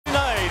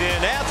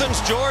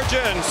comes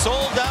Georgia, and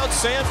sold-out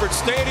Sanford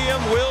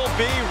Stadium will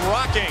be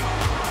rocking.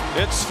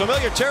 It's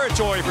familiar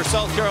territory for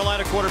South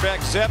Carolina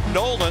quarterback Zeb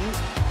Nolan,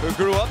 who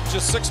grew up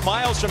just 6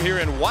 miles from here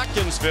in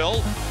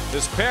Watkinsville.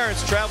 His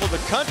parents traveled the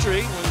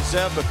country when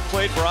Zeb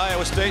played for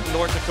Iowa State and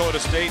North Dakota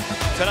State.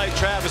 Tonight,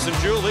 Travis and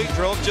Julie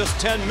drove just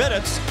 10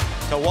 minutes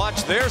to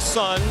watch their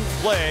son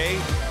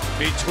play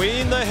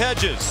between the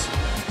hedges.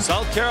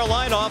 South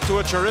Carolina off to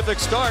a terrific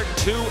start,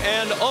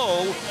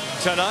 2-0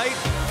 tonight.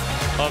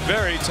 A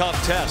very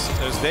tough test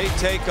as they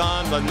take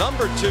on the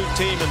 #2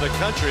 team in the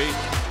country,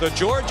 the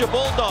Georgia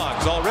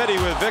Bulldogs, already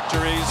with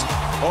victories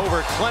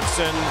over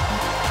Clemson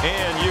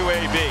and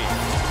UAB.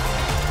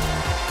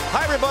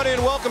 Hi, everybody,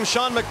 and welcome.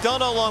 Sean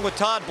McDonough along with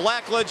Todd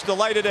Blackledge.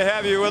 Delighted to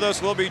have you with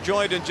us. We'll be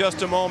joined in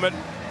just a moment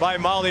by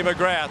Molly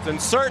McGrath.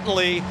 And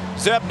certainly,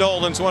 Zeb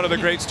Nolan's one of the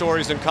great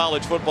stories in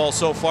college football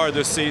so far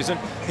this season.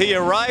 He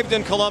arrived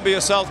in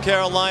Columbia, South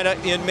Carolina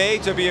in May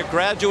to be a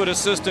graduate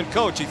assistant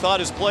coach. He thought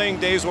his playing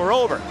days were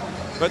over,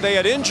 but they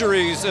had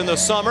injuries in the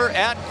summer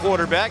at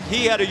quarterback.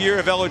 He had a year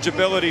of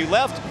eligibility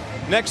left.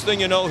 Next thing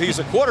you know, he's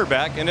a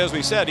quarterback, and as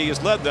we said, he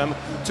has led them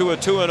to a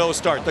 2-0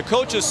 start. The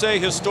coaches say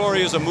his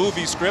story is a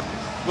movie script.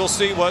 We'll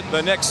see what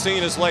the next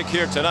scene is like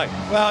here tonight.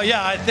 Well,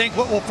 yeah, I think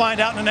what we'll find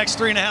out in the next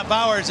 3.5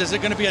 hours, is it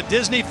going to be a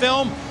Disney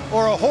film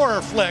or a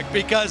horror flick?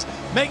 Because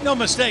make no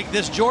mistake,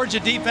 this Georgia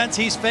defense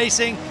he's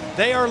facing,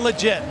 they are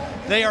legit.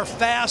 They are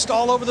fast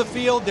all over the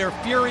field. They're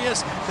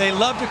furious. They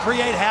love to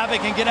create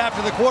havoc and get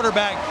after the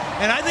quarterback.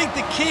 And I think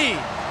the key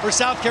for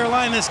South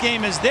Carolina in this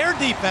game is their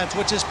defense,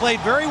 which has played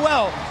very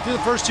well through the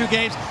first 2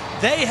 games.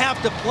 They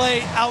have to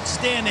play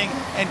outstanding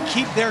and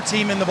keep their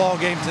team in the ball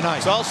game tonight.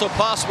 It's also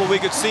possible we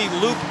could see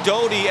Luke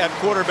Doty at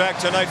quarterback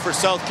tonight for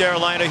South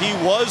Carolina. He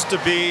was to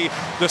be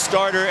the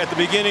starter at the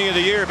beginning of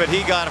the year, but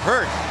he got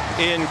hurt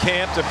in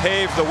camp to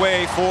pave the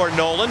way for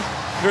Nolan.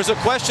 There's a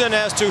question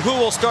as to who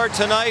will start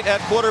tonight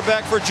at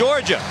quarterback for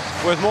Georgia.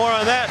 With more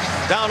on that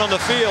down on the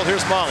field,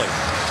 here's Molly.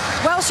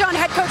 Well, Sean,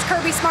 head coach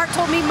Kirby Smart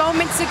told me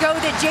moments ago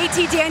that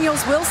JT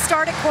Daniels will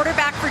start at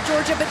quarterback for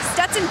Georgia, but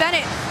Stetson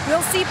Bennett will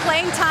see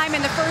playing time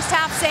in the first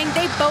half, saying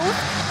they both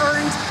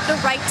earned the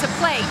right to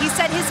play. He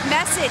said his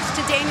message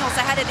to Daniels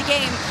ahead of the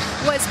game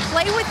was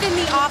play within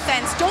the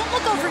offense. Don't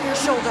look over your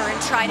shoulder and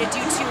try to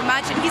do too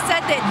much. And he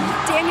said that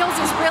Daniels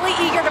is really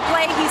eager to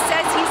play. He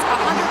says he's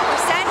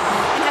 100%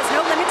 and has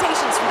no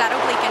limitations from that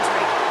oblique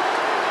injury.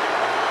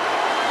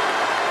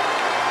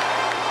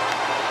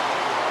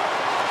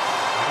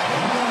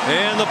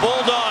 And the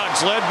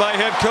Bulldogs, led by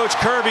head coach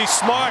Kirby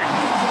Smart,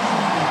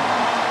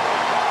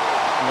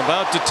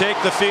 about to take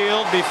the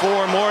field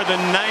before more than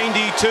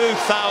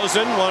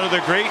 92,000. One of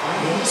the great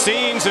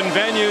scenes and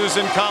venues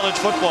in college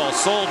football,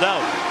 sold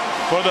out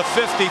for the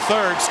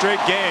 53rd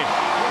straight game.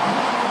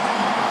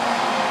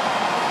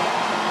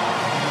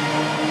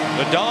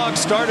 The Dogs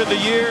started the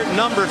year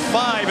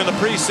 #5 in the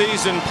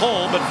preseason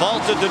poll, but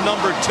vaulted to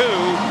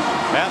 #2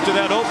 after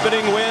that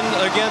opening win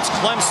against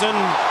Clemson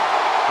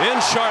in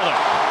Charlotte.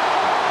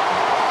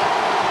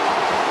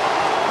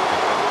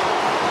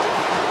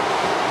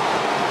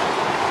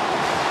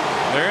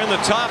 They're in the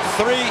top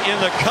 3 in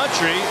the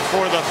country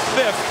for the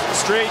 5th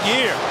straight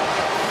year.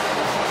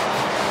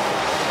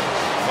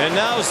 And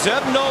now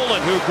Zeb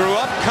Nolan, who grew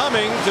up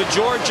coming to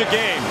Georgia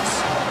games.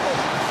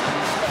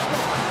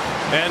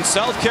 And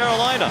South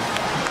Carolina,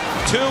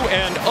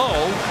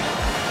 2-0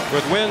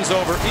 with wins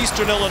over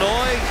Eastern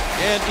Illinois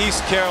and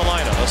East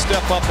Carolina. A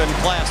step up in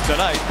class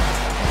tonight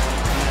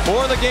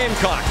for the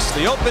Gamecocks.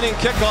 The opening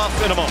kickoff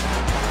in a moment.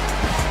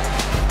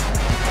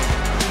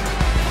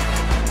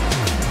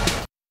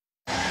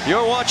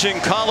 You're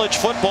watching college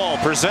football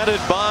presented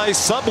by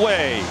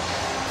Subway.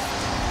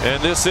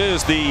 And this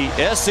is the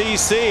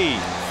SEC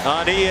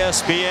on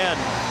ESPN.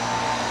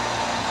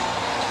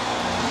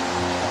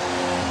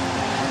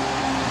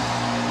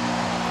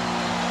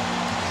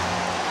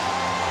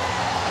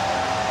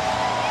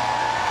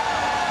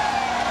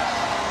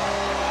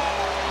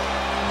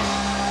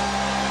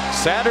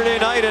 Saturday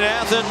night in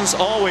Athens,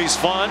 always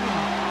fun.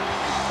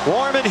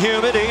 Warm and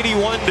humid,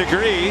 81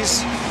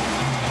 degrees,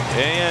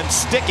 and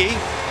sticky.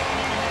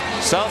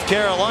 South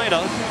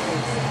Carolina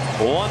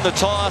won the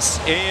toss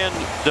and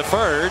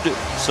deferred,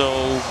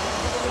 so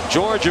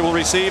Georgia will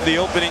receive the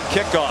opening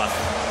kickoff.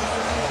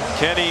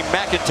 Kenny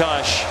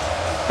McIntosh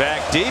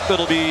back deep.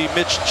 It'll be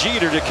Mitch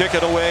Jeter to kick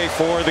it away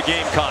for the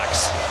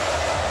Gamecocks.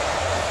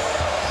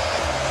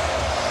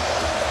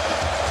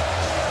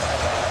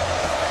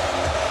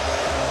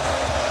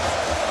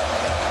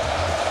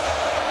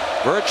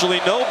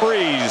 Virtually no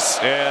breeze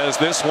as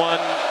this one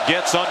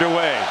gets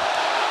underway.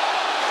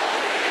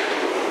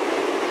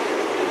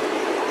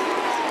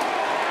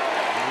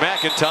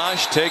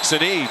 McIntosh takes a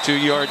knee 2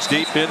 yards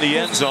deep in the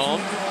end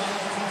zone.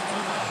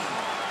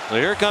 So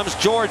here comes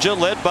Georgia,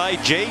 led by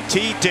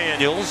JT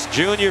Daniels,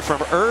 junior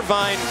from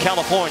Irvine,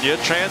 California,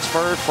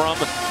 transferred from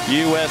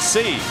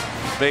USC.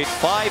 Made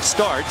 5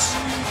 starts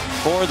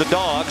for the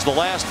Dogs, the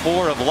last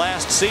 4 of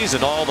last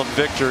season, all the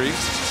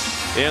victories.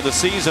 In the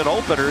season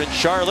opener in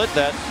Charlotte,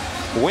 that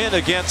win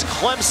against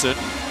Clemson,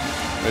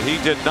 but he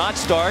did not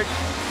start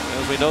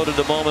As we noted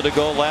a moment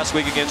ago, last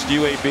week against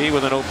UAB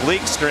with an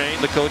oblique strain.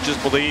 The coaches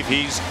believe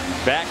he's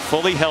back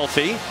fully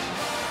healthy.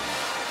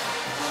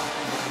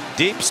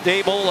 Deep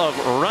stable of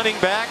running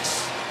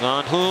backs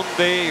on whom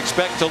they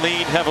expect to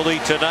lean heavily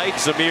tonight.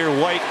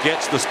 Zamir White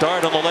gets the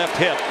start on the left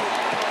hip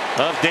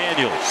of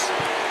Daniels.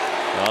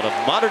 Out of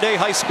Modern Day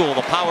High School,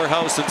 the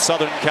powerhouse in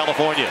Southern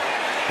California.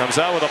 Comes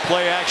out with a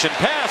play action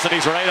pass, and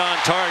he's right on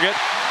target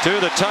to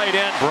the tight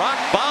end, Brock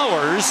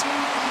Bowers,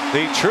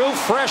 the true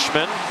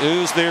freshman,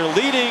 who's their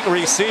leading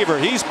receiver.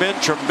 He's been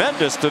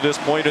tremendous to this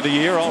point of the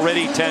year,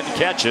 already 10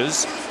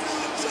 catches.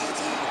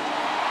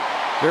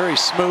 Very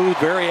smooth,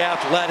 very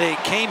athletic,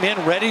 came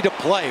in ready to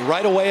play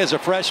right away as a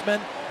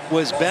freshman,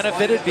 was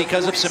benefited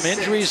because of some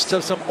injuries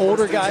to some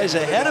older guys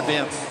ahead of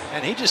him,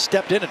 and he just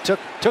stepped in and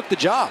took the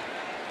job.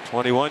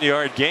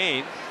 21-yard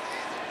gain.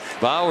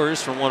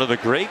 Bowers from one of the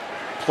great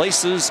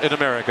places in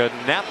America,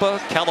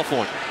 Napa,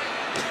 California.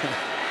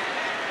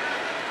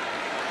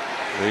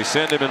 They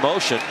send him in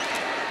motion.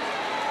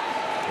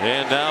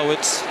 And now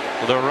it's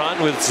the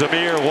run with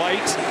Zamir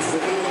White,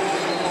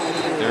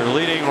 their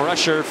leading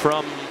rusher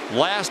from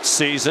last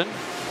season.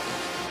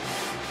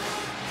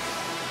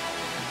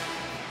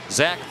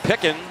 Zach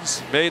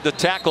Pickens made the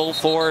tackle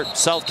for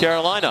South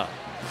Carolina.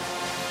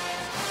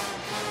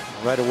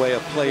 Right away, a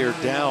player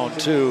down,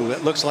 too.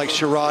 It looks like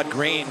Sherrod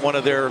Green, one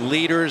of their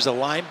leaders, a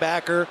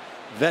linebacker,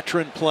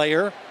 veteran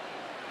player.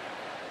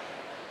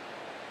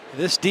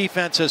 This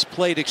defense has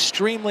played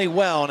extremely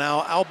well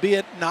now,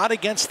 albeit not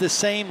against the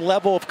same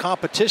level of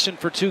competition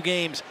for 2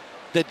 games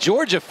that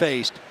Georgia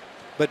faced,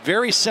 but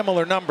very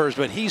similar numbers.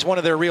 But he's one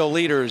of their real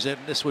leaders, and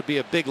this would be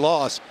a big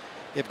loss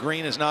if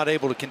Green is not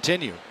able to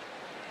continue.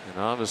 And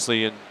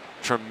obviously in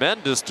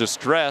tremendous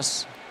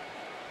distress.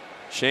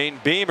 Shane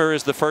Beamer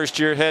is the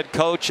first-year head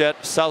coach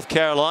at South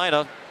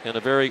Carolina, and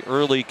a very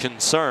early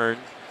concern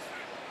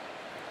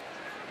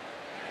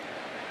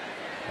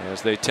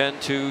as they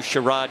tend to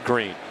Sherrod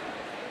Green.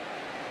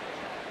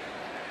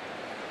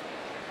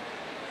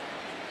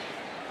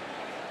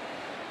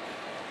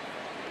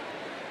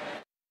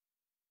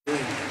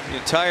 The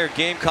entire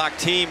Gamecock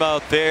team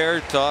out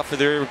there to offer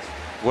their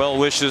well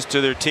wishes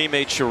to their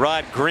teammate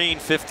Sherrod Green,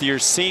 5th-year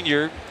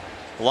senior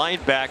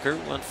linebacker.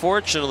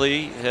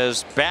 Unfortunately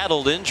has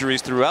battled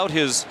injuries throughout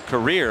his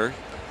career.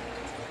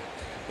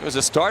 He was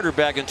a starter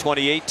back in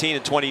 2018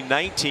 and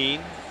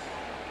 2019,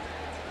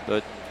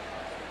 but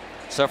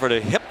suffered a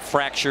hip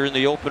fracture in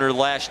the opener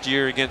last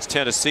year against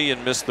Tennessee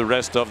and missed the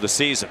rest of the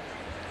season.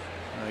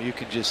 You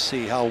can just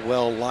see how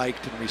well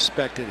liked and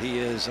respected he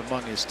is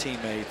among his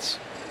teammates.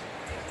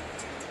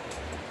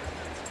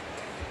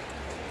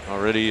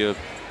 Already a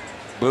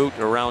boot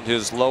around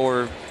his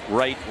lower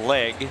right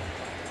leg.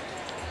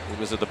 He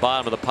was at the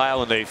bottom of the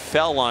pile and they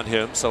fell on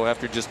him. So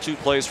after just 2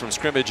 plays from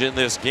scrimmage in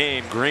this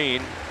game,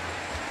 Green,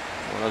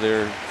 one of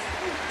their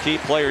key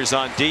players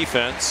on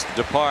defense,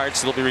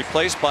 departs. He'll be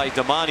replaced by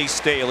Damani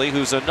Staley,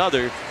 who's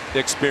another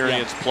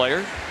experienced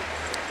player.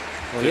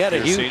 Well, he had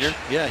a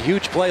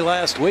huge play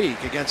last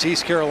week against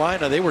East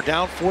Carolina. They were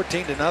down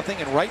 14-0,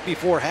 and right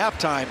before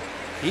halftime,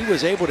 he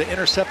was able to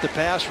intercept the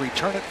pass,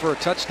 return it for a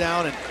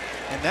touchdown,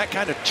 and that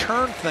kind of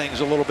turned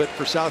things a little bit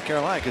for South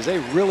Carolina because they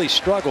really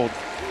struggled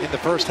in the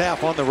first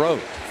half on the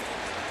road.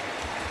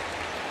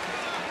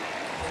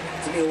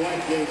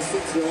 White gained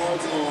 6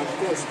 yards on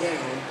first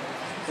down.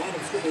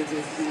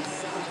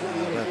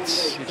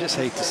 You just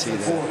hate to see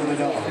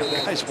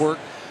that. Guys work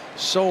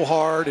so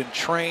hard and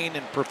train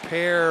and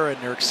prepare, and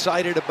they're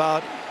excited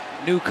about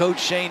new coach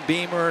Shane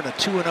Beamer and a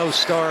 2-0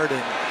 start, and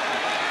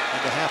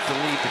to have to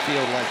leave the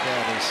field like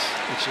that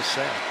it's just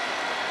sad.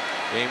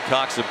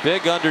 Gamecocks a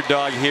big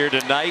underdog here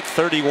tonight,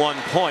 31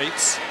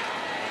 points.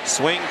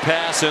 Swing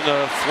pass in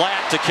the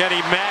flat to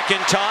Kenny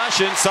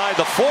McIntosh inside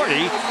the 40,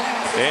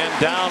 and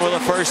down with a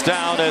first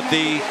down at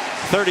the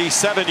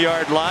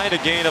 37-yard line, a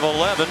gain of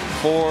 11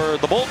 for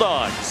the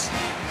Bulldogs.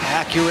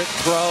 Accurate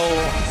throw.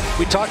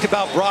 We talked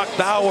about Brock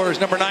Bowers,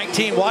 number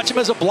 19. Watch him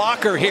as a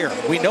blocker here.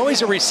 We know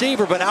he's a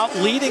receiver, but out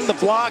leading the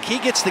block, he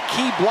gets the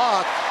key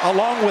block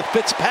along with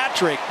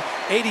Fitzpatrick,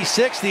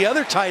 86, the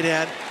other tight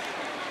end.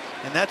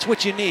 And that's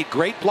what you need.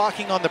 Great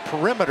blocking on the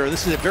perimeter.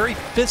 This is a very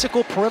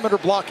physical perimeter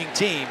blocking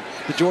team,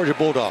 the Georgia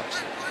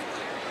Bulldogs.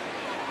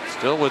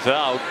 Still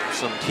without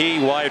some key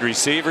wide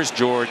receivers.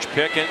 George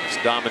Pickens,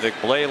 Dominic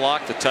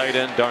Blaylock, the tight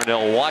end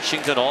Darnell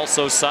Washington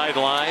also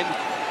sidelined.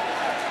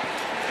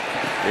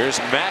 Here's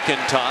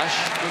McIntosh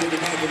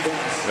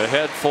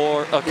ahead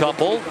for a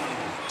couple.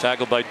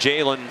 Tackled by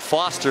Jalen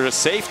Foster, a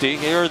safety.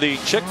 Here are the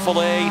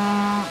Chick-fil-A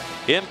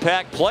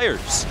impact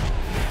players.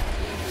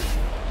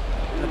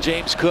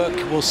 James Cook,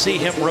 we'll see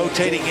him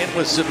rotating in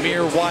with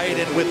Zamir White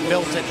and with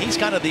Milton. He's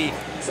kind of the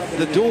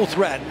dual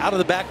threat out of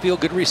the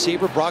backfield. Good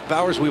receiver. Brock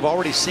Bowers, we've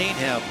already seen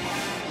him.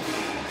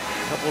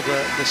 A couple of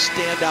the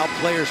standout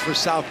players for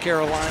South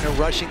Carolina,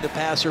 rushing the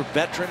passer,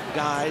 veteran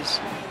guys.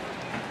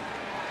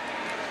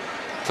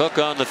 Cook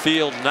on the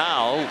field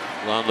now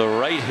on the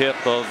right hip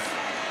of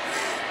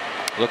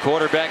the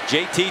quarterback,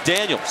 JT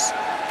Daniels.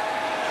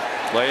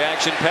 Play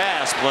action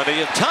pass,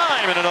 plenty of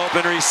time and an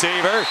open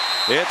receiver.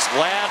 It's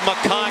Ladd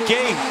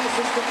McConkey,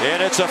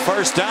 and it's a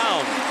first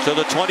down to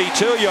the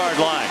 22-yard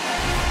line.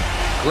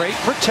 Great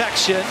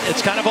protection.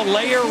 It's kind of a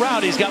layer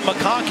route. He's got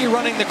McConkey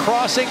running the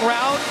crossing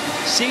route,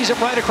 sees him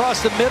right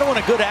across the middle, and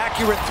a good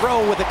accurate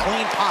throw with a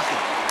clean pocket.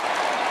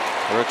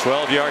 For a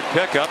 12-yard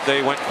pickup,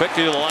 they went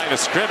quickly to the line of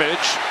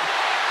scrimmage.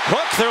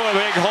 Cook through a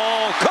big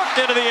hole, Cook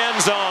into the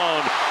end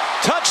zone.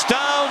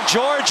 Touchdown,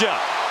 Georgia.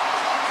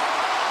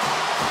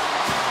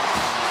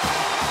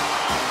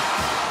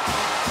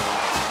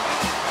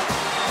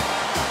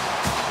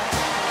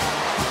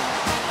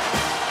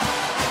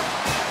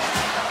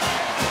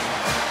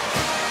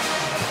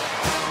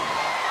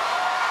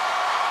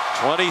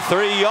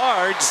 .23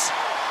 yards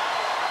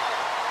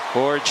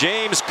for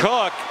James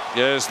Cook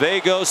as they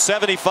go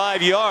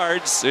 75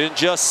 yards in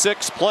just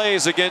 6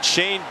 plays against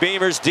Shane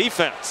Beamer's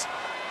defense.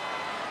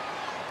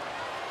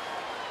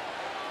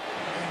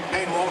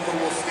 Payne Walker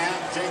will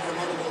snap, Jake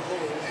Camarda will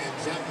hold, and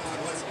Jack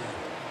Podlesny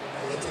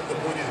will attempt the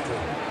point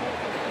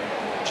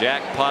after.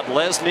 Jack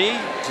Podlesny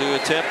to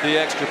attempt the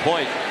extra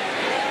point.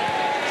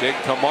 Jake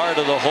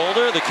Camarda the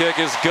holder. The kick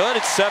is good.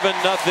 It's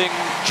 7-0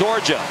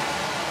 Georgia.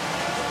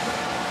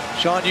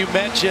 Sean, you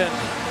mentioned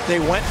they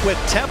went with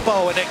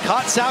tempo, and it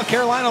caught South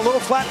Carolina a little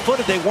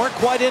flat-footed. They weren't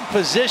quite in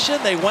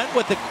position. They went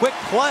with the quick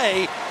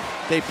play.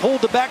 They pulled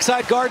the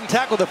backside guard and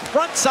tackle. The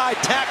front side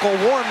tackle,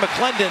 Warren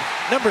McClendon,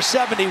 number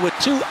 70, with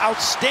 2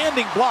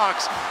 outstanding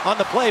blocks on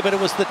the play. But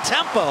it was the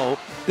tempo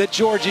that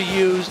Georgia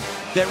used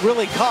that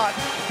really caught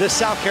the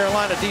South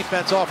Carolina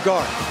defense off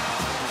guard.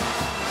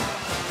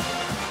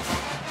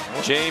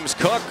 James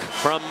Cook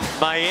from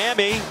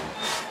Miami,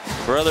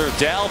 brother of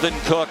Dalvin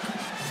Cook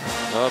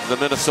of the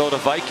Minnesota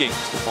Vikings,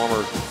 the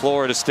former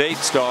Florida State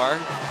star.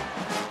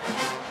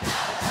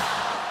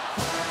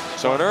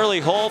 So an early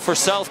hole for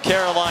South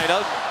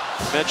Carolina.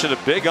 Mentioned a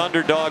big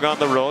underdog on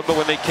the road, but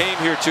when they came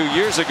here 2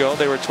 years ago,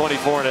 they were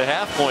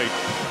 24.5-point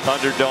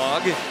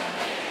underdog.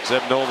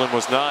 Zeb Nolan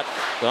was not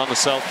on the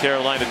South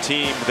Carolina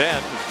team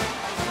then.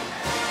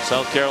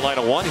 South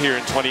Carolina won here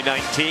in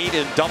 2019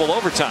 in double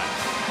overtime.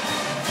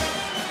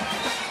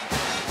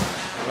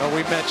 Well,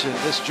 we mentioned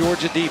this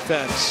Georgia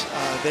defense.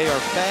 They are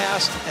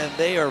fast and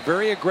they are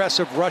very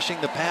aggressive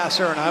rushing the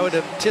passer, and I would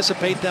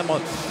anticipate them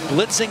on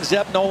blitzing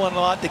Zeb Nolan a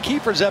lot. The key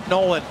for Zeb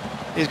Nolan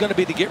is going to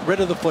be to get rid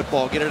of the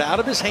football, get it out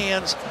of his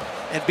hands,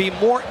 and be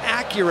more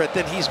accurate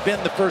than he's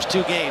been the first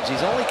 2 games.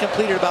 He's only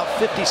completed about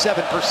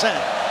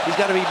 57%. He's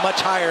got to be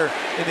much higher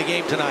in the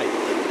game tonight.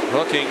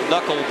 Hooking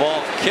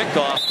knuckleball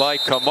kickoff by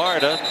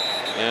Camarda,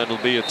 and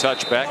it'll be a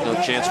touchback. No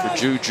chance for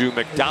Juju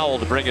McDowell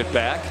to bring it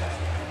back.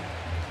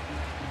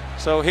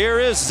 So here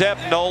is Zeb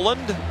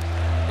Noland,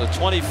 the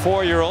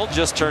 24-year-old,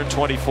 just turned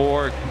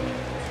 24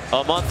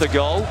 a month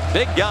ago.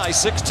 Big guy,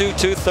 6'2",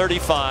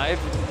 235.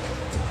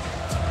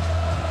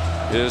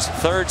 His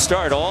 3rd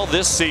start all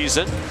this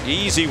season.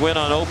 Easy win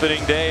on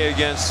opening day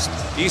against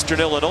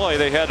Eastern Illinois.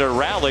 They had to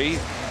rally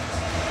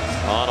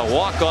on a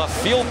walk-off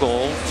field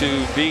goal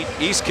to beat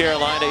East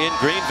Carolina in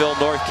Greenville,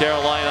 North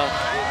Carolina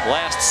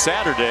last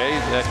Saturday.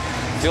 That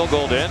field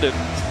goal to end it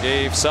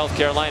gave South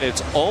Carolina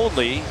its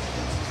only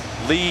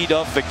lead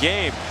of the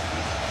game.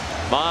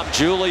 Mom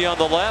Julie on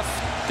the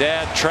left,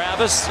 Dad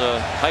Travis, a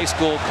high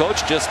school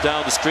coach just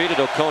down the street at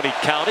Oconee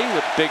County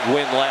with a big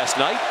win last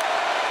night.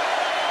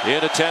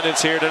 In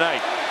attendance here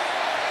tonight.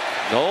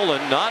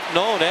 Nolan, not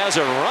known as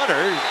a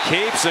runner,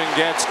 keeps and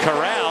gets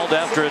corralled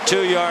after a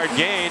 2-yard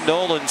gain.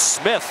 Nolan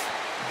Smith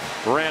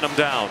ran him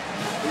down.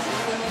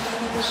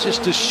 It's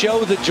just to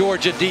show the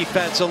Georgia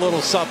defense a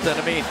little something.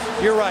 I mean,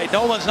 you're right.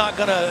 Nolan's not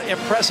going to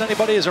impress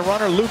anybody as a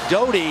runner. Luke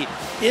Doty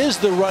is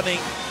the running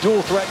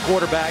dual threat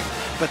quarterback.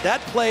 But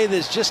that play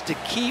is just to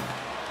keep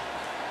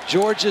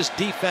Georgia's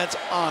defense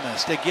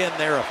honest. Again,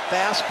 they're a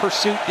fast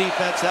pursuit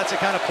defense. That's the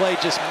kind of play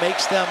just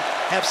makes them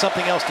have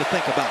something else to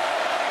think about.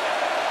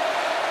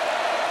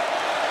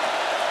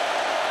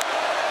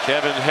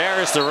 Kevin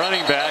Harris, the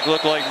running back,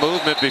 looked like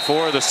movement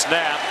before the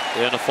snap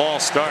and a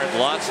false start.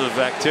 Lots of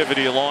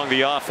activity along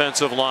the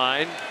offensive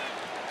line.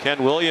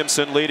 Ken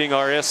Williamson leading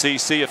our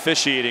SEC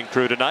officiating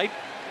crew tonight.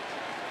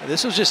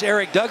 This was just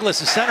Eric Douglas,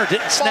 the center,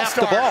 didn't snap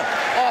the ball.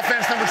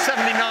 Offense number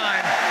 79.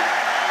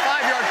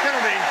 5-yard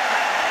penalty.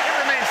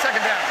 It remains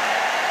 2nd down.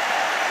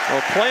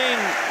 Well, playing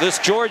this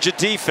Georgia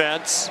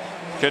defense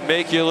can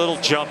make you a little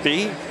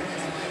jumpy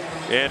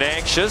and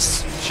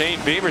anxious. Shane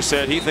Beamer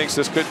said he thinks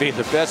this could be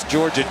the best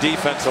Georgia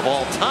defense of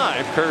all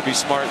time. Kirby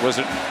Smart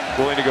wasn't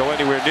going to go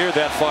anywhere near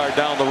that far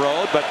down the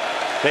road, but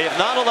they have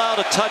not allowed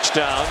a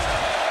touchdown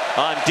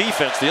on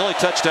defense. The only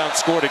touchdown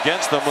scored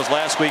against them was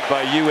last week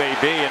by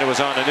UAB, and it was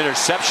on an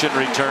interception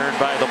return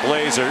by the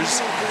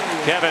Blazers.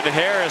 Kevin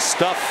Harris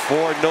stuffed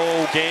for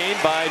no gain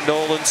by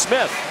Nolan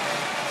Smith.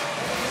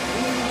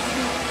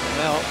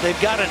 Well, they've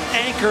got an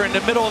anchor in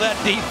the middle of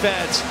that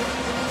defense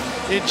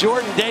in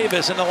Jordan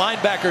Davis, and the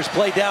linebackers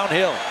play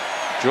downhill.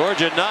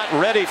 Georgia not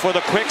ready for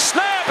the quick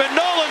snap, and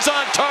Nolan's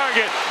on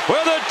target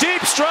with a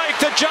deep strike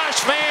to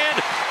Josh Vann,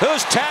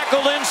 who's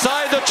tackled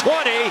inside the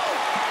 20.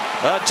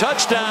 A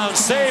touchdown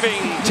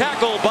saving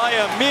tackle by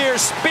Amir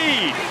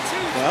Speed.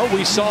 Well,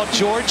 we saw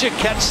Georgia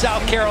catch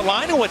South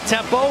Carolina with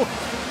tempo.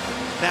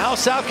 Now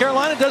South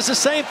Carolina does the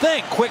same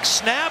thing. Quick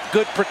snap,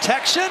 good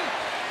protection.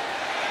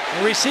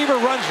 The receiver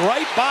runs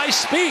right by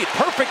Speed.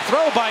 Perfect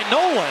throw by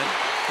Nolan.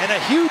 And a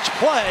huge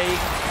play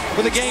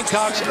for the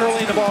Gamecocks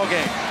early in the ball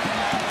game.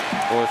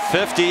 For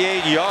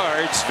 58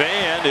 yards,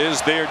 Van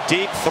is their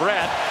deep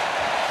threat.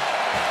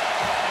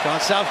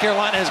 South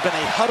Carolina has been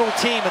a huddle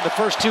team in the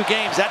first two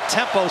games. That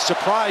tempo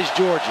surprised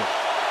Georgia.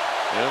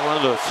 And one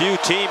of the few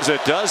teams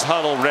that does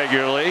huddle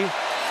regularly.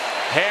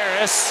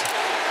 Harris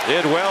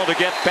did well to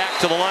get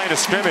back to the line of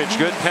scrimmage.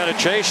 Good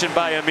penetration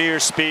by Amir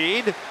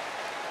Speed,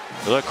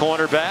 the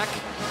cornerback.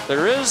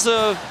 There is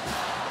a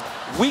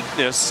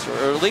weakness,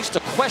 or at least a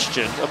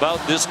question,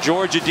 about this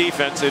Georgia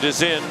defense. It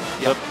is in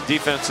the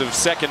defensive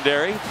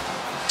secondary.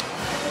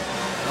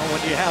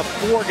 When you have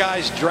four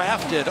guys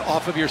drafted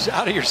out of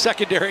your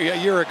secondary a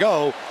year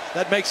ago,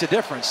 that makes a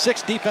difference.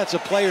 6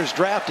 defensive players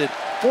drafted.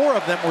 4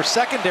 of them were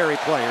secondary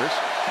players.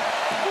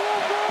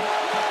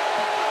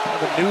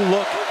 The new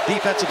look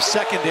defensive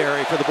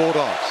secondary for the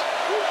Bulldogs.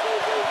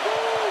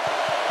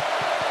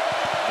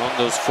 Among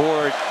those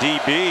 4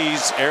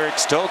 DBs, Eric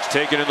Stokes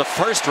taken in the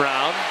first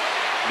round.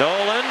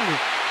 Nolan,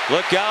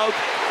 look out.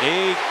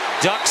 He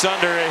ducks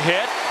under a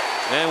hit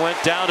and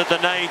went down at the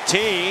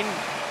 19.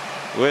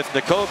 With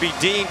Nakobe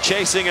Dean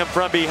chasing him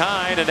from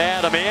behind, and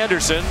Adam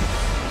Anderson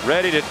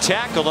ready to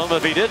tackle him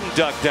if he didn't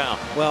duck down.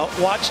 Well,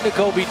 watch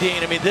Nakobe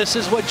Dean. I mean, this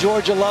is what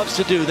Georgia loves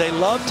to do. They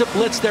love to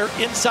blitz their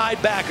inside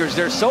backers.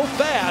 They're so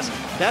fast.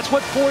 That's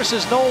what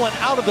forces Nolan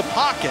out of the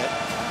pocket.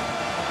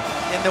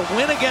 In the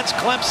win against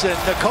Clemson,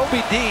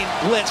 Nakobe Dean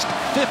blitzed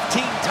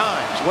 15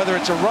 times. Whether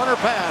it's a run or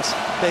pass,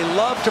 they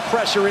love to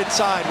pressure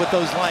inside with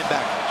those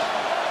linebackers.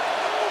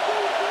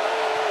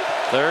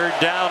 3rd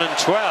down and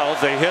 12.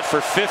 They hit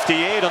for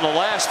 58 on the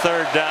last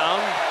 3rd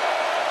down.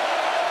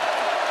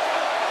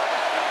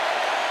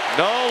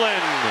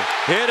 Nolan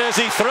hit as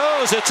he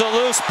throws. It's a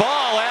loose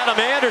ball. Adam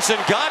Anderson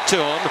got to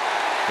him,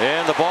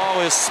 and the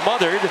ball is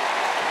smothered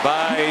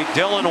by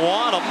Dylan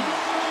Wanham.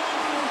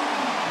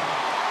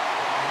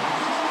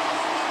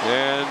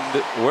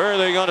 And where are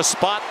they going to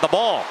spot the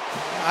ball?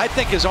 I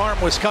think his arm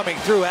was coming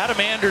through.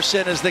 Adam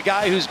Anderson is the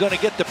guy who's going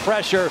to get the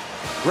pressure.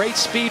 Great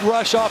speed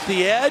rush off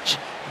the edge.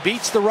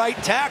 Beats the right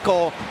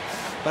tackle,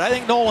 but I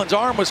think Nolan's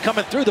arm was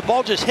coming through. The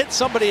ball just hit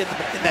somebody in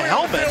the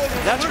helmet.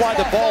 That's why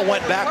the ball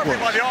went backwards.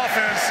 By the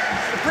offense,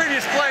 the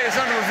previous play is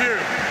under review.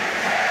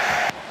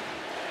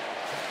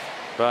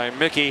 By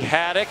Mickey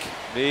Haddock,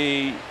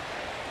 the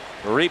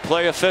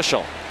replay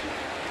official.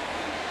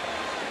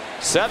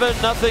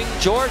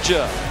 7-0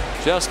 Georgia,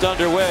 just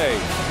underway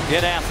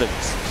in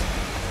Athens.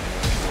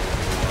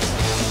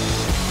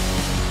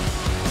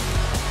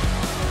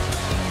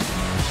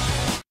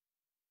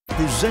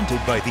 Presented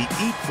by the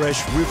Eat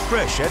Fresh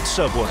Refresh at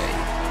Subway.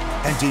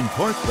 And in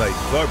part by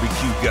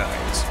Barbecue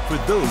Guys, for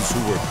those who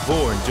were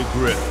born to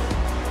grill.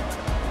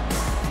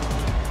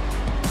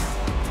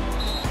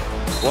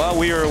 While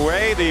we were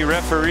away, the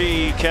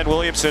referee, Ken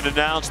Williamson,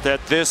 announced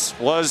that this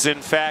was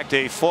in fact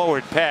a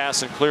forward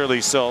pass, and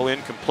clearly so,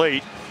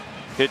 incomplete.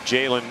 Hit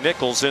Jalen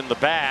Nichols in the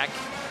back.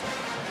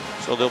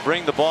 So they'll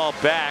bring the ball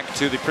back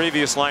to the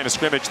previous line of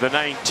scrimmage, the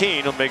 19.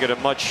 It'll make it a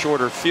much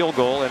shorter field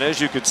goal. And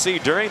as you could see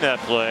during that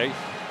play,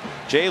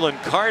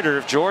 Jalen Carter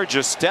of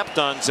Georgia stepped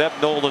on Zeb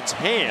Nolan's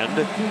hand.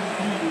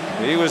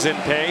 He was in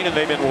pain, and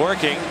they've been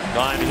working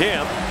on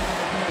him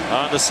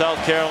on the South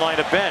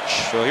Carolina bench.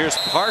 So here's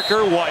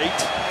Parker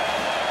White.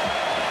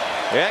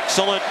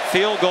 Excellent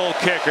field goal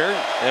kicker.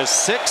 Has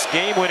 6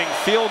 game-winning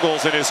field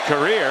goals in his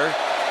career.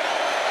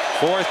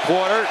 4th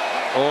quarter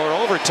or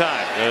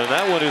overtime. And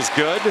that one is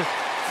good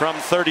from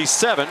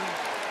 37.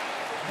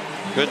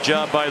 Good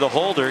job by the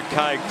holder,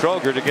 Kai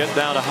Kroger, to get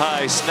down a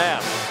high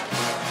snap.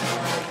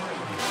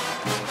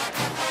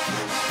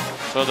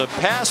 So the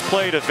pass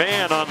play to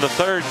Van on the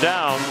 3rd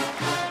down,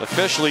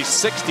 officially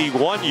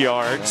 61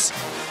 yards.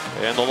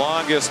 And the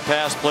longest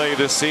pass play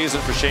this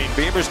season for Shane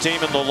Beamer's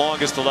team, and the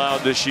longest allowed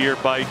this year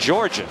by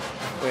Georgia.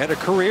 We had a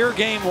career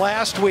game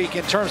last week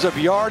in terms of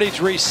yardage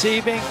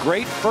receiving.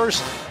 Great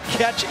first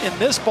catch in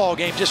this ball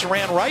game. Just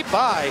ran right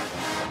by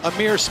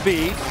Amir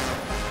Speed.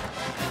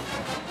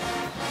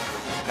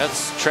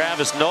 That's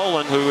Travis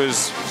Nolan, who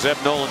is Zeb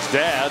Nolan's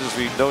dad, as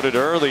we noted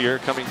earlier,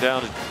 coming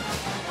down to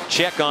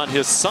check on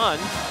his son.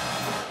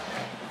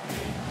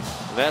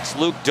 That's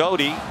Luke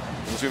Doty,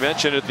 as we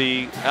mentioned at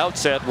the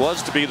outset,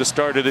 was to be the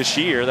starter this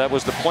year. That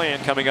was the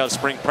plan coming out of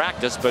spring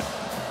practice, but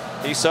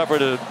he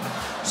suffered a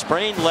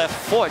sprained left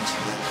foot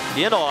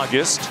in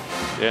August,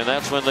 and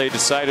that's when they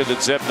decided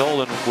that Zeb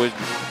Nolan would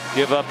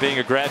give up being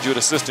a graduate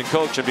assistant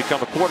coach and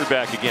become a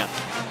quarterback again.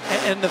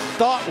 And the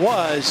thought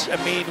was,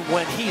 I mean,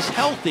 when he's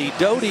healthy,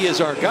 Doty is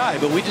our guy,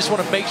 but we just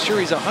want to make sure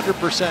he's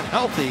 100%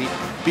 healthy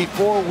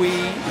before we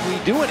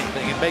do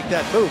anything and make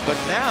that move. But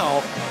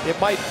now it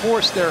might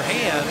force their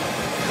hand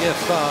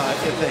if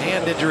the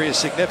hand injury is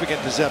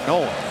significant to Zeb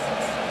Nolan.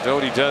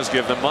 Doty does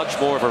give them much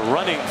more of a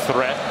running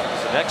threat.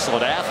 He's an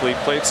excellent athlete,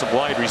 played some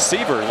wide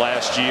receiver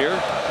last year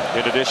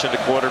in addition to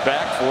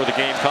quarterback for the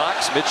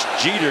Gamecocks. Mitch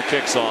Jeter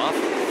kicks off.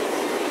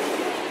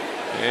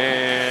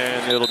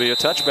 And it'll be a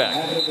touchback.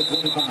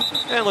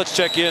 And let's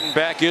check in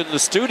back in the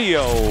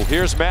studio.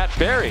 Here's Matt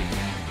Berry.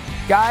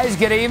 Guys,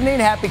 good evening.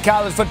 Happy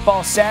College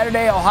Football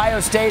Saturday. Ohio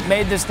State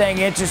made this thing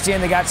interesting.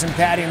 They got some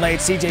padding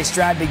late. C.J.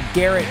 Stroud to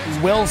Garrett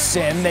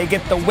Wilson. They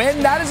get the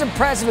win. Not as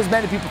impressive as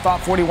many people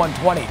thought,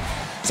 41-20.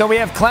 So we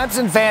have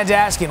Clemson fans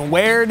asking,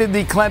 where did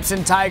the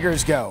Clemson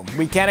Tigers go?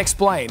 We can't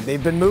explain.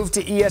 They've been moved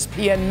to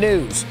ESPN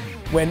News.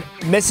 When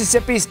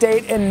Mississippi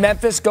State and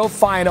Memphis go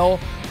final,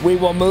 we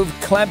will move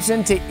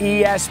Clemson to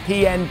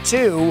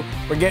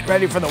ESPN2. We're getting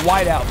ready for the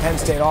whiteout, Penn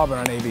State Auburn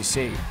on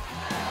ABC.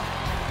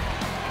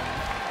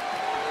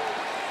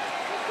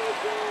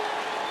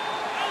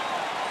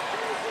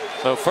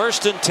 So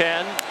 1st and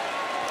 10.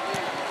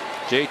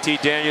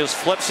 JT Daniels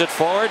flips it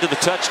forward to the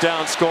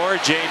touchdown scorer,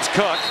 James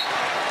Cook,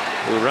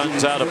 who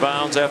runs out of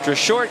bounds after a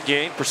short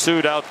gain,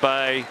 pursued out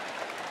by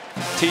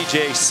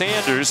TJ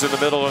Sanders in the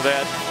middle of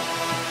that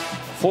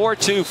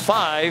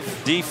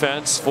 4-2-5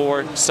 defense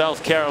for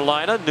South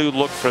Carolina. New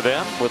look for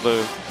them with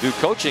a new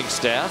coaching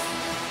staff.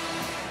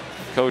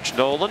 Coach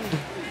Noland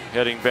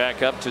heading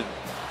back up to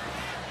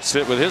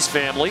sit with his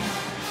family.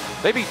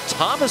 Maybe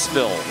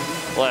Thomasville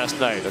last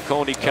night,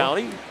 Oconee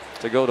County,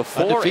 to go to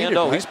 4-0.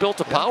 Right? He's built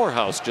a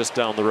powerhouse just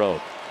down the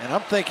road. And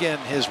I'm thinking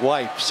his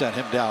wife sent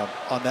him down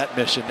on that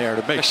mission there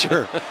to make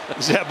sure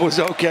Zeb was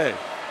okay.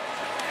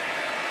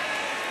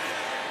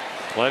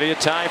 Plenty of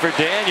time for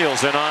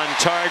Daniels, and on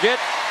target,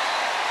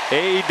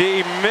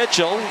 A.D.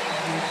 Mitchell.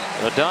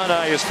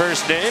 Adonai is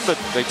first name, but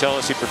they tell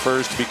us he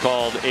prefers to be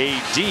called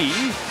A.D.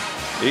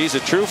 He's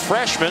a true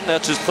freshman.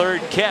 That's his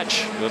 3rd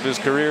catch of his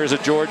career as a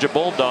Georgia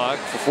Bulldog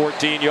for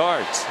 14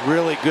 yards.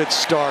 Really good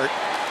start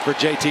for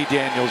JT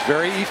Daniels.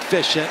 Very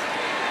efficient.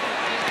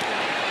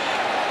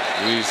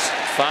 He's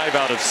 5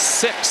 out of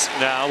 6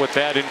 now with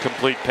that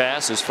incomplete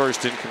pass. His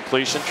first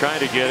incompletion, trying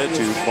to get it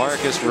to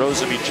Marcus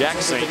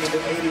Rosemy-Jackson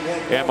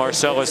and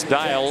Marcellus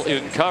Dial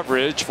in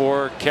coverage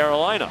for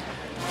Carolina.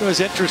 It was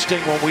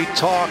interesting when we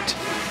talked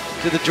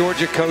to the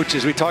Georgia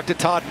coaches. We talked to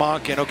Todd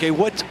Monken. Okay,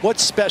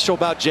 what's special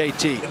about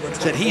JT?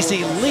 That he's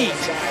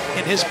elite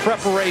in his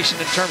preparation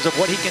in terms of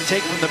what he can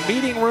take from the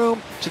meeting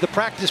room to the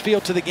practice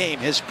field to the game.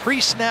 His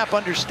pre-snap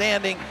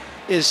understanding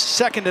is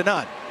second to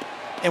none.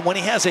 And when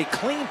he has a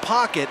clean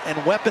pocket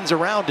and weapons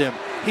around him,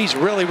 he's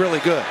really, really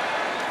good.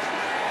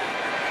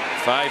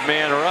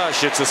 5-man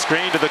rush. It's a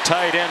screen to the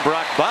tight end,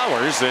 Brock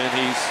Bowers, and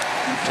he's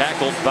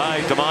tackled by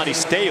Damani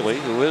Staley,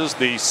 who is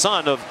the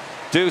son of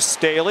Deuce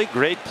Staley,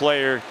 great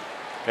player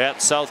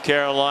at South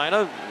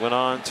Carolina, went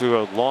on to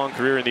a long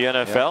career in the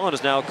NFL and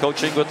is now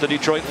coaching with the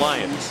Detroit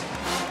Lions.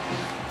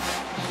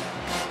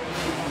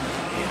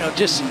 You know,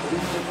 just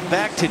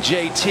back to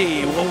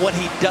JT, well, what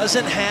he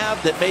doesn't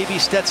have that maybe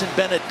Stetson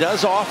Bennett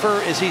does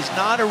offer is he's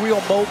not a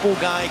real mobile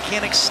guy,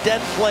 can't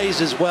extend plays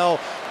as well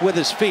with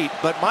his feet.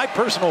 But my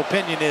personal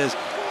opinion is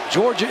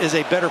Georgia is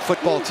a better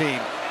football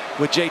team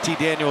with JT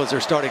Daniels as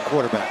their starting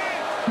quarterback.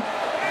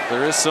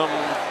 There is some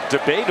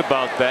debate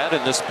about that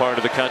in this part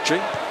of the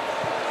country.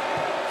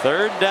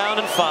 3rd down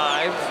and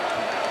 5.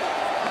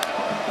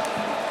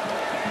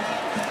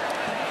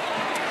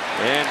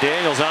 And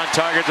Daniels on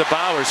target to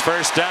Bowers.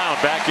 First down,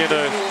 back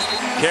into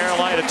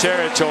Carolina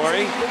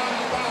territory.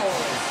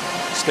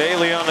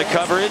 Staley on the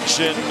coverage,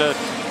 and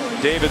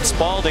David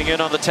Spalding in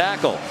on the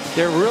tackle.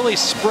 They're really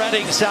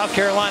spreading South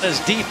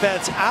Carolina's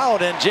defense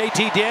out, and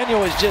JT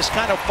Daniel is just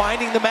kind of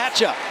finding the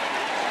matchup.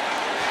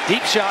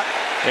 Deep shot.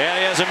 And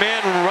he has a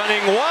man running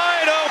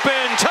wide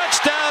open.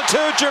 Touchdown to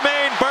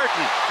Jermaine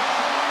Burton.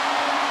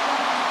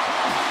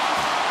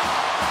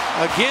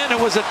 Again, it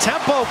was a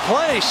tempo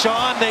play,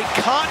 Sean. They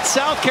caught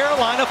South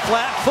Carolina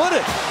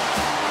flat-footed.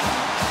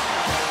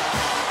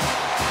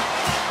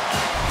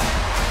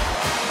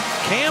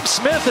 Cam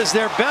Smith is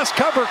their best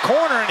cover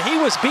corner, and he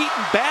was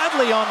beaten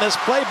badly on this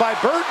play by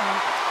Burton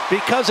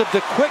because of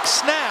the quick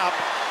snap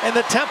and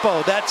the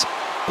tempo. That's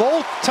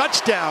both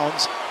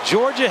touchdowns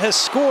Georgia has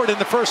scored in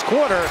the first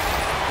quarter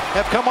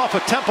have come off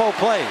of tempo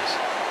plays.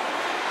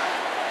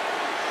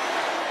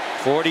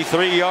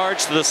 43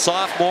 yards to the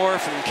sophomore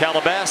from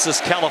Calabasas,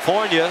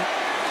 California,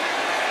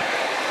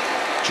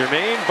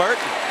 Jermaine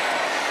Burton.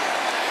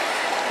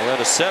 He had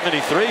a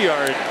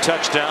 73-yard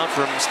touchdown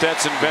from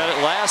Stetson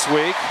Bennett last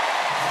week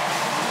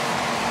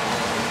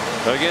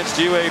against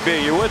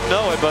UAB. You wouldn't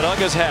know it, but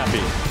Uga's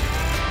happy.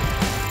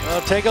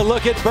 Well, take a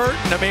look at Burton.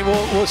 I mean,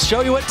 we'll show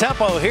you what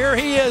tempo. Here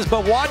he is,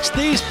 but watch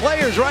these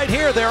players right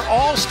here. They're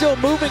all still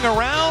moving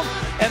around,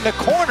 and the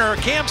corner,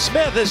 Cam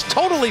Smith, is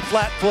totally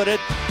flat-footed,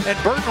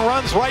 and Burton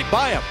runs right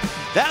by him.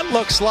 That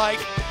looks like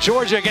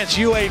Georgia against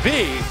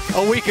UAB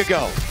a week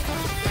ago.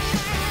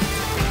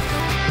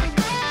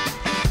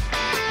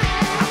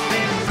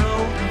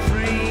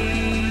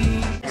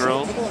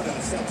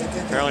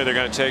 Apparently they're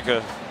going to take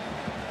a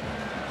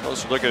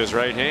closer look at his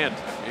right hand.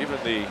 Even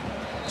the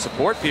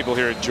support people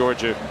here at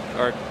Georgia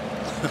are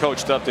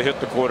coached up to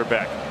hit the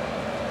quarterback.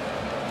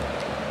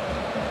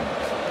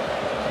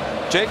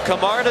 Jake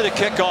Camarda to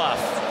kick off.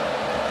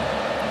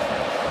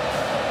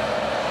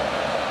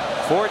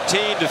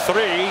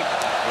 14-3.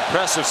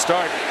 Impressive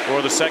start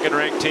for the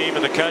second-ranked team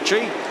in the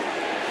country.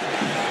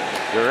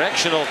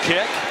 Directional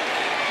kick.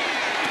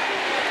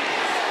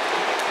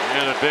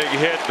 And a big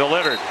hit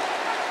delivered.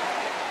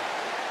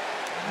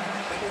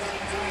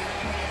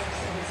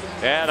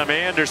 Adam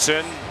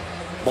Anderson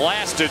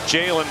blasted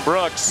Jalen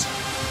Brooks.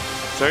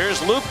 So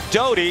here's Luke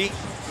Doty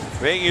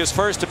making his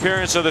first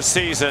appearance of the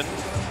season.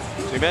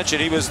 As we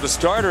mentioned, he was the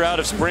starter out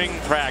of spring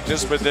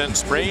practice, but then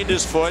sprained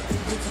his foot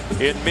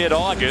in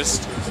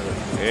mid-August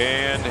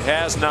and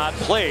has not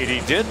played. He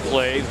did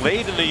play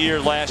late in the year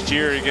last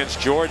year against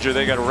Georgia.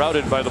 They got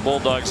routed by the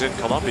Bulldogs in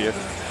Columbia.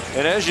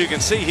 And as you can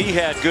see, he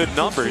had good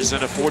numbers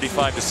in a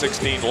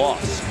 45-16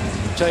 loss.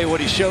 I'll tell you what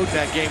he showed in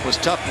that game was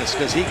toughness,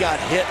 because he got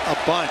hit a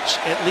bunch,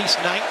 at least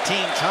 19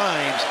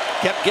 times,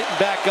 kept getting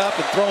back up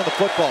and throwing the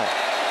football.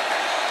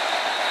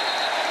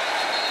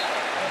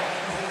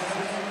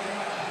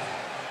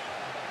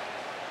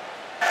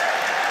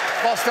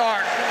 Ball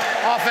start.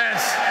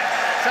 Offense.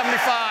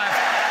 75.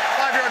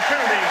 5-yard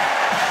penalty.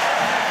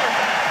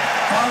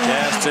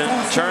 Gaston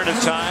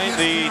Turnetine,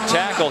 the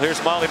tackle.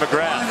 Here's Molly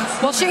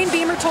McGrath. Well, Shane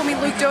Beamer told me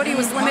Luke Doty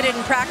was limited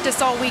in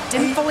practice all week,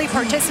 didn't fully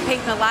participate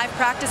in the live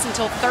practice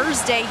until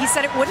Thursday. He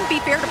said it wouldn't be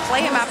fair to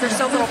play him after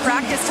so little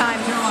practice time,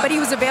 but he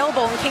was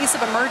available in case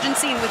of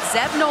emergency. And with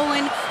Zeb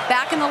Nolan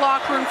back in the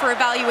locker room for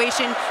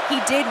evaluation, he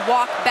did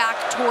walk back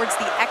towards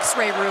the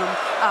X-ray room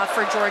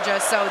for Georgia.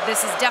 So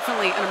this is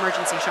definitely an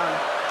emergency, Sean.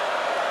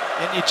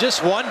 And you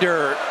just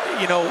wonder,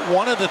 you know,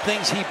 one of the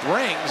things he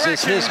brings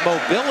is his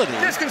mobility.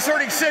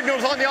 Disconcerting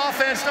signals on the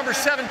offense, number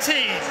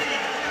 17.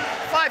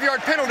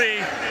 5-yard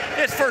penalty.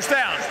 It's first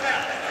down.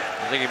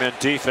 I think he meant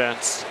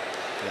defense.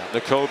 Yeah.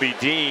 Nakobe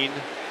Dean.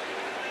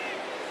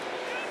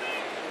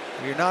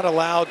 You're not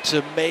allowed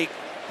to make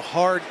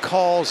hard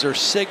calls or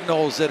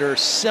signals that are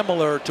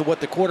similar to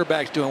what the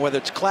quarterback's doing, whether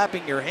it's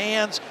clapping your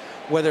hands,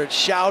 whether it's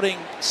shouting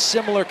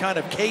similar kind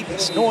of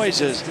cadence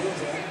noises.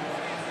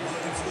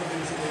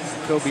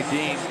 Kobe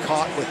Dean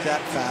caught with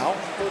that foul.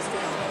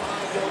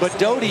 But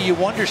Doty, you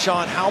wonder,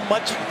 Sean, how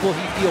much will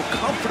he feel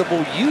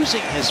comfortable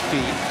using his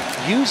feet,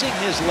 using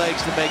his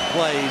legs to make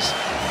plays,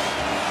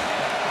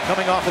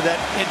 coming off of that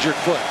injured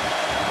foot?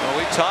 Well,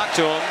 we talked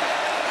to him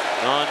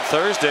on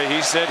Thursday.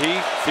 He said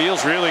he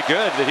feels really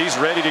good, that he's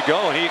ready to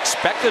go, and he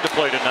expected to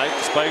play tonight,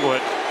 despite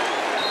what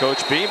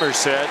Coach Beamer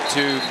said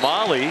to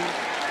Molly.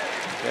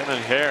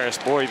 Kevin Harris,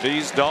 boy,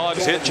 these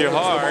dogs hit you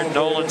hard.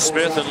 Nolan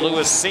Smith and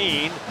Lewis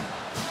Seen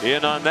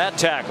in on that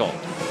tackle.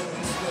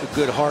 A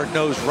good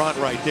hard-nosed run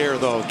right there,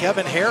 though.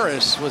 Kevin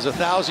Harris was a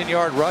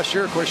 1,000-yard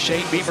rusher. Of course,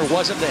 Shane Beamer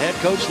wasn't the head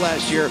coach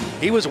last year.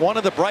 He was one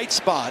of the bright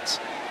spots.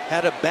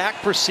 Had a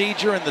back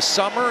procedure in the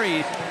summer.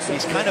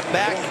 He's kind of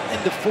back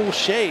into full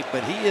shape,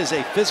 but he is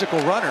a physical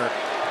runner.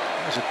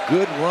 That was a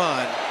good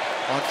run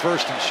on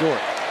first and short.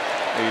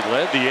 He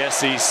led the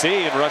SEC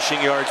in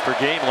rushing yards per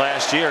game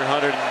last year,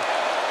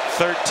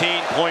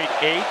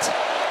 113.8.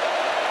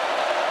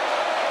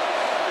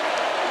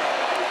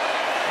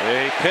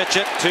 They pitch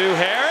it to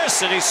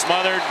Harris, and he's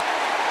smothered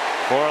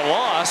for a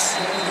loss.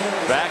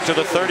 Back to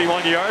the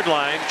 31-yard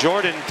line.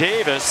 Jordan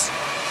Davis,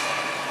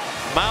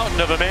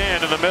 mountain of a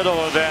man in the middle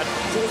of that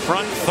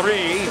front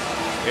three.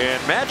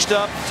 And matched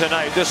up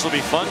tonight, this will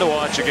be fun to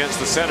watch against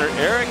the center,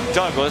 Eric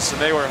Douglas,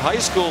 and they were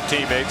high school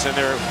teammates, and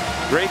they're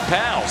great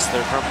pals.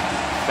 They're from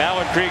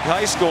Mallard Creek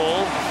High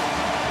School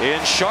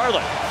in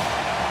Charlotte.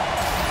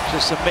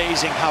 Just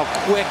amazing how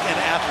quick and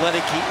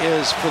athletic he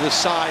is for the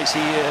size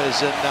he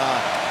is. And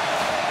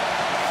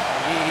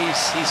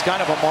he's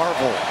kind of a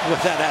marvel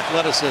with that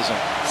athleticism.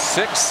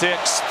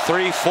 6'6",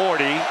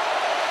 340,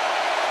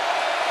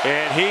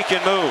 and he can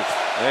move.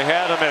 They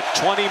had him at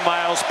 20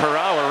 miles per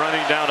hour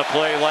running down a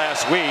play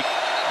last week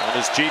on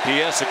his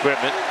GPS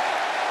equipment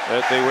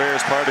that they wear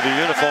as part of the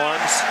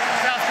uniforms.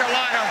 South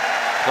Carolina.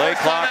 Play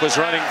clock was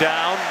running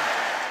down,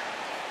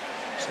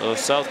 so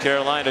South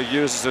Carolina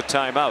uses a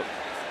timeout.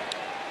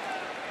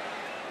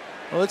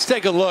 Well, let's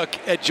take a look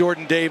at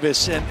Jordan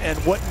Davis and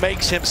what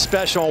makes him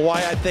special, and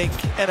why I think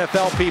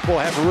NFL people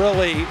have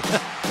really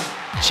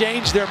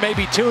changed their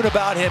maybe tune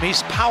about him.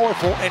 He's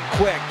powerful and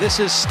quick. This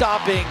is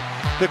stopping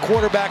the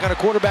quarterback on a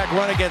quarterback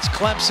run against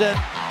Clemson.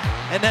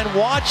 And then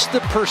watch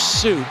the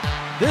pursuit.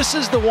 This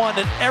is the one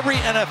that every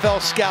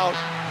NFL scout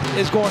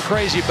is going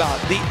crazy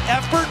about. The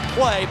effort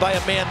play by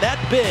a man that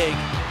big,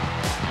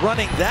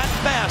 running that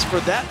fast for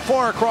that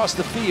far across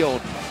the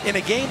field in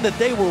a game that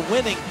they were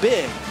winning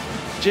big,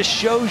 just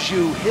shows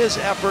you his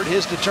effort,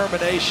 his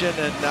determination,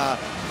 and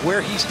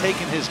where he's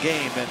taken his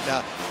game. And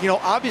you know,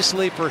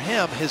 obviously for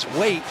him, his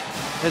weight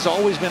has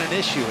always been an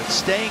issue. And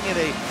staying at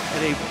a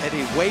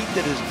weight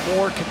that is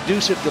more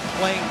conducive to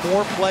playing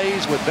more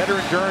plays with better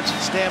endurance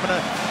and stamina,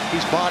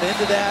 he's bought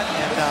into that,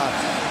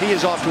 and he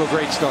is off to a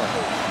great start.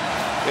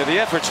 Yeah, the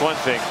effort's one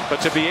thing,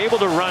 but to be able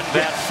to run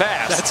that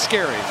fast, that's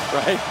scary,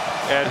 right?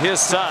 At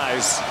his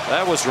size,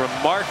 that was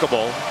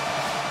remarkable.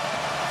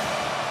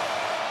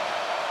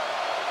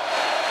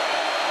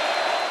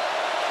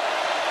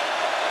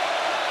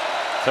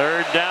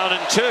 Third down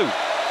and 2.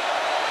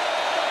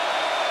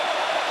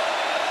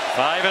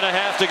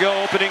 5.5 to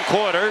go, opening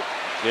quarter,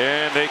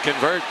 and they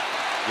convert.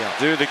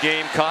 Do the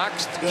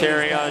Gamecocks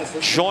carry on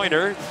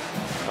Joyner.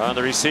 on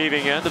the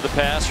receiving end of the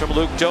pass from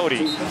Luke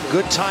Doty.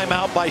 Good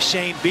timeout by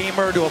Shane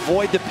Beamer to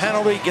avoid the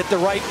penalty, get the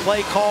right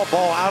play call,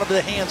 ball out of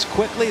the hands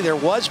quickly. There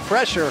was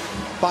pressure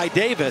by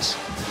Davis,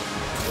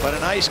 but a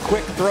nice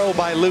quick throw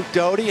by Luke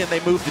Doty, and they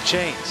moved the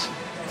chains.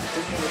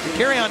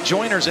 Kerryon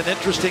Joyner's an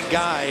interesting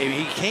guy.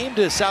 He came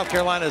to South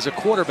Carolina as a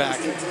quarterback.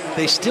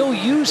 They still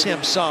use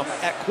him some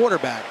at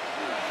quarterback,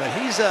 but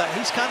he's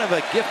kind of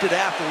a gifted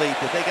athlete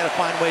that they got to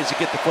find ways to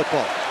get the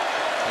football.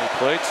 He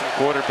played some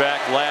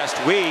quarterback last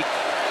week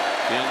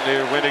in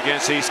their win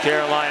against East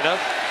Carolina.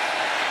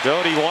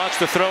 Doty wants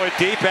to throw it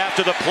deep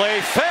after the play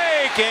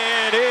fake,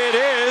 and it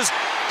is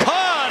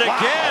caught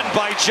again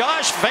by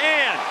Josh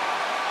Vann.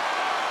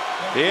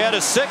 He had a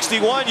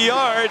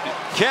 61-yard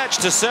catch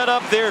to set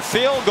up their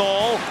field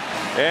goal,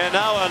 and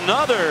now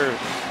another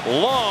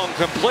long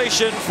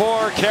completion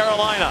for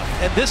Carolina.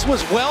 And this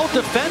was well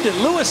defended.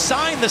 Lewis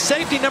Sign, the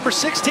safety, number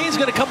 16, is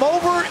going to come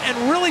over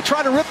and really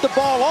try to rip the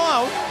ball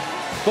out.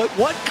 But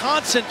what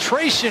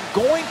concentration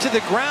going to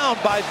the ground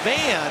by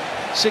Vann,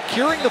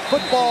 securing the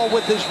football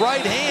with his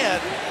right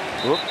hand.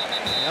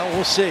 Well,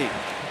 we'll see.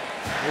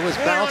 It was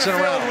bouncing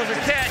around. Was a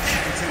catch.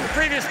 The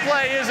previous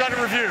play is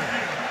under review.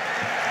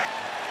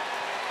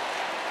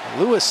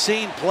 Lewis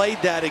Sign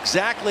played that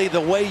exactly the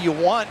way you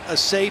want a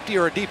safety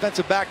or a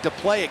defensive back to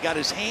play it. Got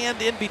his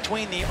hand in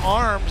between the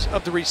arms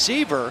of the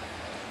receiver,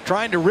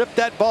 trying to rip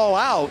that ball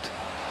out.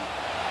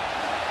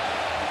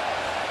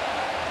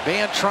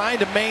 Vann trying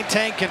to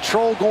maintain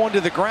control going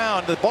to the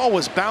ground. The ball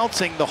was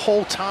bouncing the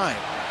whole time.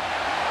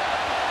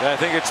 I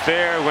think it's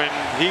fair when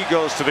he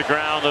goes to the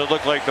ground. It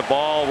looked like the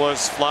ball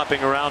was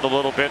flopping around a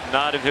little bit,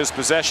 not in his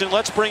possession.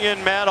 Let's bring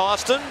in Matt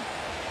Austin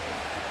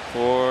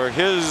for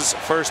his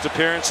first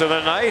appearance of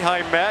the night.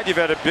 Hi, Matt. You've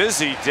had a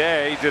busy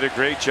day. Did a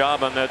great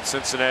job on that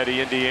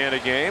Cincinnati, Indiana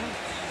game.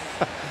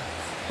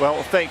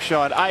 Well, thanks,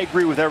 Sean. I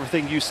agree with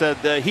everything you said.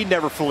 He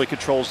never fully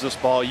controls this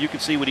ball. You can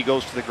see when he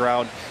goes to the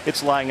ground,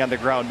 it's lying on the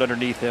ground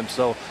underneath him.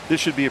 So this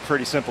should be a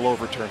pretty simple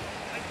overturn.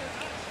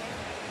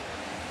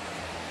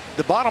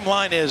 The bottom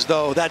line is,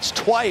 though, that's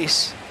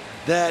twice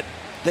that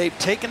they've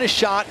taken a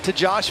shot to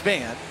Josh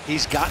Vann.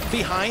 He's gotten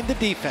behind the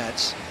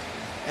defense.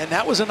 And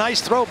that was a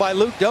nice throw by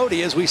Luke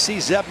Doty as we see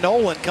Zeb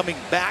Nolan coming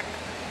back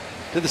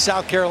to the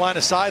South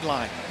Carolina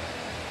sideline.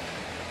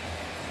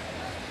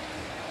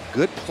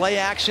 Good play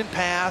action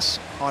pass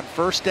on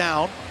first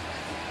down.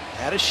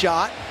 Had a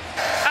shot.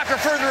 After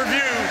further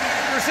review,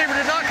 the receiver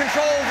did not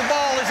control the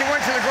ball as he went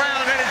to the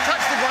ground and it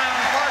touched the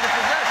ground prior to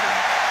possession.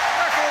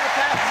 Therefore, the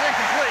pass is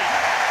incomplete.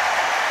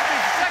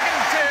 It's second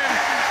and 10,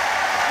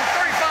 the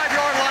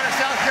 35-yard line of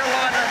South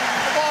Carolina.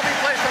 The ball being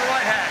placed on the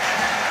right hash.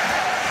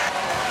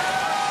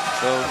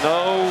 So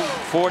no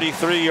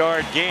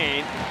 43-yard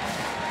gain.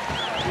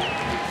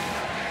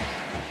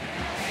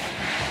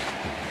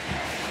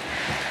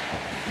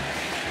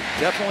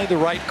 Definitely the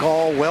right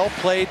call. Well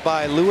played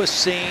by Lewis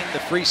Sign, the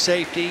free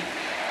safety.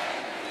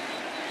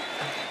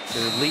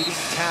 Their leading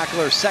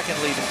tackler, second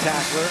leading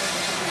tackler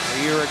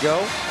a year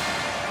ago.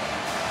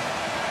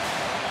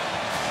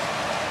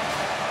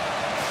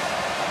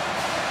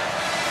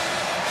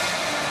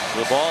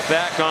 The ball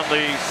back on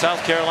the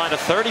South Carolina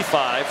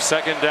 35,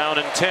 second down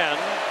and 10.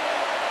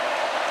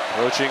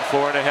 Approaching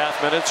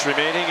 4.5 minutes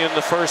remaining in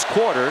the first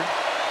quarter.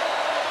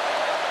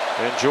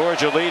 And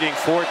Georgia leading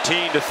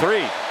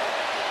 14-3.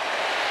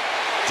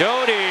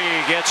 Doty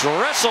gets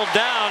wrestled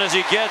down as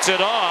he gets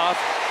it off.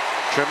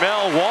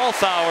 Tramel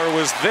Walthour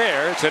was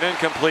there. It's an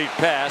incomplete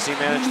pass. He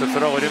managed to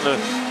throw it in the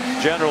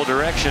general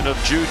direction of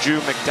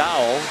Juju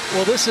McDowell.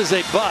 Well, this is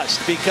a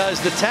bust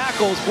because the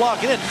tackle's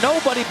blocking it.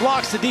 Nobody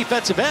blocks the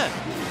defensive end.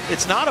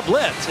 It's not a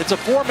blitz. It's a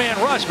four-man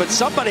rush, but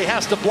somebody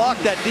has to block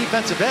that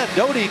defensive end.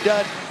 Doty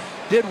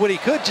did what he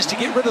could just to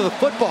get rid of the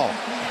football.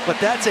 But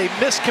that's a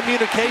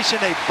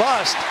miscommunication, a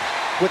bust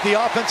with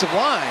the offensive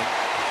line.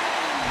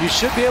 You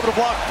should be able to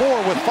block 4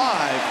 with 5.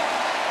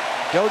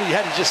 Doty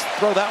had to just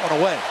throw that one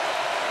away.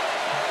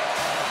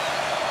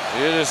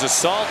 It is a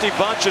salty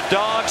bunch of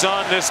dogs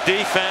on this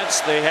defense.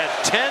 They had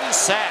 10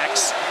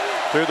 sacks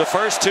through the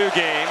first 2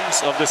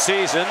 games of the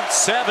season,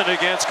 7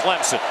 against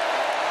Clemson.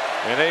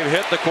 And they've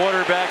hit the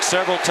quarterback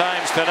several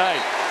times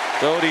tonight.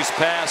 Doty's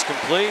pass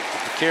complete.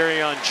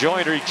 Kerryon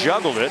Joyner, he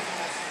juggled it.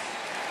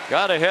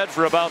 Got ahead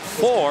for about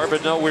 4,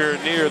 but nowhere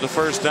near the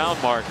first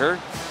down marker.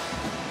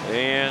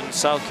 And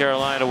South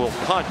Carolina will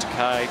punt.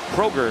 Kai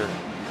Kroger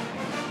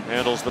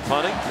handles the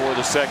punting for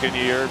the second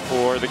year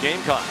for the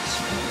Gamecocks.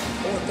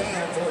 Fourth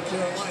down for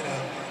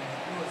Carolina.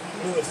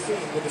 Lewis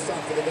Sign with the stop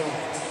for the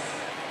Dogs.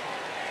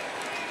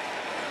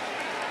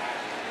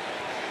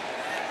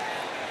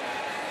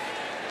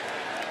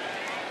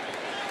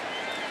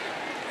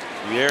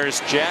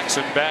 Here's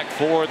Jackson back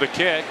for the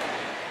kick.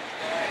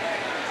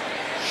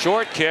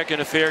 Short kick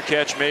and a fair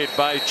catch made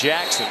by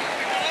Jackson.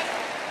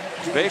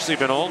 He's basically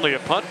been only a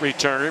punt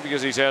returner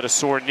because he's had a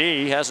sore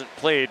knee. Hasn't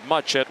played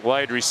much at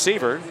wide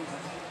receiver.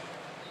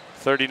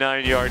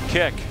 39-yard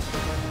kick.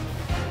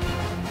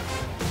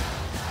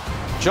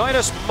 Join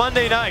us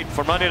Monday night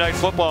for Monday Night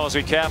Football as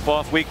we cap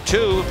off week 2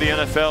 of the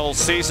NFL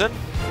season.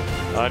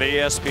 on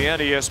ESPN,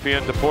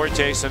 ESPN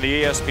Deportes, and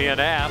the ESPN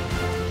app.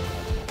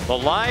 The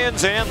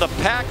Lions and the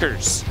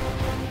Packers.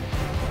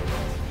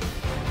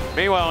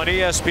 Meanwhile, on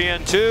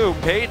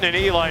ESPN2, Peyton and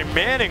Eli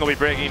Manning will be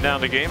breaking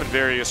down the game in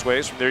various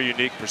ways from their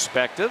unique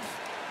perspective.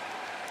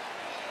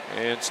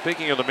 And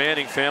speaking of the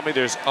Manning family,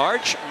 there's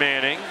Arch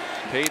Manning,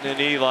 Peyton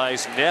and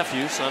Eli's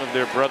nephew, son of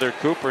their brother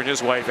Cooper and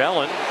his wife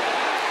Ellen.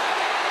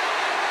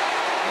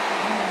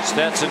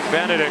 Stetson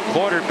Bennett at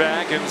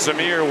quarterback, and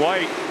Zamir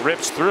White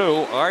rips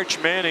through. Arch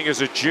Manning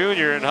is a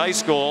junior in high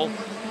school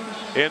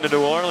in the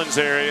New Orleans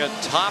area.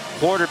 Top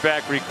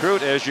quarterback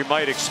recruit, as you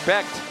might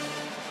expect,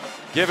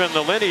 given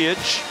the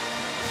lineage.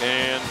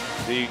 And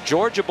the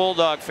Georgia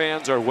Bulldog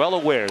fans are well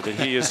aware that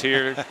he is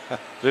here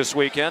this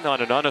weekend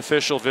on an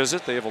unofficial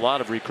visit. They have a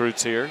lot of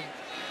recruits here.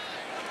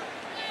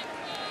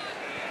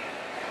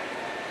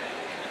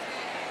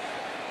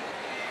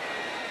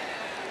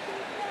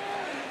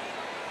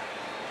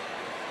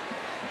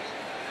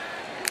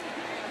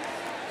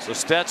 So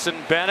Stetson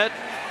Bennett,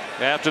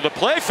 after the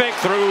play fake,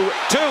 threw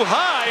too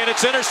high, and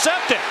it's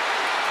intercepted.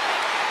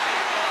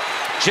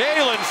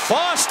 Jalen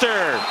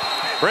Foster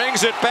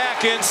brings it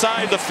back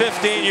inside the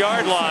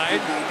 15-yard line.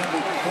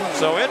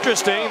 So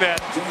interesting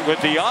that with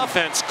the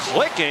offense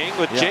clicking,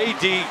 with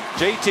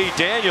JT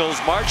Daniels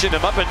marching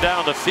them up and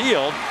down the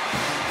field,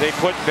 they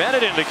put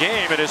Bennett in the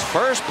game, and his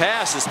first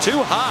pass is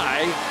too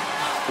high,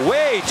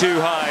 way too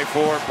high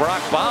for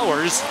Brock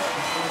Bowers.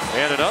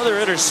 And another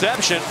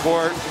interception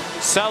for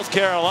South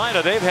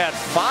Carolina. They've had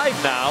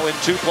 5 now in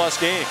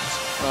 2+ games.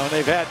 Well,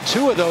 they've had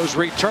 2 of those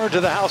returned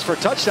to the house for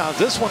touchdowns.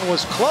 This one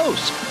was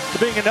close to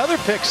being another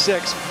pick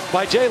 6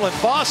 by Jalen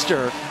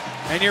Foster.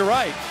 And you're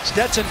right,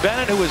 Stetson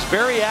Bennett, who was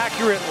very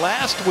accurate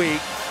last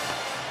week,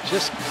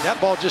 that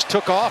ball just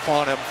took off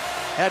on him.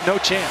 Had no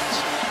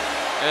chance.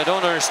 I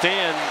don't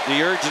understand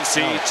the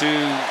urgency to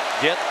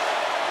get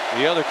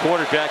the other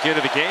quarterback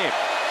into the game.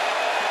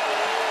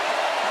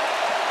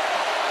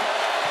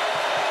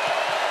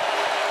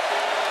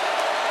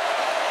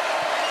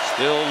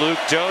 Still Luke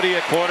Doty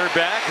at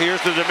quarterback.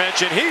 Here's the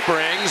dimension he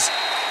brings.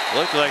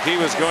 Looked like he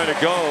was going to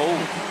go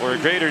for a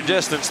greater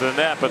distance than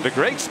that, but the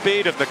great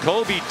speed of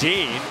Nakobe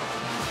Dean.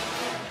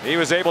 He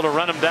was able to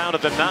run him down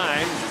at the 9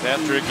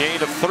 after a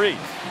gain of 3.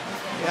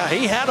 Yeah,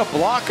 he had a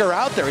blocker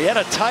out there. He had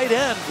a tight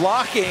end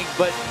blocking,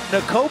 but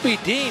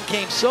Nakobe Dean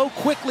came so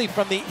quickly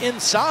from the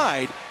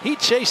inside, he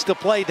chased the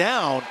play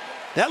down.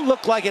 That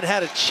looked like it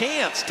had a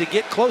chance to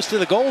get close to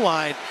the goal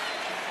line,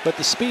 but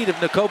the speed of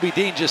Nakobe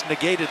Dean just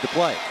negated the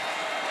play.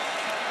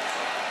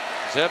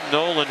 Zeb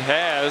Nolan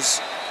has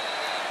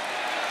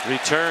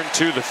returned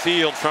to the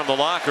field from the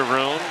locker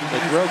room.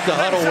 They broke the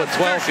huddle with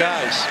 12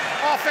 guys.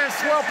 Offense,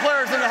 12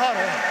 players in the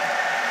huddle.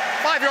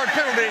 5-yard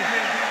penalty.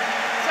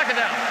 Second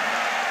down.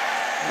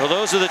 Well,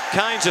 those are the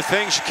kinds of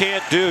things you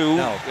can't do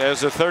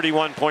as a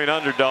 31-point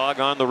underdog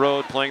on the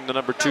road playing the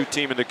 #2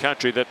 team in the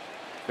country that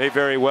may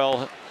very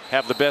well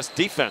have the best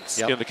defense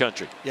in the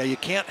country. Yeah, you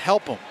can't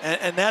help them.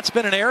 And that's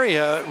been an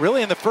area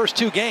really in the first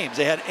 2 games.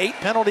 They had 8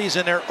 penalties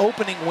in their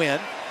opening win.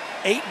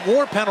 8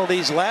 more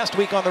penalties last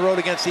week on the road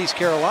against East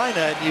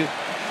Carolina, and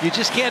you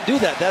just can't do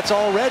that. That's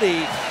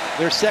already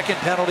their 2nd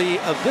penalty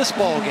of this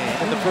ball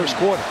game in the first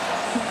quarter.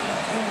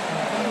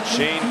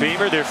 Shane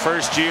Beamer, their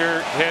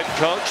first-year head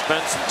coach,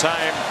 spent some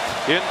time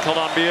in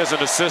Columbia as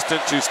an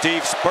assistant to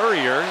Steve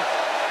Spurrier.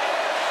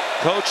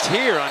 Coached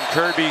here on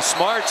Kirby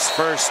Smart's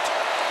first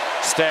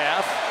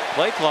staff.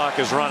 Play clock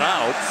has run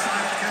out.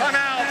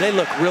 They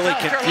look really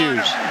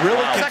confused.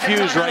 Really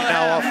confused right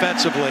now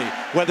offensively.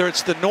 Whether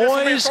it's the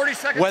noise,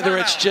 whether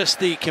it's just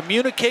the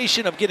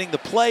communication of getting the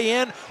play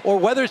in, or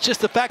whether it's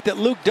just the fact that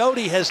Luke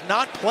Doty has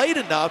not played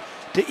enough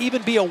to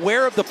even be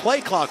aware of the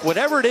play clock.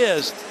 Whatever it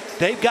is,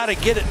 they've got to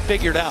get it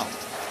figured out.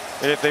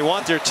 And if they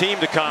want their team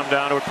to calm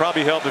down, it would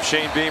probably help if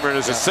Shane Beamer and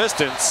his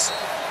assistants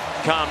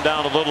calm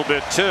down a little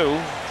bit too.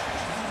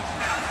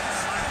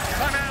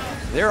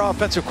 Their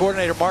offensive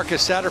coordinator,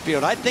 Marcus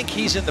Satterfield, I think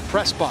he's in the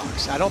press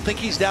box. I don't think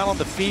he's down on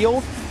the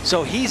field,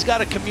 so he's got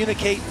to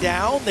communicate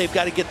down. They've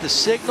got to get the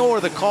signal or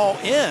the call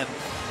in.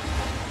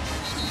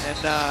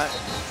 And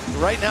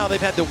right now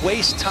they've had to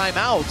waste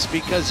timeouts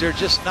because they're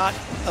just not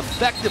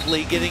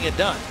effectively getting it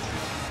done.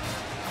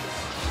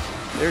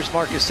 There's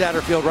Marcus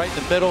Satterfield right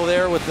in the middle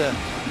there with the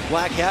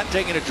black hat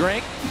taking a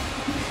drink.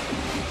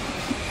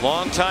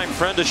 Longtime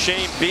friend of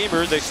Shane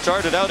Beamer. They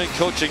started out in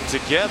coaching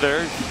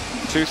together.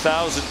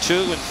 2002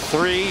 and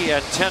 3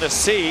 at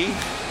Tennessee.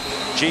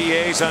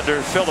 GAs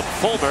under Philip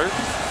Fulmer.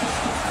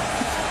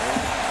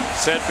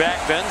 Said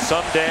back then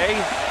someday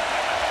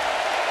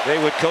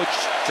they would coach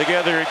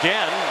together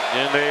again,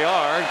 and they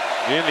are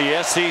in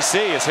the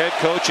SEC as head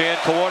coach and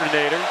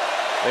coordinator.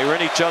 They were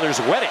in each other's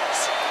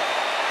weddings.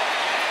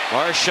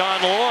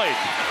 Marshawn Lloyd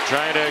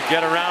trying to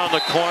get around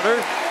the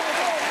corner.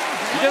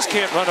 You just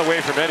can't run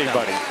away from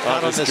anybody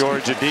on this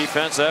Georgia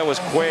defense. That was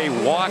Quay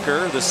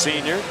Walker, the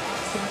senior.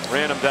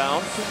 Ran him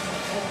down.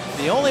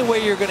 The only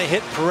way you're going to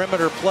hit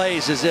perimeter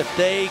plays is if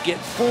they get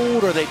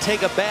fooled or they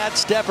take a bad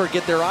step or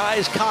get their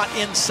eyes caught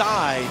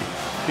inside.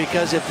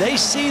 Because if they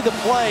see the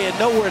play and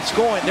know where it's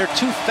going, they're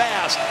too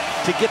fast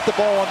to get the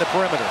ball on the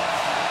perimeter.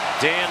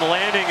 Dan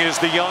Lanning is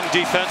the young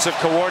defensive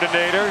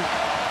coordinator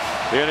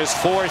in his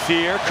 4th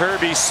year.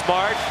 Kirby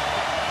Smart,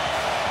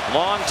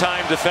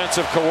 longtime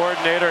defensive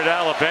coordinator at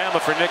Alabama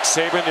for Nick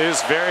Saban,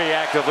 is very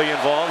actively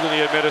involved in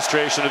the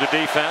administration of the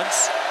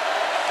defense.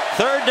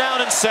 3rd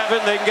down and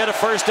 7. They can get a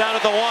first down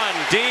at the 1.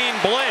 Dean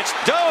blitzed.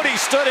 Doty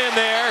stood in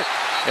there,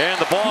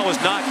 and the ball was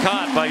not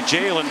caught by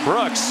Jalen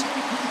Brooks.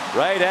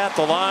 Right at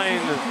the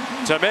line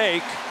to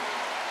make.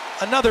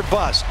 Another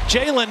bust.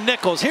 Jalen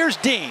Nichols. Here's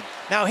Dean.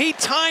 Now he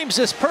times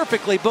this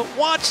perfectly, but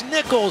watch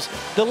Nichols,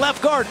 the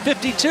left guard,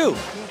 52.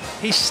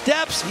 He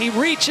steps, he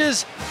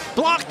reaches,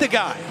 block the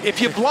guy.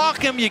 If you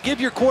block him, you give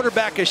your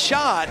quarterback a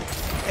shot.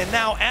 And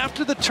now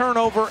after the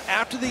turnover,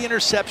 after the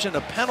interception,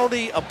 a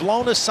penalty, a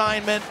blown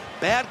assignment,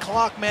 bad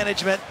clock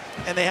management,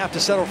 and they have to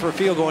settle for a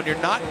field goal. And you're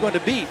not going to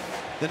beat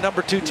the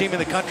 #2 team in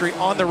the country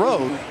on the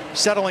road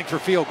settling for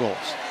field goals.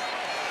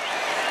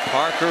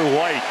 Parker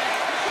White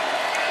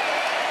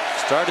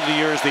started the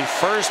year as the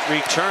first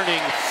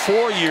returning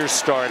 4-year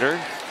starter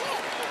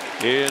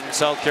in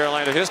South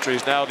Carolina history.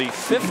 He's now the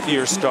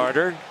 5th-year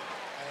starter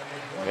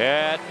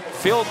at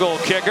field goal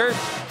kicker,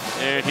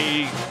 and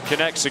he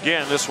connects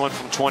again, this one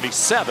from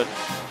 27.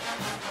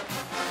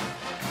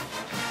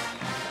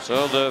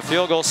 So the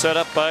field goal set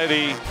up by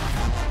the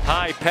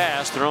high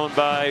pass thrown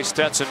by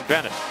Stetson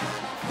Bennett.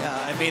 Yeah,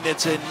 I mean,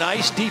 it's a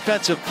nice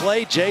defensive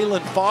play.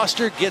 Jalen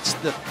Foster gets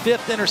the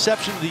 5th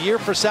interception of the year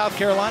for South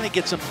Carolina,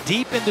 gets them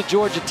deep into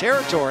Georgia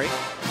territory.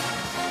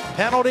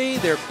 Penalty,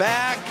 they're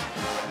back,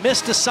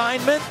 missed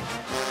assignment,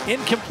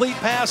 incomplete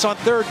pass on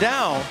 3rd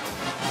down.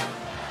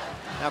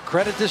 Now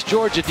credit this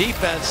Georgia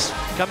defense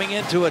coming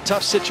into a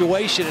tough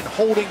situation and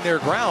holding their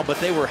ground, but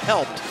they were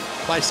helped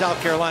by South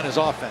Carolina's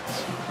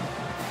offense.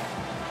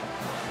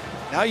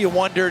 Now you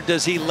wonder,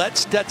 does he let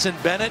Stetson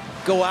Bennett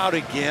go out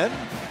again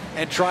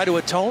and try to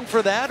atone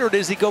for that, or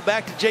does he go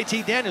back to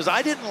JT Daniels?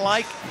 I didn't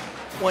like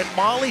when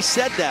Molly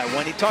said that,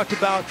 when he talked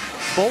about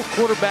both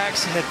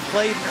quarterbacks had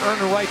played and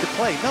earned the right to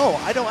play. No,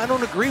 I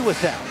don't agree with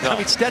that. No. I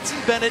mean, Stetson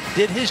Bennett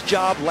did his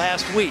job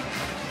last week,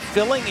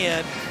 filling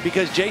in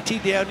because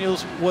JT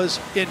Daniels was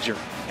injured,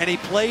 and he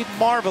played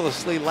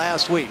marvelously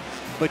last week.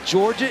 But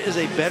Georgia is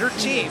a better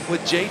team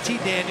with JT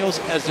Daniels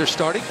as their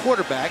starting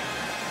quarterback.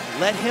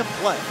 Let him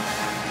play.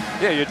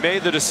 Yeah, you'd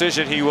made the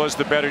decision he was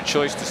the better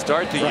choice to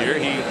start the year.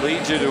 He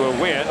leads you to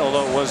a win,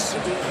 although it was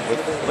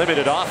with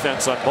limited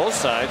offense on both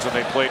sides when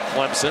they played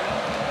Clemson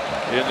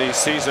in the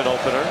season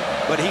opener.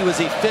 But he was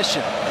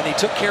efficient, and he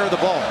took care of the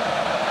ball.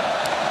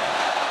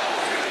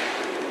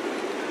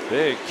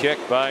 Big kick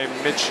by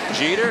Mitch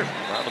Jeter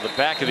out of the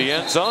back of the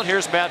end zone.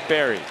 Here's Matt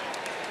Berry.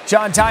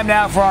 John, time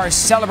now for our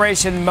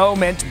celebration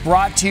moment,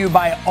 brought to you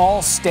by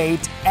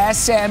Allstate.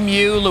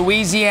 SMU,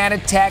 Louisiana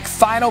Tech,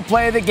 final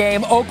play of the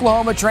game,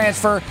 Oklahoma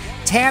transfer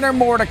Tanner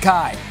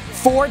Mordecai.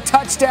 4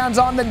 touchdowns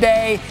on the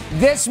day.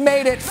 This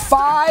made it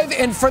 5,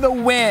 and for the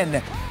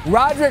win.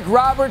 Roderick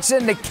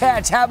Robertson to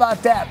catch. How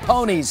about that?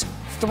 Ponies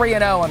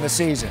 3-0 on the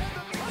season.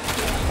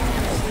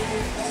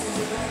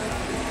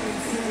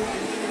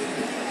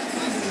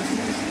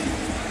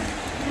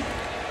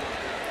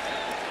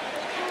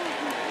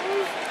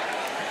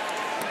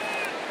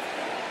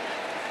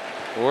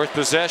 Fourth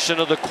possession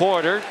of the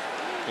quarter,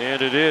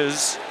 and it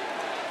is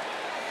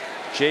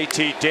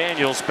JT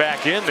Daniels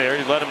back in there.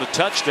 He led him to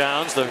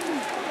touchdowns the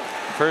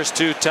first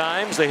 2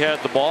 times they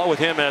had the ball with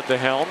him at the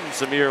helm.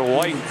 Zamir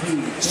White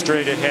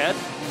straight ahead.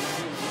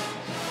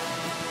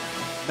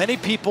 Many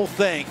people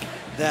think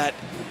that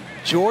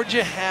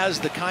Georgia has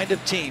the kind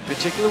of team,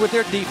 particularly with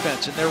their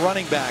defense and their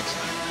running backs,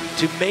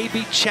 to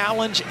maybe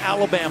challenge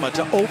Alabama,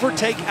 to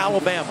overtake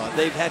Alabama.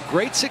 They've had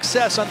great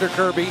success under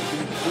Kirby.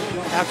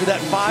 After that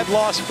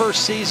 5-loss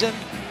first season,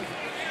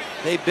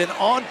 they've been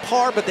on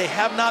par, but they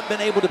have not been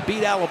able to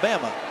beat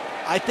Alabama.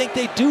 I think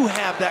they do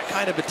have that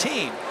kind of a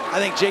team. I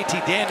think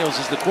JT Daniels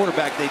is the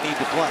quarterback they need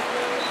to play.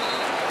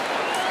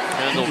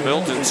 Kendall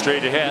Milton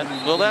straight ahead.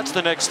 Well, that's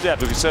the next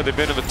step. As we said, they've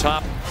been in the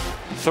top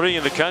 3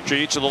 in the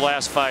country each of the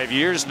last 5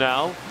 years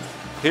now.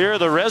 Here are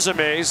the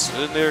resumes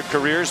in their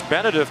careers.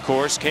 Bennett, of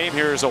course, came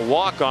here as a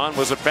walk-on,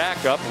 was a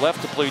backup,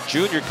 left to play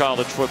junior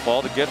college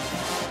football to get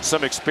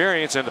some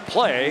experience and to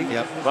play.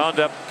 Wound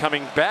up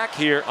coming back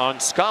here on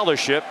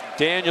scholarship.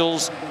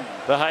 Daniels,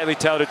 the highly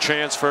touted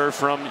transfer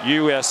from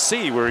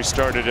USC, where he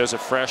started as a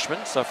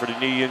freshman, suffered a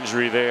knee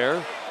injury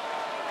there.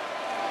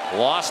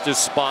 Lost his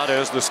spot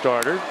as the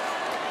starter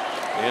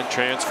and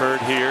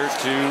transferred here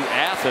to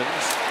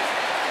Athens.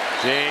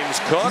 James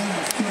Cook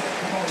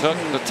took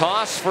the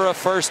toss for a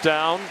first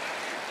down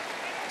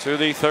to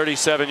the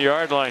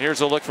 37-yard line.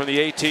 Here's a look from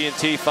the AT&T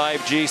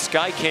 5G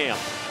Skycam.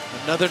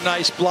 Another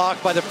nice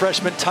block by the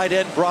freshman tight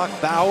end Brock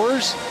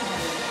Bowers.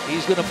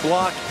 He's going to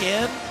block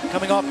in,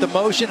 coming off the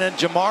motion, and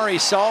Jamari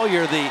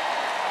Sawyer, the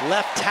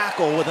left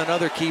tackle, with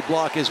another key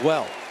block as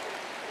well.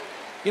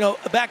 You know,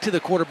 back to the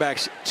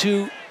quarterbacks.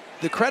 To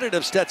the credit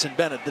of Stetson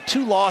Bennett, the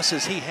 2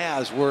 losses he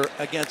has were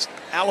against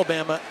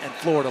Alabama and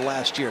Florida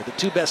last year, the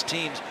 2 best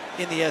teams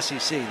in the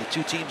SEC, the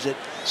 2 teams that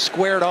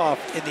squared off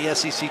in the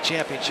SEC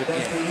championship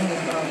game.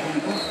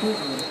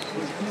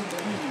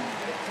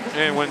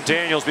 And when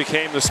Daniels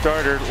became the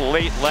starter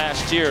late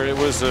last year, it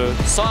was a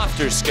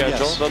softer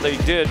schedule, Yes. but they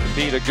did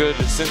beat a good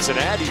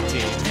Cincinnati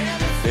team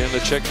in the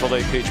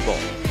Chick-fil-A Peach Bowl.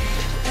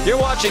 You're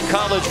watching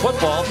college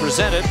football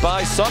presented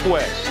by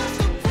Subway.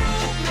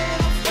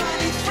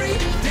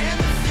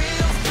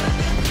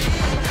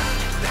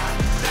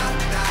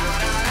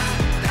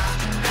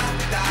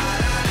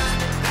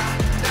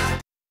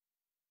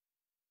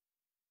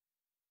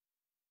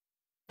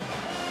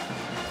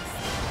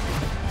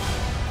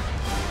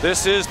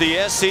 This is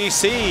the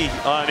SEC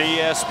on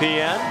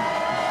ESPN.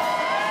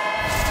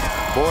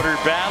 Border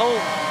battle,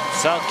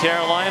 South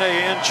Carolina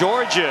and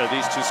Georgia.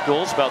 These two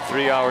schools about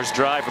 3 hours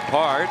drive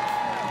apart.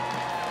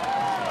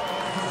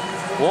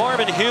 Warm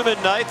and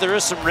humid night. There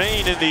is some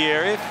rain in the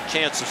area.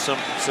 Chance of some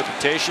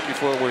precipitation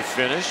before we're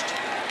finished.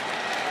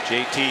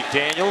 JT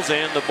Daniels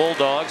and the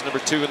Bulldogs, number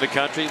 2 in the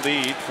country,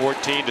 lead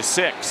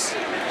 14-6.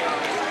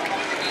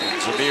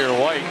 Zamir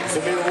White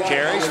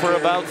carries for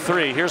about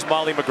 3. Here's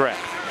Molly McGrath.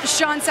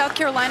 Sean, South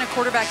Carolina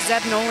quarterback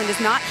Zeb Noland is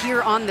not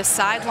here on the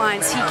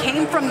sidelines. He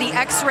came from the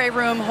x-ray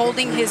room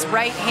holding his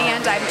right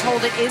hand. I'm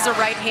told it is a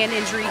right hand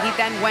injury. He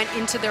then went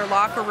into their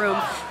locker room.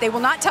 They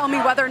will not tell me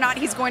whether or not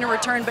he's going to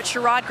return, but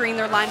Sherrod Green,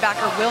 their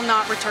linebacker, will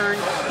not return.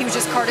 He was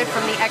just carted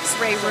from the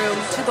x-ray room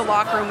to the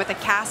locker room with a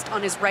cast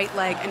on his right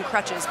leg and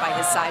crutches by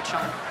his side,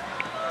 Sean.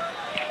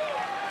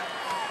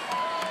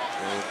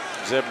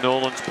 Zeb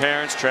Noland's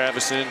parents,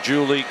 Travis and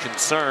Julie,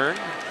 concerned,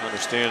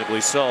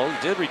 understandably so.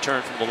 He did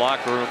return from the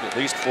locker room, at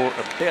least for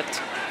a bit.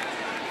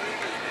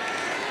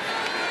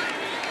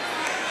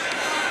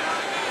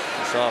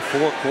 We saw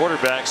 4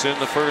 quarterbacks in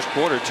the first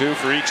quarter, 2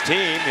 for each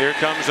team. Here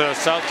comes a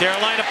South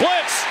Carolina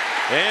blitz,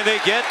 and they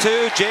get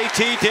to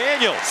JT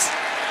Daniels,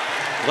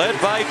 led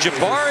by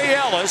Jabari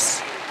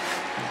Ellis.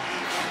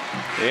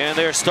 And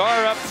their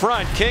star up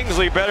front,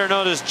 Kingsley, better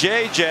known as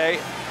JJ,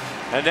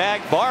 and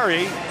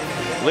Agbari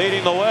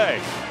leading the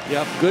way.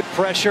 Yep, good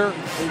pressure.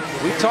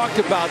 We talked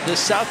about this.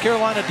 South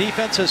Carolina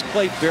defense has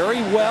played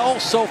very well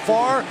so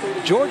far.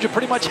 Georgia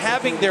pretty much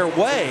having their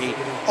way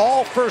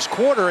all first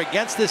quarter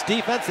against this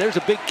defense. There's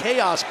a big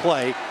chaos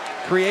play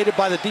created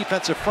by the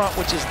defensive front,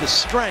 which is the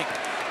strength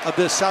of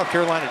this South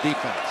Carolina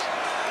defense.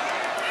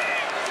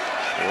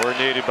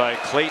 Coordinated by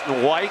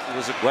Clayton White, who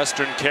was at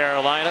Western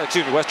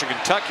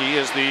Kentucky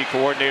as the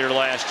coordinator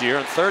last year.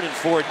 On 3rd and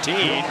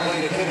 14,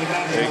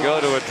 they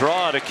go to a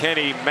draw to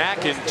Kenny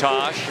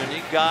McIntosh, and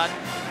he got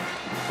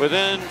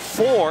within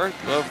 4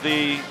 of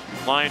the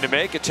line to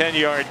make a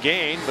 10-yard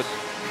gain. But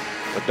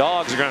the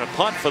Dogs are going to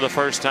punt for the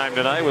first time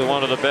tonight with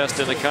one of the best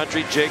in the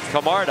country, Jake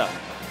Camarda.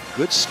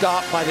 Good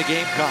stop by the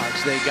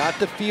Gamecocks. They got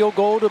the field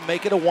goal to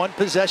make it a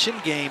 1-possession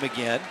game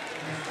again.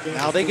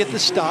 Now they get the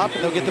stop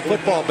and they'll get the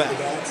football back.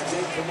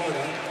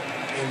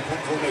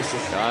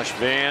 Josh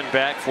Vann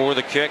back for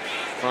the kick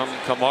from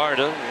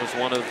Camarda. Was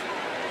one of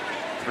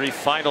 3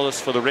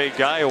 finalists for the Ray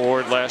Guy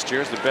Award last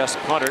year as the best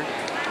punter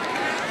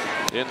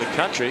in the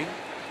country.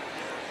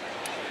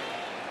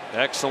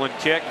 Excellent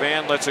kick.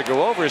 Vann lets it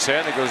go over his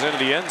head and it goes into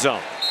the end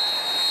zone.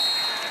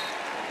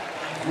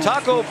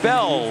 Taco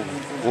Bell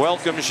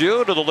welcomes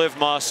you to the Live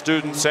Moss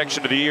Student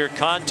Section of the Year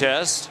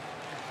contest.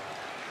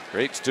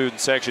 Great student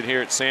section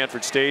here at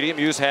Sanford Stadium.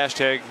 Use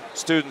hashtag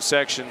student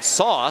section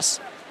sauce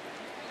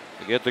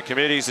to get the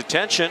committee's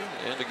attention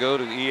and to go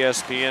to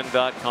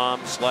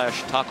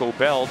ESPN.com/Taco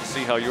Bell to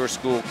see how your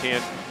school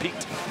can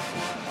compete.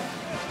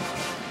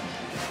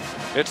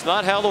 It's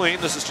not Halloween.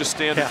 This is just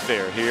standard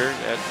fare here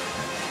at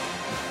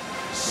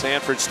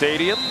Sanford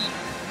Stadium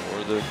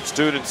or the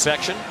student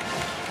section.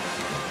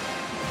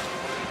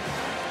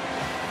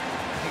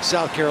 I think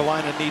South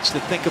Carolina needs to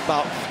think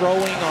about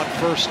throwing on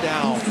first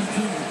down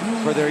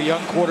for their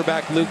young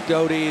quarterback Luke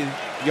Doty.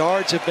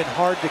 Yards have been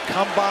hard to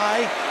come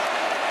by.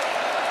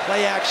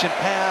 Play action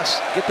pass,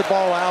 get the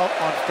ball out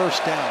on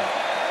first down.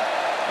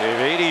 They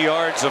have 80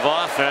 yards of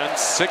offense,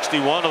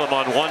 61 of them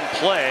on one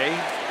play.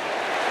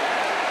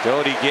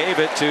 Doty gave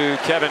it to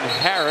Kevin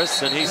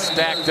Harris, and he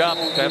stacked up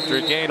after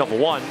a gain of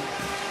 1.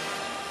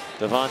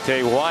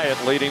 Devontae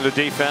Wyatt leading the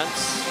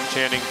defense.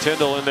 Channing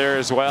Tindall in there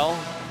as well.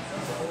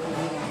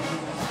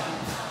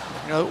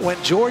 You know,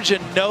 when Georgia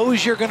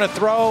knows you're going to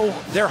throw,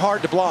 they're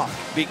hard to block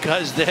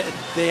because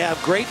they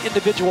have great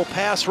individual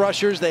pass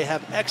rushers. They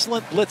have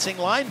excellent blitzing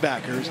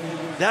linebackers.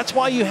 That's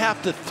why you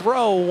have to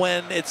throw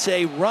when it's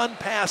a run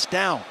pass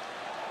down.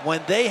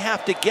 When they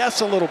have to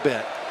guess a little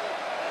bit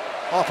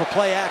off a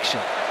play action.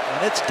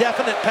 When it's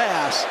definite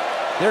pass,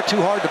 they're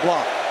too hard to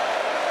block.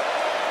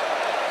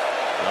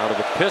 Out of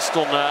the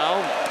pistol now.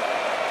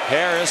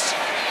 Harris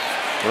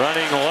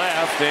running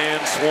left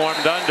and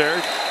swarmed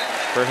under.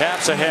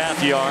 Perhaps a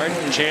half yard.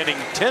 Channing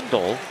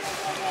Tindall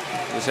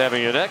is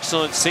having an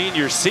excellent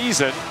senior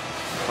season.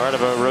 Part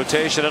of a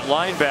rotation at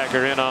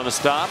linebacker in on the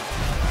stop.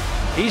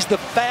 He's the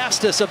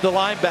fastest of the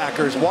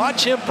linebackers.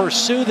 Watch him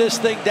pursue this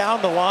thing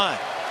down the line.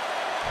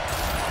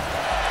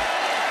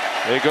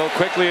 They go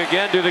quickly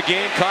again to the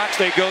Gamecocks.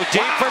 They go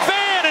deep for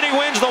Vann, and he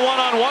wins the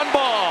one-on-one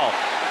ball.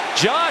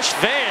 Josh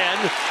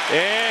Vann,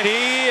 and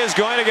he is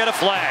going to get a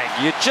flag.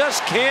 You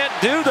just can't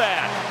do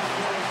that.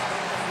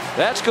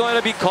 That's going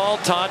to be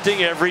called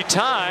taunting every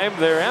time.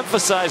 They're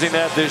emphasizing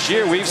that this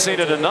year. We've seen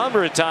it a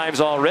number of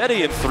times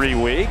already in 3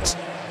 weeks.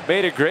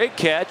 Made a great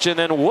catch and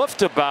then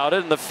woofed about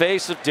it in the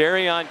face of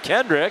Darion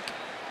Kendrick,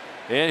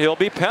 and he'll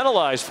be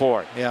penalized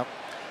for it. Yeah.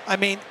 I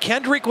mean,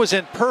 Kendrick was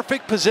in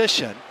perfect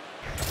position,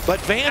 but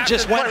Van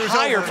just went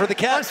higher for the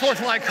catch.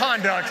 Unsportsmanlike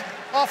conduct.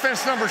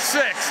 Offense number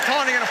 6,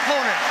 taunting an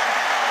opponent.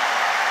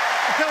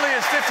 The penalty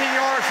is 15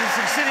 yards from the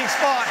succeeding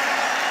spot.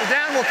 The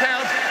down will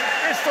count.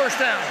 It's first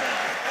down.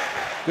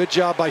 Good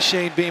job by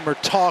Shane Beamer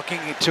talking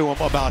to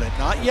him about it.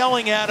 Not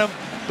yelling at him,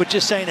 but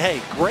just saying,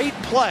 hey, great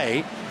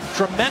play.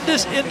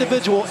 Tremendous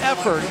individual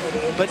effort,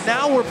 but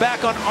now we're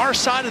back on our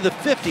side of the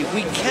 50.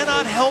 We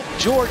cannot help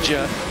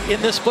Georgia in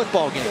this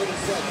football game.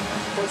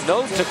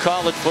 Note to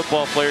college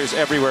football players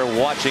everywhere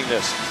watching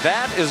this.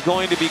 That is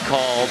going to be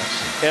called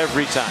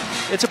every time.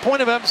 It's a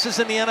point of emphasis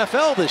in the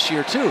NFL this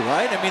year too,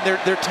 right? I mean,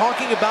 they're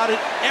talking about it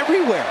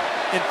everywhere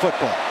in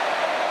football.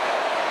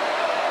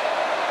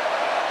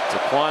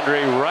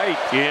 Taquandre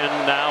Wright in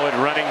now at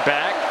running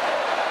back.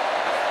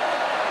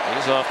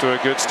 He's off to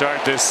a good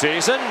start this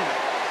season.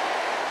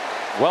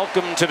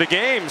 Welcome to the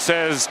game,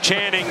 says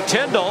Channing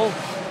Tindall.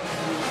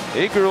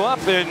 He grew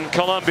up in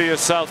Columbia,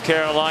 South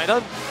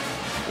Carolina.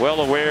 Well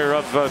aware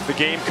of the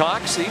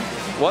Gamecocks. He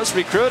was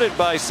recruited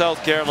by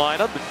South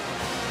Carolina, but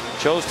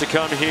chose to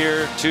come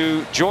here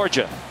to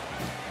Georgia.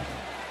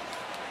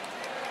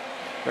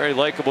 Very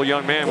likable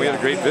young man. We had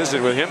a great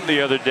visit with him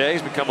the other day.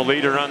 He's become a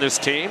leader on this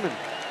team. And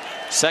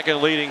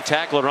second leading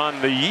tackler on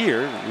the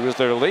year. He was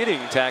their leading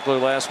tackler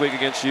last week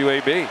against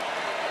UAB.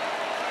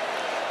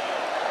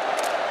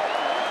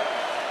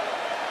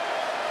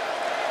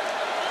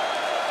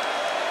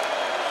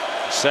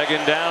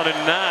 Second down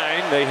and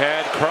 9. They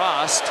had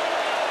crossed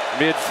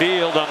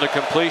midfield on the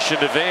completion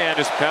to Van.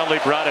 His penalty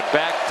brought it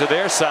back to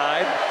their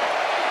side.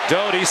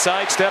 Doty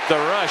sidestepped the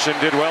rush and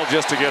did well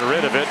just to get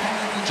rid of it.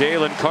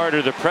 Jalen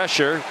Carter the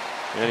pressure,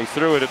 and he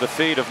threw it at the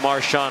feet of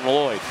Marshawn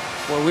Lloyd.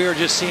 Well, we were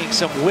just seeing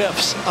some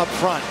whiffs up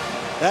front.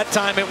 That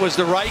time it was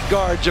the right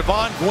guard,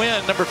 Javon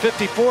Gwynn, number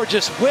 54,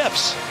 just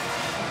whiffs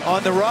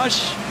on the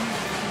rush.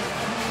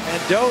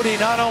 And Doty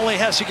not only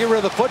has to get rid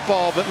of the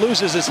football, but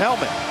loses his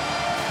helmet.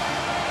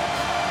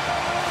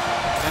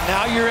 And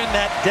now you're in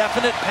that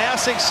definite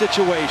passing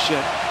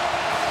situation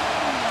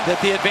that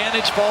the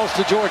advantage falls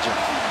to Georgia.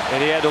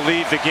 And he had to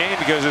leave the game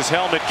because his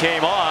helmet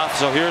came off.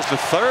 So here's the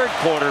third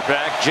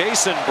quarterback,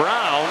 Jason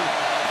Brown,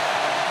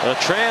 a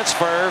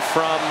transfer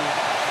from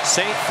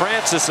St.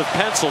 Francis of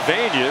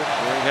Pennsylvania,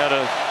 where he had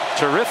a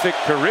terrific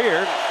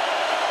career.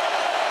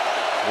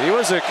 He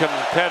was a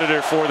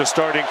competitor for the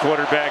starting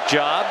quarterback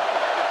job.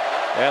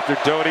 After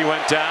Doty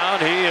went down,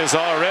 he is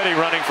already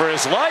running for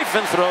his life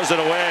and throws it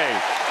away.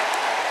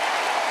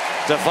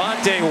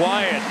 Devontae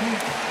Wyatt,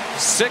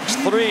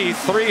 6'3",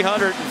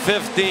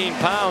 315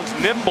 pounds,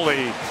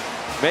 nimbly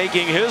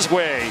making his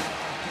way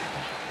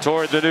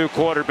toward the new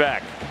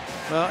quarterback.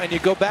 Well, and you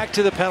go back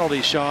to the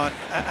penalty, Sean.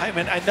 I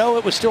mean, I know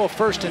it was still a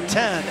 1st and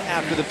 10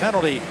 after the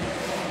penalty.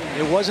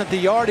 It wasn't the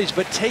yardage,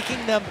 but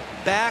taking them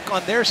back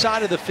on their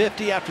side of the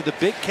 50 after the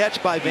big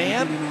catch by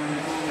Van,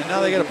 and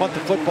now they got to punt the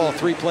football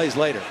 3 plays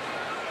later.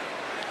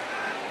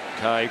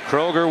 Kai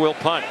Kroger will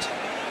punt.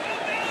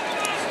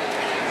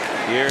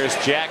 Here's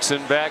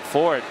Jackson back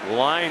for it.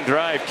 Line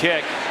drive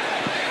kick.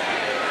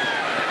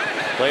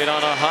 Played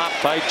on a hop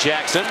by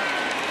Jackson.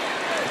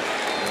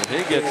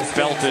 And he gets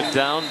belted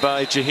down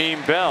by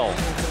Jaheim Bell.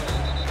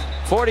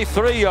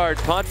 43-yard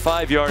punt,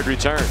 5-yard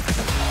return.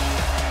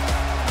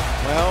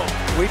 Well,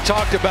 we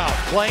talked about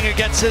playing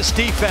against this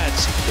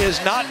defense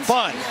is not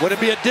fun. Would it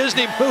be a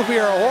Disney movie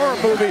or a horror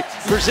movie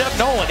for Zeb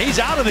Nolan? He's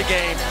out of the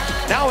game.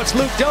 Now it's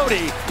Luke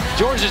Doty.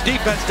 Georgia's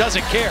defense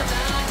doesn't care.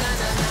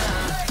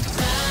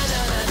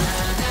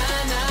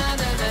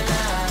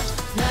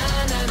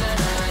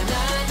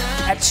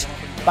 Catch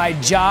by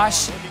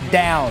Josh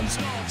Downs.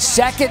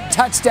 Second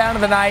touchdown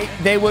of the night.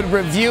 They would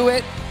review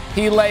it.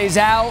 He lays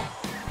out.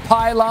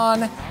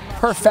 Pylon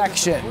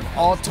perfection.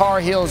 All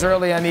Tar Heels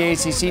early on the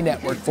ACC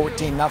network.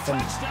 14-0.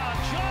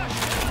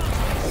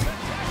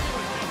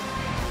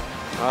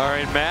 All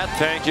right, Matt,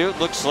 thank you. It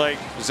looks like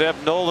Zeb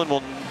Nolan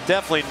will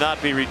definitely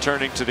not be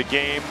returning to the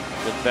game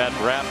with that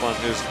wrap on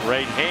his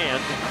right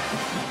hand.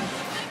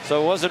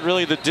 So it wasn't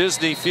really the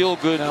Disney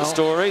feel-good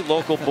story.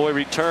 Local boy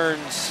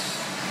returns.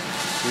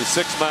 He's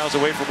 6 miles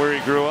away from where he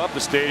grew up, the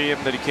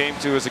stadium that he came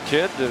to as a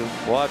kid to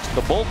watch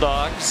the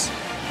Bulldogs.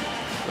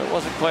 But it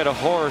wasn't quite a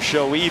horror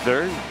show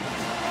either.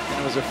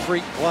 And it was a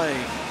freak play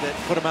that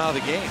put him out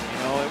of the game. You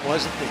know, it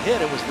wasn't the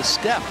hit, it was the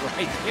step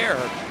right there.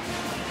 A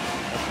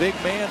big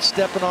man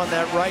stepping on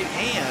that right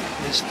hand,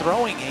 his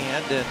throwing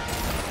hand, and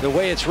the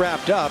way it's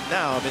wrapped up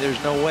now, I mean,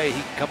 there's no way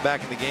he can come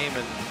back in the game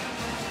and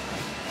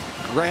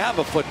grab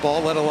a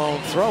football, let alone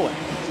throw it.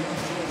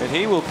 And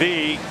he will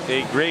be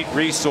a great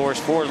resource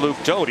for Luke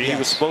Doty. Yes. He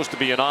was supposed to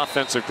be an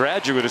offensive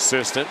graduate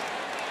assistant.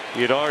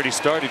 He had already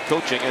started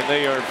coaching, and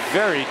they are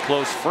very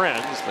close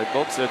friends. They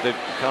both said they've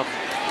become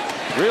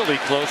really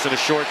close in a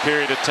short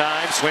period of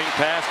time. Swing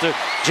pass to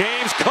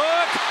James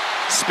Cook.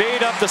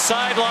 Speed up the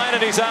sideline,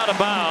 and he's out of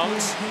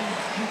bounds.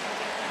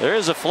 There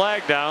is a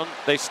flag down.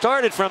 They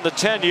started from the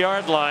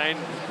 10-yard line.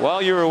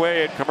 While you were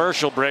away at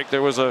commercial break,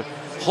 there was a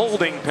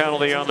holding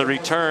penalty on the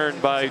return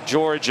by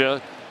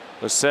Georgia,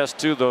 assessed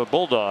to the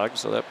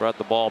Bulldogs, so that brought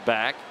the ball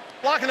back.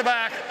 Block in the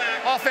back,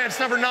 offense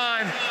number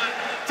 9,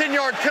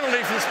 10-yard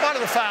penalty from the spot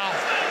of the foul.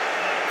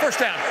 First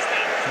down.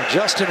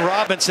 Justin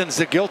Robinson's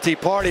the guilty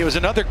party. It was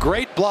another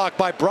great block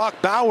by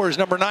Brock Bowers,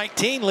 number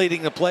 19,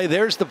 leading the play.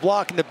 There's the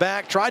block in the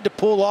back, tried to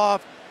pull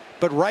off,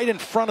 but right in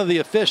front of the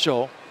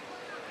official.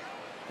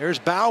 There's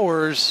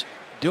Bowers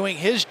doing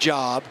his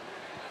job.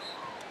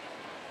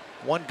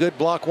 One good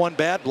block, one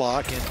bad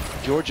block, and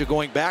Georgia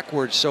going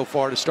backwards so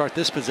far to start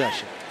this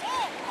possession.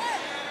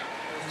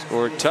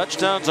 Scored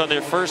touchdowns on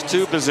their first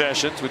 2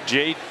 possessions with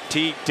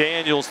J.T.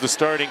 Daniels, the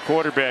starting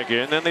quarterback,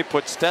 in. Then they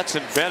put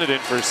Stetson Bennett in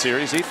for a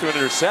series. He threw an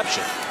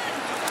interception.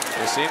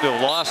 They seem to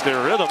have lost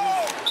their rhythm.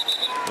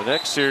 The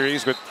next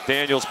series with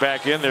Daniels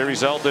back in there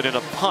resulted in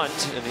a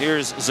punt. And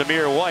here's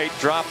Zamir White,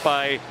 dropped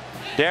by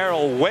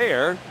Darrell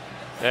Ware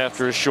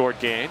after a short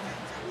gain.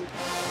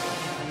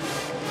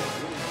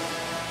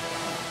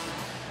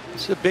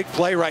 It's a big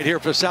play right here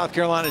for South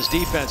Carolina's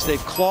defense. They've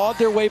clawed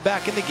their way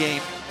back in the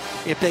game.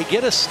 If they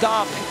get a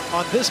stop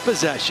on this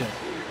possession,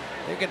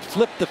 they can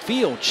flip the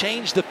field,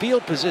 change the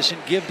field position,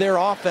 give their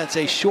offense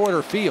a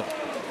shorter field.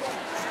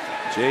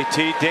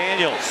 J.T.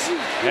 Daniels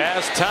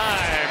has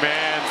time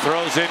and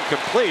throws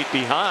incomplete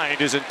behind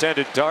his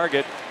intended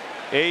target,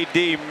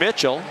 A.D.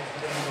 Mitchell.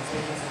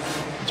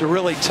 It's a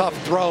really tough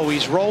throw.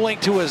 He's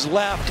rolling to his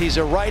left. He's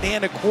a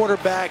right-handed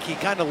quarterback. He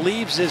kind of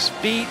leaves his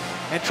feet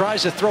and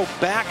tries to throw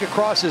back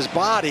across his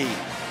body.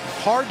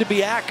 Hard to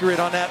be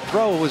accurate on that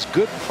throw. It was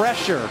good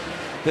pressure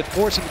that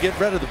forced him to get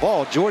rid of the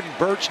ball. Jordan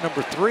Birch,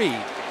 number 3,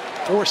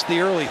 forced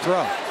the early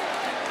throw.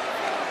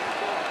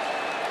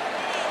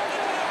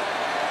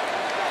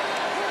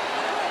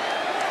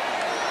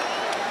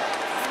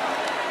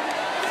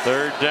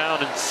 Third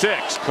down and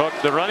 6. Cook,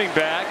 the running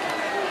back.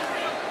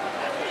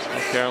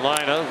 South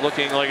Carolina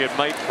looking like it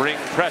might bring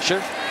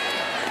pressure.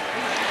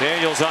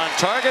 Daniels on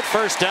target,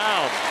 first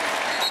down.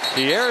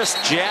 Kieris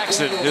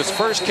Jackson, his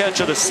first catch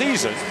of the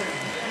season.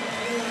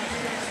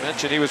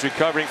 Mentioned he was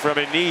recovering from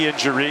a knee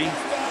injury,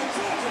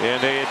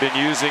 and they had been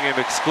using him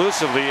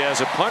exclusively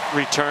as a punt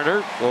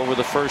returner over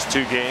the first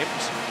 2 games.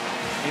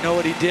 You know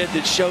what he did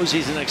that shows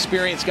he's an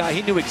experienced guy?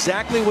 He knew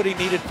exactly what he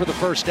needed for the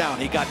first down.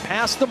 He got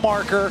past the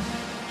marker,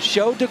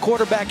 showed the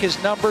quarterback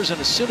his numbers, and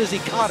as soon as he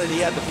caught it, he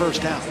had the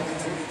first down.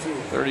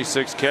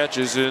 36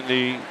 catches in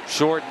the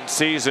shortened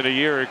season a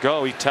year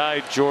ago. He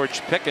tied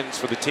George Pickens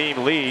for the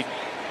team lead.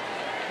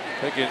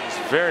 Pickens,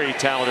 very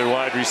talented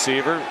wide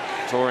receiver,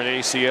 tore an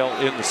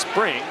ACL in the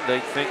spring. They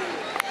think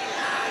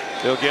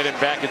they'll get him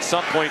back at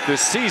some point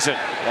this season.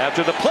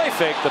 After the play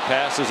fake, the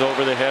pass is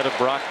over the head of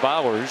Brock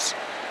Bowers.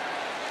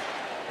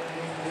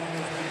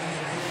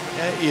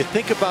 You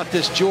think about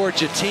this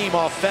Georgia team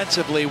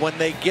offensively when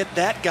they get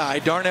that guy,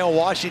 Darnell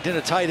Washington,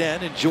 a tight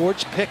end, and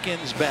George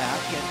Pickens back,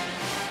 and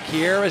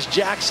Kieris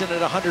Jackson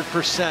at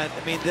 100%.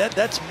 I mean,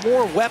 that's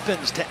more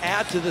weapons to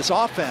add to this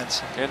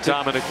offense. And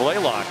Dominic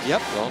Blaylock.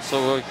 Yep.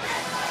 Also a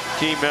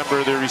key member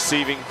of the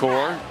receiving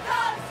corps.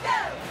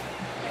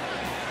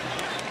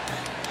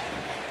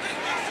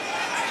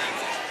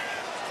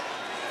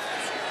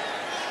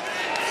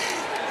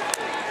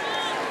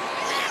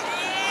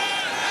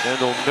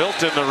 Kendall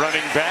Milton, the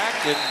running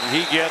back, and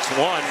he gets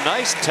one.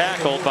 Nice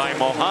tackle by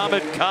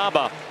Mohamed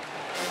Kaba,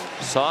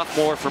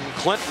 sophomore from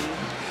Clinton,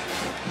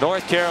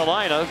 North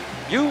Carolina.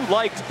 You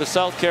liked the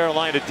South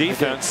Carolina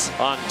defense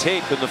on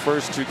tape in the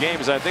first 2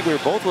 games. I think we were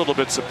both a little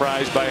bit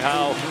surprised by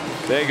how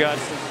they got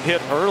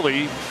hit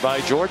early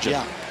by Georgia.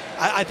 Yeah,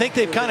 I think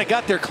they've kind of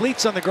got their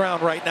cleats on the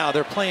ground right now.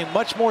 They're playing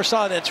much more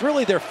solid. It's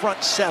really their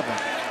front 7.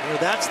 You know,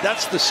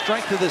 that's the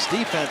strength of this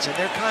defense, and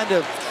they're kind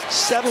of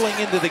settling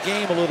into the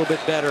game a little bit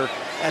better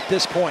at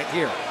this point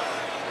here.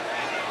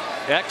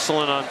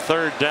 Excellent on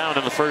third down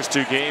in the first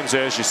 2 games,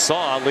 as you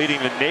saw, leading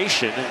the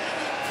nation in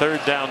third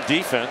down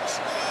defense.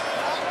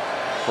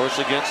 Of course,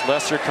 against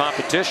lesser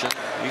competition.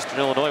 Eastern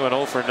Illinois went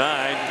 0 for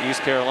 9.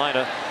 East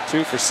Carolina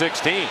 2 for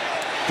 16.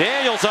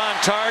 Daniels on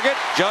target,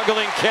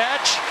 juggling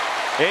catch.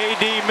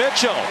 A.D.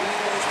 Mitchell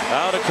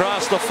out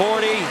across the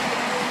 40.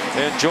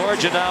 And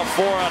Georgia now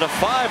 4 out of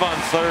 5 on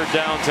third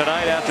down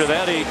tonight after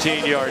that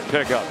 18-yard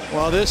pickup.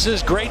 Well, this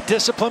is great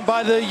discipline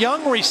by the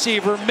young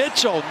receiver.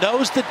 Mitchell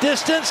knows the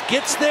distance,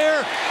 gets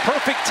there.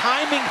 Perfect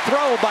timing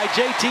throw by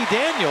J.T.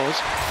 Daniels.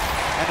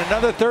 And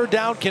another third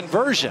down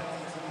conversion.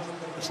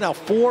 It's now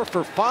 4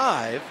 for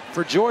 5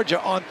 for Georgia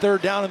on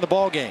third down in the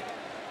ball game.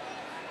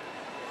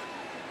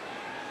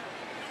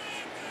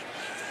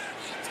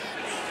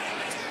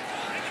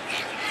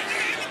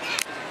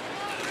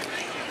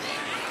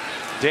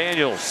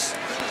 Daniels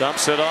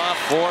dumps it off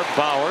for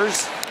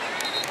Bowers.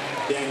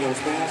 Daniels'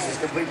 pass is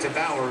complete to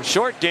Bowers.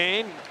 Short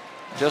gain,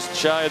 just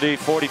shy of the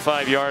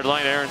 45-yard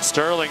line. Aaron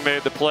Sterling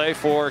made the play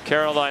for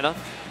Carolina.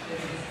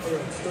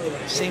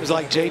 Seems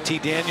like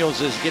JT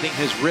Daniels is getting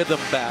his rhythm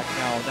back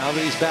now. Now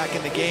that he's back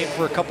in the game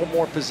for a couple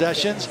more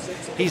possessions,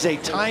 he's a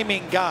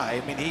timing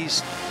guy. I mean,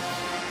 he's,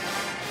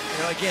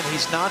 you know, again,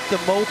 he's not the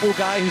mobile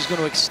guy who's going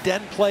to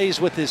extend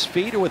plays with his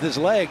feet or with his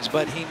legs,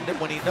 but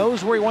when he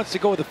knows where he wants to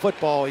go with the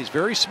football, he's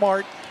very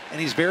smart and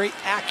he's very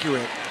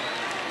accurate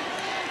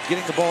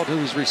getting the ball to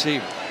his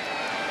receiver.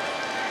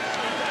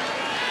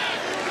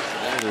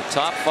 The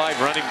top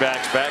 5 running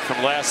backs back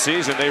from last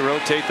season, they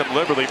rotate them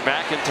liberally.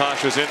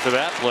 McIntosh was in for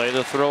that play,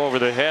 the throw over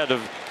the head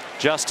of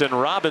Justin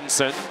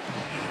Robinson.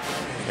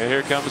 And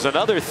here comes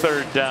another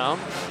 3rd down.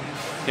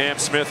 Cam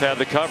Smith had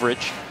the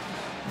coverage.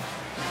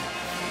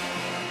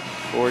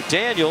 For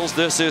Daniels,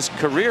 this is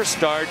career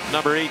start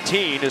number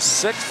 18, his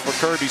 6th for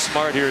Kirby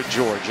Smart here at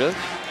Georgia.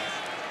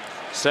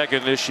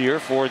 2nd this year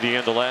for the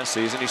end of last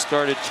season. He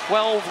started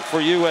 12 for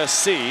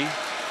USC.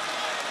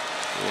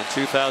 In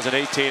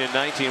 2018 and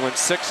 19, went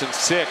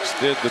 6-6,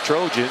 did the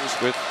Trojans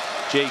with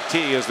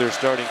JT as their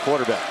starting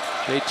quarterback.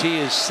 JT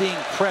is seeing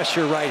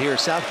pressure right here.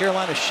 South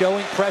Carolina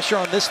showing pressure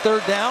on this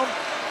 3rd down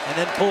and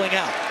then pulling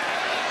out.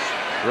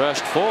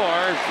 Rushed 4,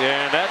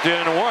 and that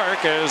didn't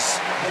work as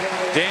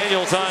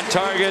Daniels on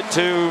target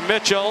to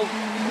Mitchell,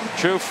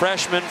 true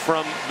freshman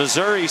from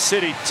Missouri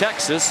City,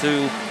 Texas,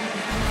 who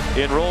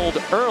enrolled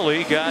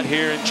early, got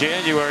here in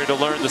January to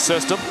learn the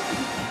system.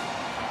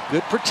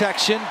 Good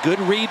protection,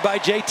 good read by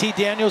JT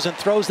Daniels, and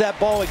throws that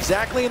ball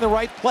exactly in the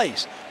right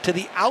place to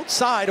the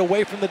outside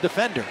away from the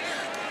defender.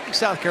 I think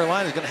South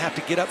Carolina is going to have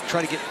to get up and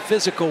try to get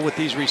physical with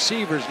these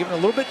receivers, giving a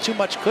little bit too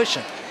much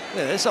cushion.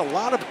 There's a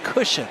lot of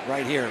cushion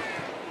right here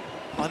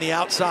on the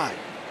outside.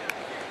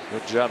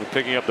 Good job of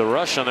picking up the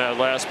rush on that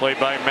last play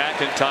by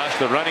McIntosh,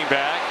 the running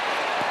back.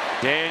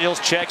 Daniels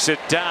checks it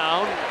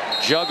down.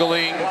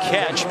 Juggling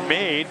catch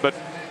made, but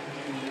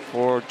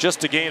for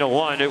just a gain of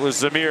 1, it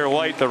was Zamir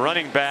White, the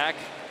running back.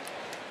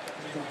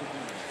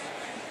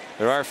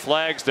 There are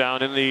flags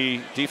down in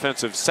the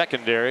defensive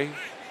secondary.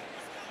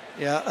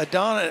 Yeah,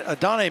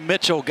 Adonai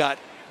Mitchell got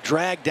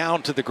dragged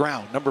down to the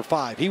ground, number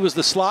 5. He was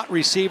the slot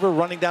receiver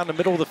running down the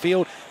middle of the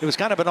field. It was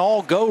kind of an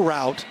all-go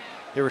route.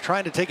 They were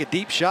trying to take a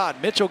deep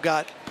shot. Mitchell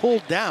got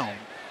pulled down.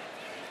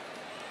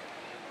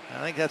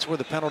 I think that's where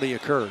the penalty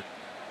occurred.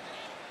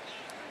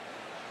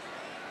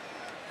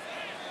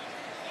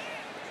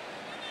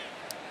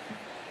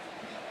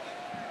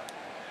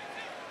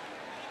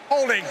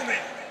 Holding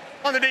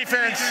on the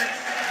defense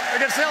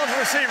against the eligible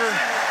receiver.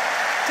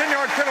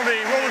 10-yard penalty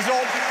will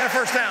result in a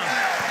 1st down.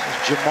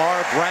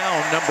 Jamar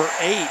Brown, number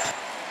 8,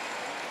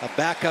 a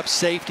backup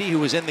safety who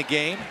was in the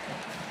game.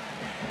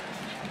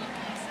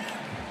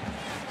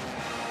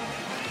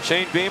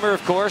 Shane Beamer,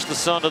 of course, the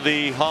son of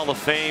the Hall of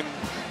Fame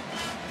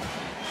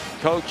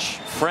coach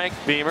Frank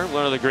Beamer,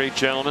 one of the great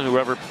gentlemen who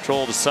ever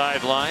patrolled the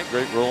sideline.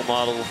 Great role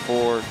model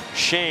for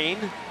Shane.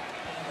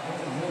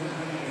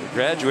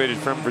 Graduated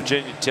from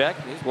Virginia Tech.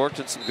 He's worked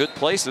in some good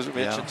places. We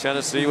mentioned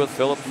Tennessee with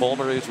Philip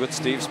Fulmer. He's with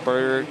Steve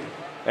Spurrier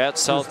at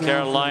South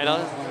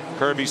Carolina.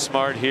 Kirby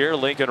Smart here.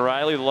 Lincoln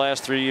Riley the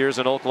last 3 years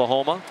in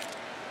Oklahoma.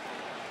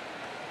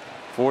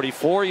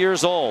 44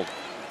 years old.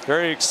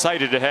 Very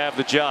excited to have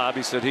the job.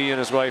 He said he and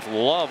his wife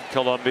loved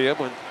Columbia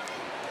when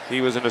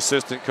he was an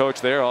assistant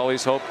coach there.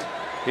 Always hoped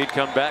he'd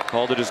come back.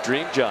 Called it his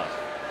dream job.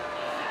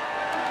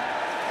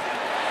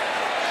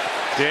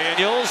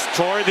 Daniels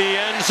toward the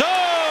end zone.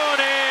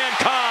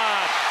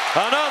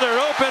 Another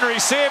open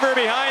receiver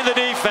behind the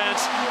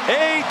defense.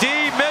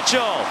 A.D.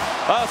 Mitchell,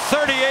 a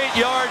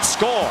 38-yard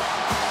score.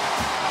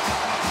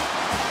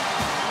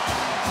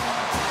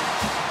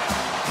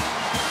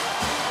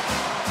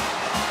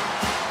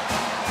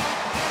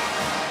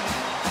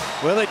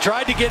 Well, they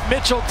tried to get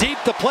Mitchell deep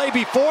the play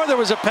before. There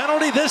was a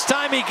penalty. This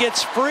time he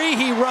gets free.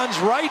 He runs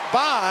right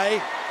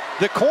by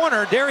the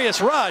corner,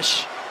 Darius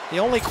Rush. The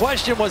only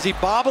question was he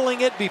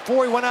bobbling it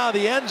before he went out of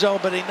the end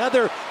zone, but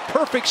another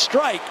perfect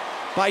strike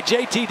by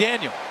JT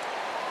Daniel.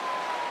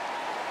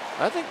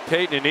 I think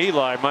Peyton and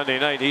Eli Monday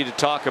night need to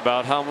talk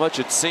about how much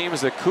it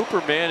seems that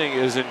Cooper Manning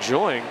is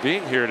enjoying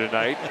being here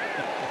tonight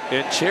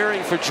and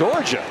cheering for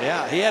Georgia.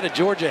 Yeah, he had a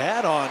Georgia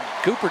hat on.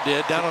 Cooper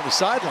did down on the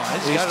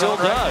sidelines. He still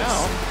does. Right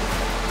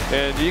now.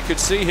 And you could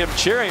see him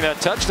cheering.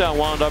 That touchdown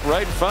wound up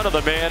right in front of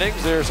the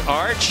Mannings. There's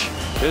Arch,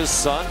 his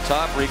son,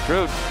 top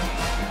recruit.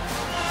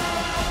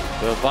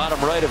 The bottom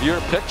right of your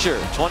picture,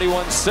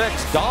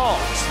 21-6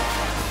 Dogs.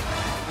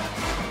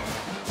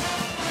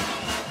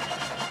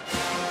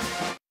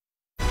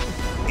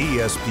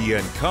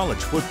 ESPN College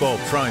Football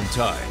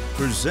Primetime,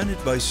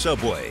 presented by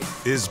Subway,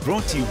 is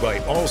brought to you by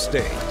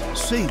Allstate.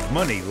 Save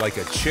money like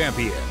a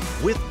champion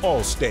with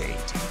Allstate.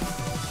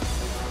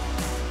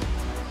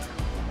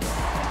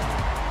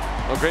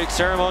 A great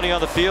ceremony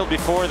on the field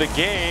before the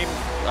game,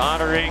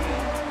 honoring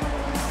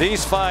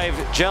these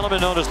 5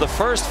 gentlemen known as the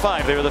first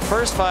 5. They were the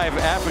first 5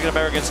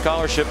 African-American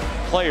scholarship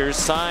players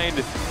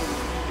signed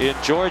in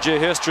Georgia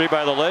history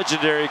by the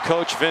legendary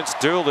coach Vince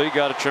Dooley.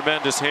 Got a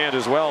tremendous hand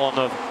as well on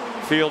the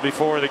field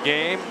before the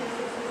game.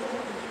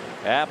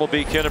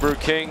 Appleby, Kennebrew,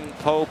 King,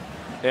 Pope,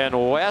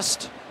 and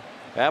West.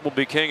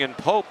 Appleby, King, and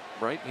Pope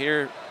right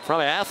here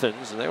from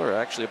Athens, and they were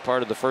actually a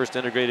part of the first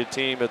integrated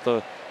team at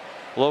the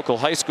local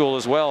high school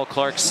as well,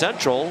 Clark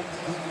Central.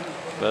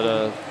 But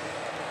a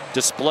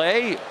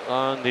display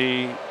on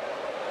the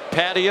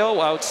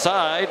patio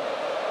outside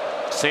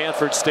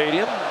Sanford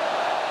Stadium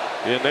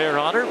in their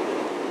honor.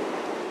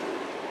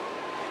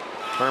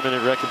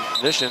 Permanent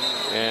recognition,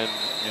 and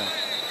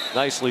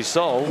nicely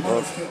so,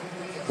 of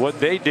what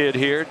they did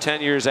here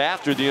 10 years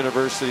after the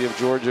University of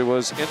Georgia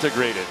was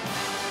integrated.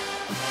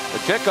 The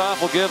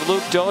kickoff will give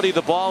Luke Doty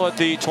the ball at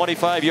the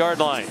 25-yard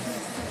line.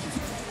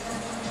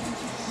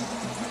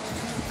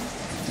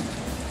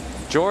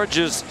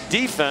 Georgia's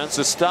defense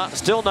is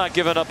still not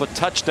giving up a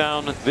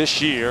touchdown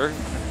this year.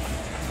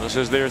 This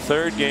is their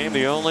third game.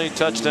 The only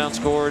touchdown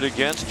scored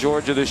against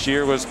Georgia this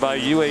year was by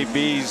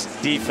UAB's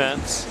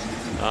defense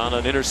on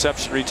an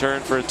interception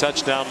return for a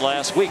touchdown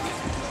last week.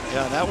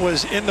 Yeah, that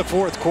was in the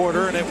fourth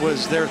quarter, and it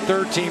was their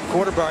third-team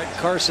quarterback,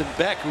 Carson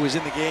Beck, who was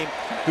in the game,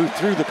 who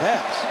threw the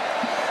pass.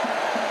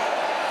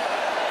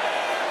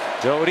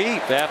 Doty,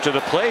 after the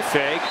play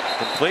fake,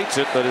 completes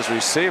it, but his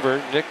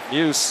receiver, Nick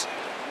Muse,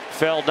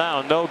 fell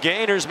down. No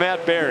gainers,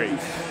 Matt Berry.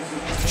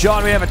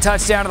 Sean, we have a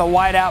touchdown to the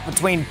whiteout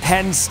between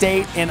Penn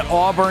State and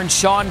Auburn.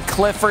 Sean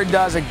Clifford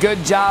does a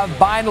good job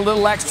buying a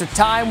little extra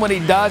time when he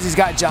does. He's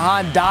got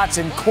Jahan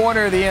Dotson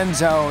corner of the end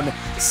zone.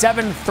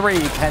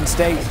 7-3 Penn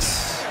State.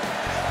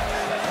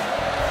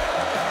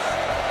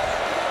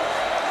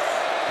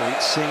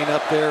 Great scene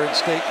up there in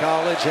State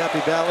College, Happy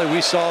Valley.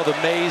 We saw the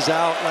maze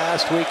out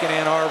last week in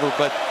Ann Arbor,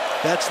 but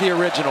that's the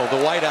original,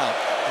 the whiteout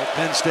at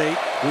Penn State.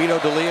 Guido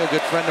D'Elia, a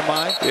good friend of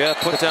mine. Yeah,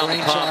 put down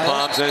the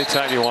pom-poms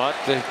anytime you want.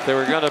 They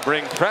were going to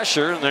bring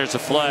pressure, and there's a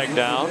flag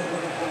down.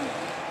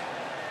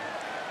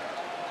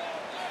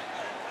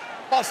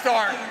 Ball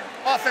start.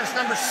 Offense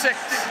number 6.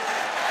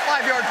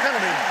 5-yard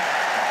penalty.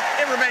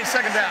 It remains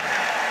second down.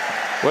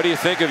 What do you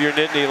think of your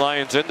Nittany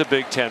Lions in the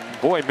Big Ten?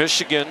 Boy,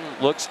 Michigan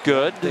looks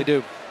good. They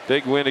do.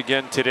 Big win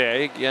again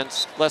today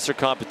against lesser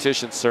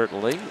competition,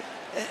 certainly.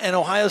 And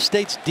Ohio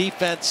State's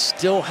defense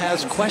still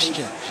has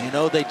questions. You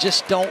know, they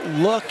just don't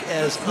look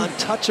as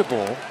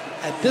untouchable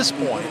at this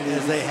point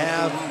as they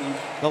have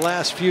the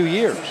last few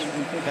years.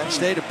 Penn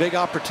State, a big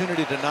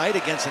opportunity tonight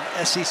against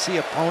an SEC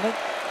opponent,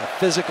 a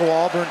physical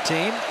Auburn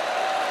team.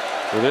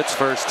 With its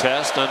first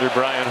test under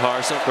Brian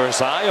Harsin. Of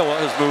course, Iowa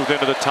has moved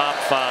into the top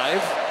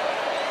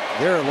 5.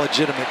 They're a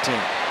legitimate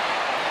team.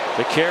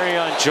 The carry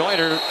on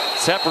Joyner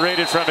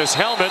separated from his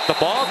helmet. The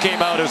ball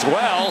came out as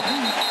well.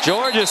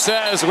 Georgia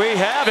says we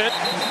have it.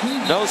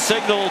 No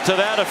signal to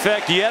that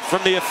effect yet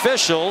from the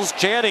officials.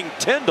 Channing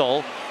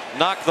Tindall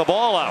knocked the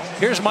ball out.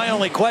 Here's my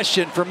only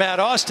question for Matt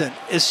Austin.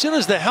 As soon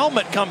as the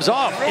helmet comes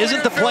off,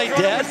 isn't the play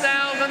dead?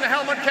 Down, then the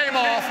helmet came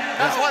off.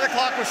 That's why the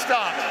clock was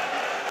stopped.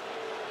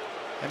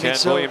 Ken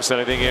Williamson,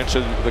 I think,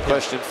 answered the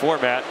question for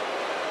Matt.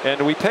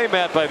 And we pay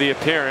Matt by the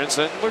appearance,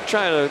 and we're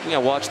trying to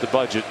watch the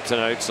budget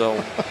tonight,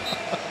 so.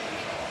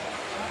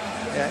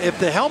 Yeah, if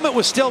the helmet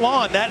was still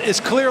on, that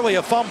is clearly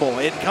a fumble.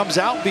 It comes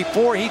out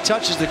before he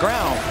touches the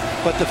ground.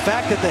 But the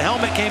fact that the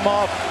helmet came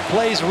off,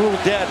 plays ruled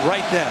dead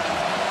right then.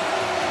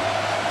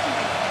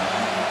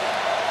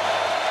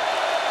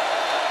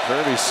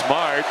 Kirby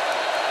Smart.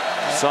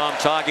 Saw him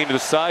talking to the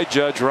side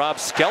judge, Rob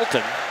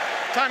Skelton.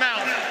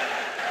 Timeout.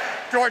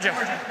 Georgia.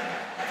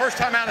 First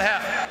timeout of the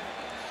half.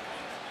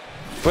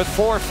 With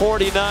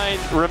 4:49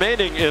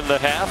 remaining in the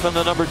half, and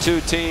the number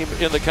 2 team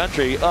in the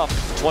country up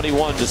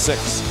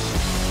 21-6.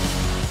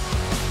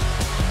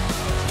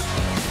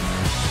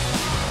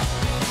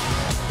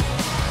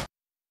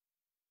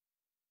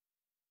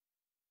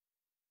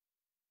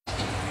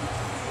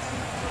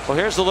 Well,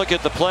 here's a look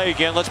at the play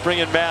again. Let's bring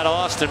in Matt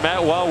Austin.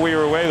 Matt, while we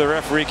were away, the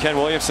referee Ken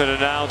Williamson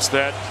announced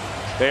that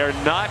they are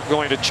not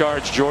going to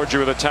charge Georgia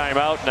with a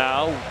timeout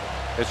now.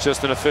 It's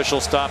just an official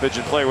stoppage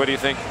in play. What do you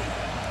think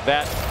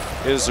that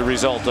is the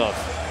result of?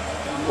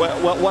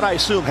 Well, what I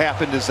assume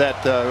happened is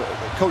that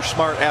Coach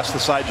Smart asked the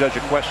side judge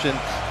a question,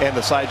 and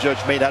the side judge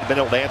may not have been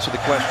able to answer the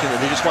question,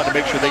 and they just wanted to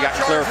make sure they got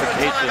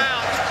clarification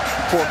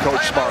for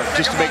Coach Smart,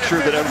 just to make sure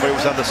that everybody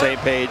was on the same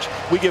page.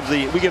 We give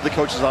the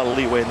coaches a lot of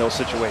leeway in those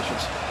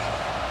situations.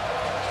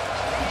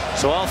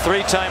 So all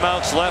 3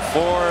 timeouts left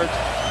for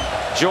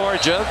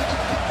Georgia,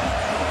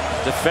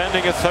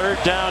 defending a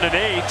 3rd down and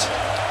 8.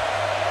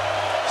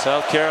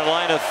 South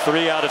Carolina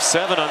 3 out of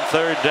 7 on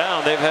 3rd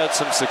down. They've had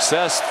some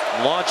success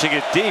launching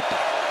it deep.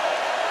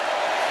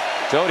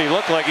 Doty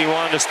looked like he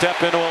wanted to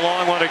step into a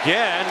long one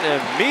again.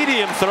 A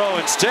medium throw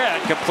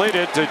instead,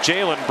 completed to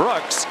Jalen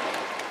Brooks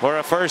for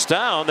a 1st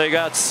down. They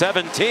got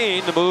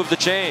 17 to move the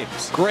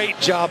chains. Great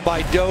job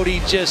by Doty,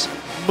 just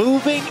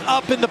moving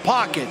up in the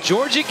pocket.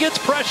 Georgia gets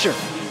pressure,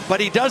 but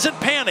he doesn't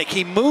panic.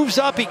 He moves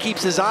up, he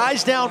keeps his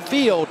eyes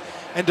downfield,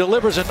 and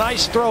delivers a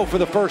nice throw for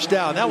the 1st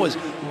down. That was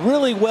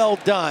really well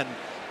done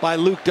by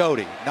Luke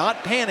Doty.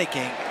 Not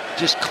panicking,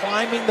 just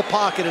climbing the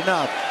pocket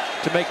enough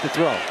to make the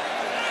throw.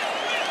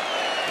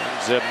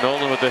 Zeb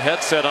Nolan with the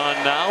headset on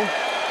now.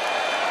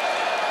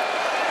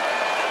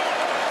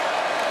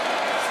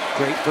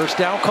 Great first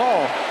down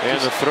call.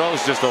 And the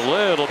throw's just a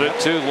little bit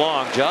too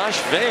long. Josh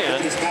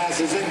Vann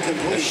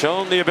has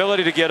shown the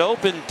ability to get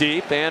open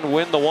deep and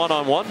win the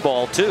one-on-one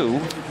ball too.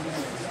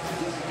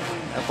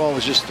 That ball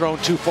was just thrown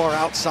too far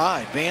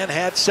outside. Vann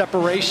had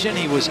separation.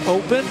 He was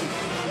open.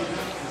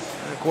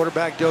 And the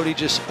quarterback, Doty,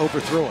 just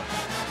overthrew it.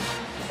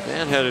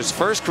 Vann had his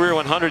first career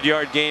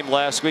 100-yard game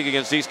last week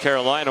against East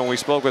Carolina. When we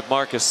spoke with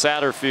Marcus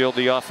Satterfield,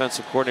 the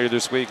offensive coordinator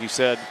this week, he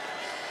said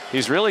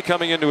he's really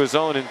coming into his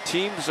own and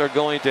teams are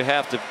going to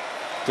have to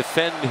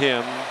defend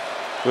him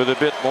with a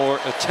bit more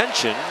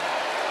attention.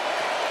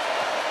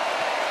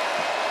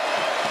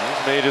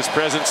 He's made his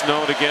presence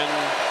known again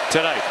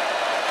tonight.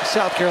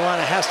 South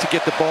Carolina has to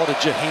get the ball to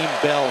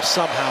Jaheim Bell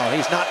somehow.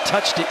 He's not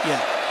touched it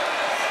yet.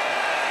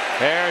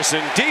 Harris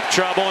in deep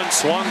trouble and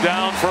swung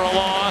down for a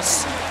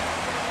loss.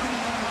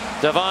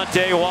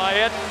 Devontae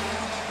Wyatt.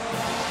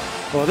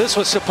 Well, this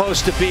was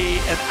supposed to be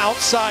an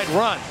outside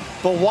run,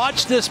 but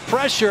watch this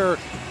pressure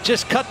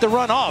just cut the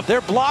run off.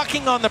 They're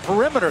blocking on the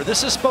perimeter.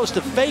 This is supposed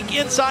to fake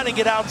inside and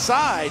get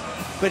outside,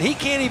 but he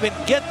can't even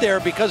get there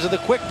because of the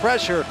quick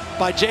pressure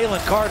by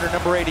Jalen Carter,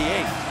 number 88.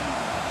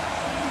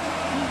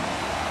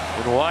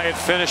 And Wyatt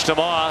finished him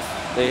off.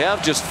 They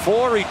have just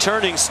 4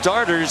 returning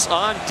starters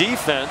on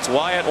defense.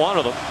 Wyatt one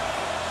of them,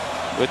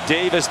 with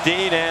Davis,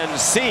 Dean, and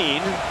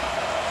Scene.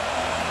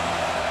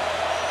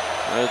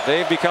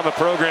 They've become a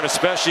program,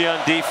 especially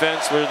on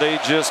defense, where they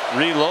just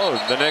reload.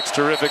 The next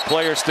terrific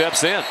player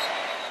steps in.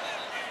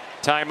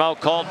 Timeout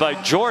called by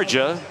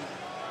Georgia.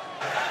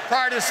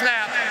 Prior to the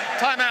snap,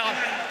 timeout,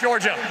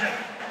 Georgia.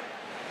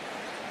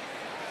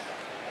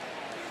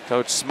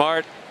 Coach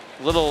Smart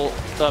a little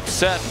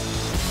upset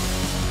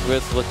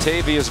with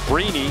Latavius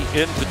Brini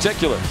in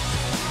particular.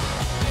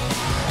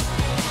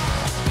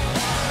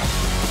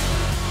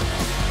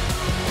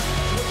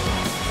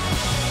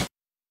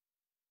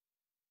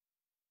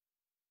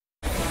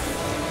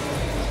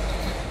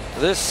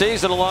 This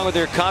season, along with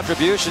their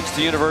contributions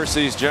to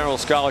universities' general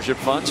scholarship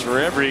funds for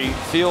every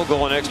field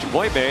goal and extra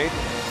point made,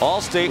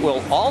 Allstate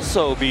will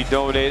also be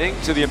donating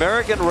to the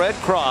American Red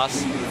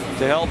Cross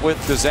to help with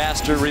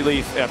disaster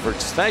relief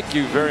efforts. Thank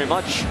you very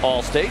much,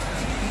 Allstate.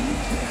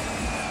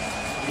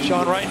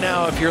 Sean, right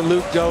now, if you're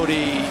Luke Doty,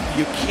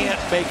 you can't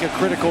make a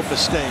critical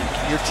mistake.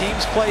 Your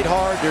team's played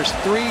hard. There's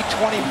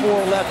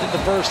 3:24 left in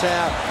the first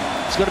half.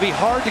 It's going to be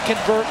hard to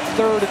convert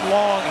 3rd and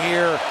long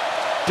here.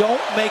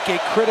 Don't make a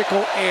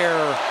critical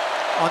error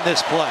on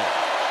this play.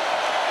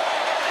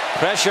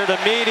 Pressured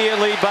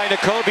immediately by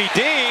Nakobe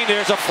Dean.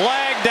 There's a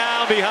flag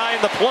down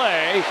behind the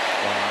play.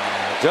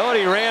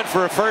 Doty ran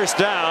for a first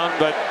down,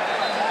 but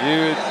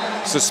you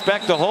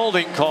suspect a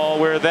holding call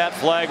where that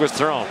flag was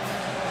thrown.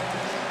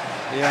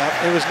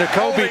 Yeah, it was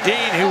Nakobe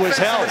Dean who was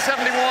held.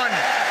 71.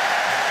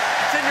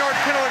 10-yard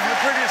penalty for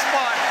the previous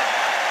spot.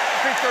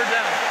 Big 3rd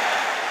down.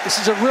 This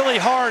is a really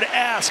hard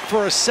ask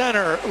for a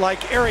center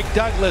like Eric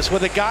Douglas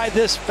with a guy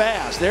this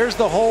fast. There's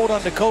the hold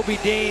on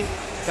Nakobe Dean.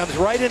 Comes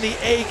right in the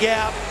A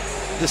gap.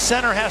 The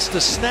center has to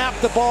snap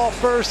the ball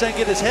first and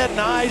get his head and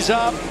eyes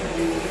up.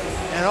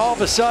 And all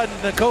of a sudden,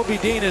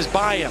 Nakobe Dean is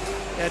by him.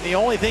 And the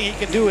only thing he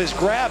can do is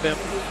grab him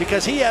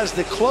because he has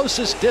the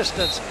closest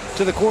distance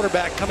to the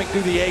quarterback coming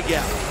through the A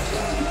gap.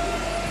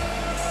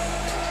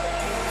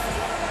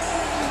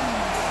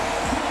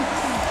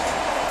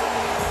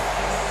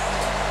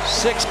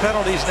 Six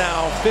penalties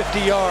now,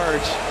 50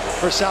 yards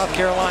for South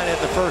Carolina in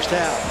the first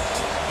half.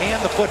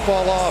 Hand the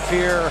football off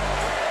here.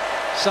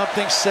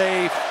 Something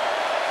safe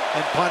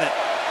and punt it.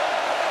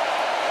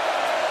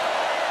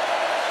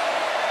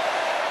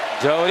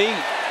 Doty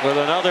with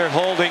another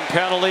holding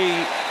penalty.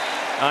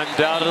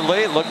 Undoubtedly,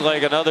 it looked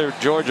like another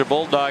Georgia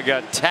Bulldog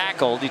got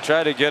tackled. He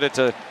tried to get it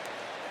to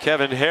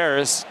Kevin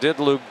Harris. Did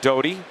Luke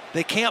Doty.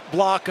 They can't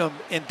block him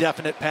in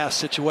definite pass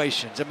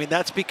situations. I mean,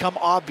 that's become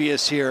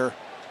obvious here.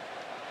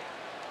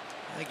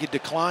 I think you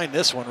decline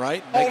this one,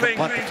 right? Make Holding, him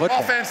punt the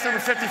football. Offense number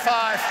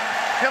 55.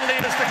 Penalty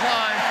is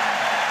declined.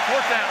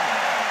 4th down.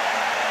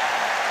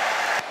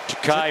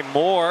 Ja'Kai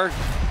Moore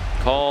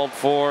called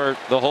for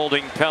the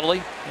holding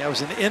penalty. Yeah, it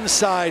was an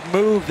inside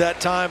move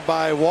that time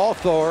by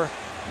Walthor.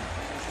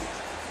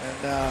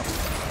 And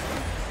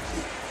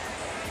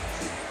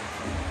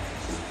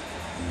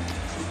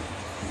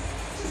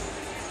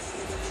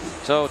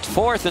so it's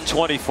 4th and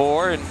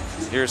 24, and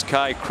here's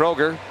Kai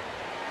Kroger.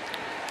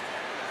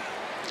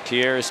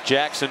 Kieris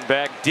Jackson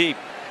back deep.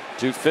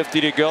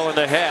 2:50 to go in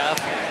the half.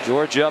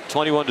 Georgia up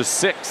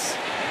 21-6.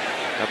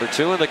 Number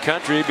 2 in the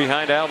country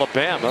behind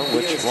Alabama,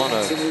 which won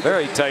a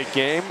very tight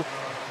game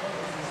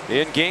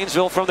in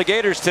Gainesville from the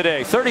Gators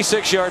today.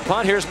 36-yard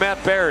punt. Here's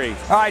Matt Berry.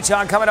 All right,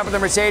 Sean, coming up with the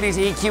Mercedes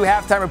EQ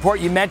halftime report.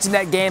 You mentioned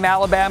that game,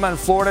 Alabama and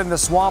Florida in the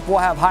swamp. We'll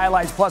have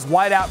highlights plus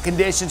whiteout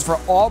conditions for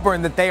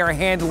Auburn that they are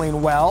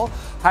handling well.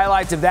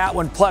 Highlights of that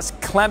one plus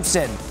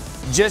Clemson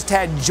just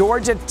had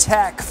Georgia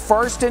Tech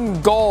 1st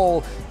and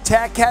goal.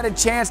 Tech had a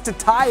chance to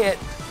tie it.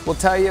 We'll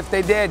tell you if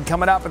they did.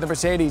 Coming up with the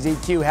Mercedes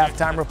EQ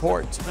halftime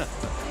report.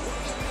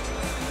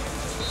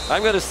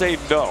 I'm going to say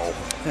no,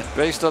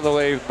 based on the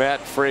way Matt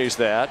phrased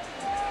that.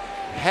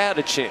 Had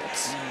a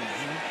chance.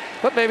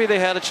 But maybe they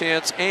had a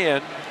chance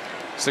and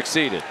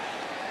succeeded?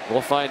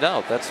 We'll find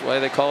out. That's why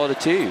they call it a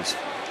tease.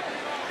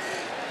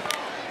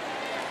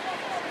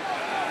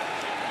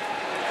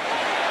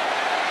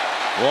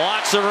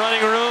 Lots of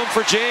running room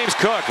for James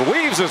Cook.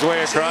 Weaves his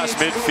way across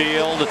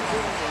midfield.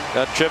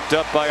 Got tripped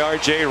up by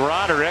R.J.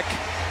 Roderick.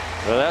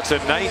 Well, that's a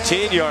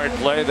 19-yard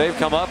play. They've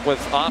come up with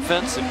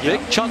offense in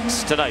big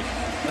chunks tonight.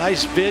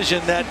 Nice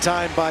vision that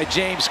time by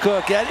James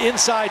Cook. That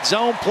inside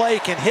zone play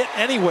can hit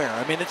anywhere.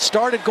 I mean, it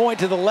started going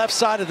to the left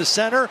side of the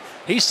center.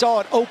 He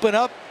saw it open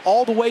up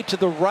all the way to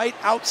the right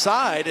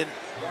outside and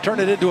turn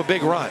it into a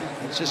big run.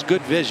 It's just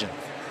good vision.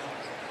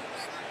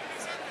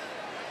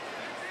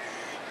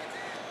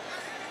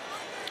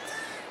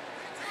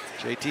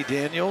 JT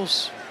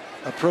Daniels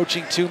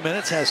approaching 2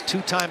 minutes, has 2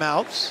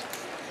 timeouts.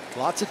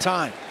 Lots of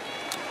time.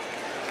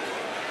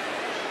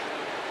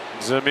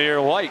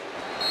 Zamir White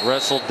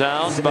wrestled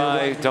down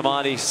by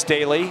Damani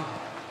Staley.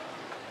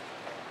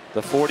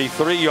 The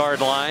 43-yard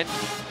line.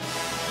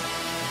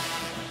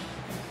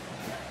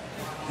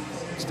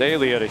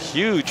 Staley had a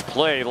huge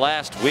play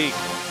last week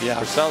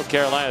for South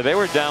Carolina. They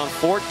were down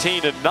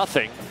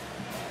 14-0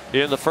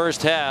 in the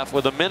first half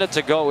with a minute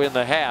to go in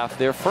the half.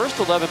 Their first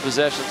 11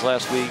 possessions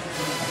last week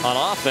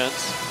on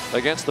offense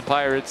against the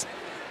Pirates,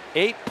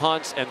 8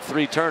 punts and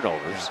 3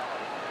 turnovers.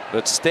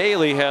 But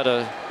Staley had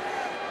a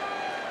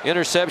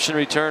interception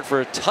return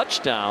for a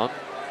touchdown,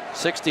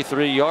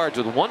 63 yards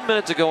with 1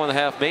 minute to go in the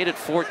half, made it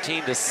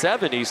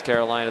 14-7 East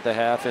Carolina at the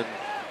half, and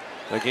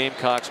the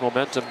Gamecocks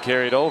momentum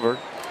carried over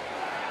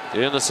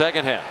in the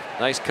second half.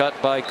 Nice cut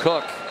by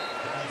Cook.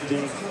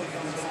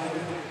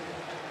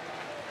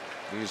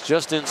 He's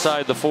just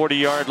inside the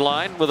 40-yard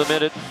line with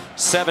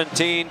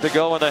 1:17 to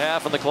go in the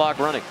half and the clock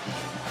running.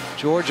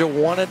 Georgia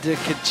wanted to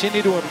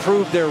continue to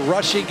improve their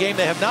rushing game.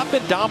 They have not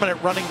been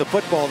dominant running the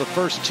football the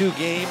first 2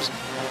 games.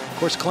 Of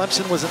course,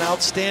 Clemson was an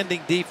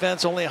outstanding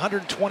defense, only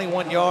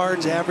 121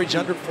 yards, average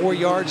under 4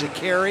 yards a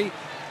carry,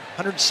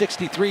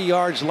 163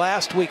 yards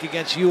last week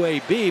against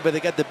UAB, but they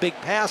got the big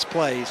pass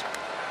plays,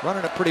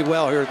 running it pretty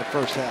well here in the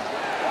first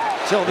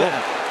half. Till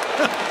then.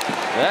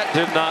 That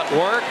did not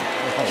work.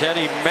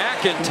 Kenny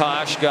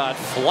McIntosh got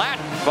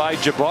flattened by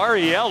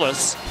Jabari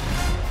Ellis,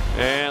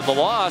 and the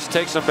loss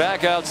takes him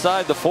back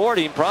outside the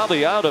 40,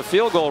 probably out of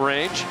field goal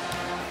range.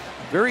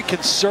 Very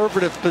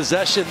conservative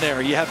possession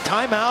there. You have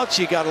timeouts,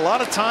 you got a lot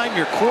of time,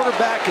 your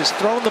quarterback has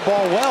thrown the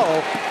ball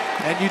well,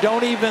 and you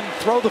don't even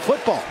throw the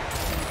football.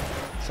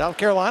 South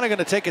Carolina going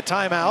to take a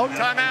timeout.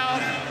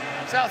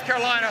 Timeout, South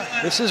Carolina.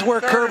 This is where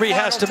Kirby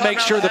has to make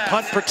sure the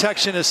punt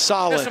protection is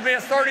solid. This will be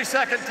a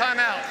 30-second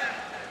timeout.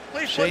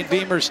 Shane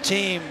Beamer's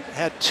team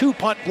had 2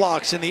 punt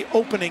blocks in the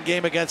opening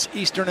game against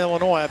Eastern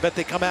Illinois. I bet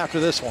they come after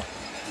this one.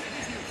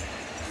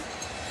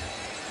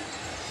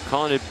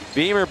 Calling it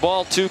Beamer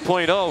Ball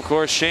 2.0. Of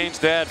course, Shane's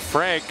dad,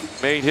 Frank,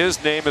 made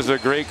his name as a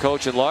great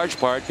coach in large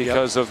part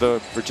because of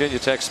the Virginia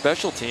Tech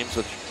special teams,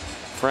 which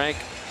Frank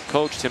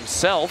coached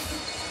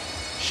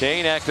himself.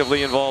 Shane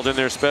actively involved in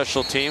their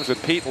special teams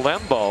with Pete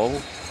Lembo,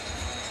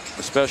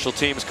 the special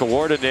teams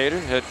coordinator,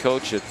 head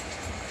coach at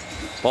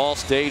Ball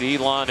State,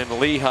 Elon, and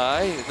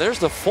Lehigh. There's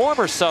the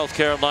former South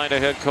Carolina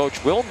head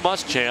coach, Will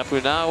Muschamp, who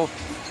now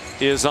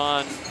is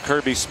on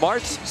Kirby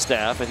Smart's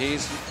staff, and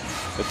he's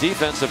a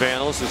defensive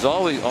analyst who's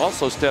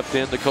also stepped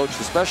in to coach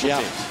the special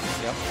teams.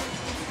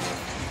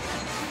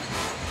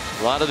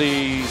 A lot of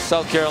the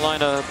South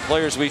Carolina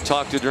players we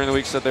talked to during the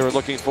week said they were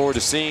looking forward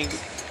to seeing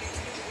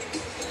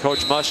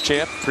Coach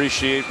Muschamp.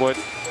 Appreciate what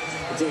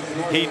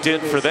he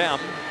did for them.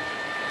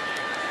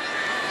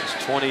 He's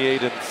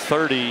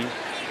 28-30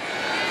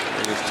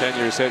 in his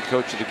tenure as head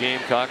coach of the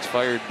Gamecocks,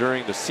 fired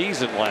during the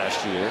season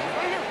last year.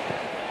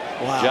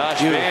 Wow,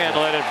 Josh Vann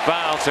let it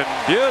bounce, and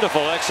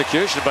beautiful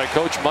execution by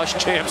Coach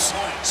Muschamp's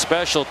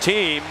special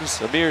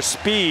teams. A mere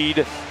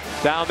speed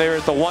down there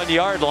at the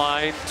 1-yard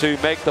line to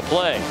make the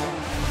play.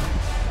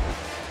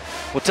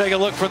 We'll take a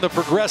look from the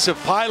progressive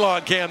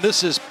pylon cam.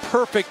 This is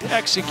perfect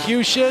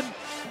execution.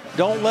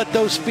 Don't let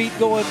those feet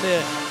go in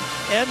the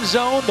end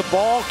zone. The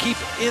ball keep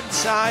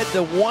inside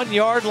the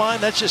 1-yard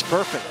line. That's just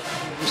perfect.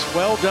 Just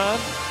well done.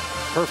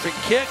 Perfect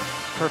kick,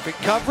 perfect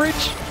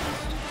coverage.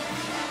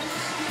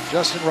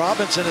 Justin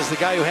Robinson is the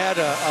guy who had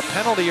a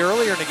penalty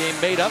earlier in the game,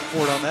 made up for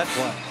it on that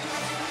play.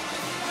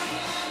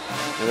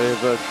 They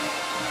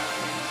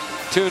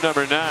have 2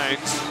 number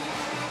 9s.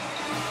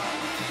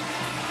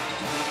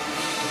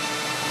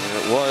 And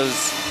it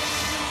was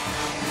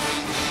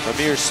a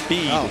mere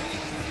speed.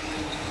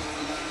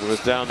 It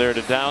was down there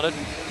to down it.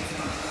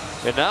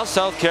 And now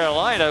South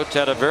Carolina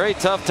had a very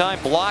tough time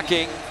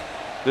blocking.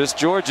 This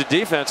Georgia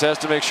defense has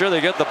to make sure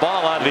they get the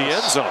ball out of the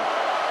end zone.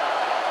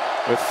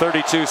 With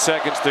 32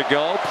 seconds to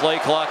go, play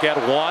clock at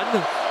 1.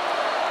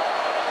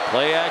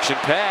 Play action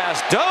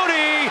pass.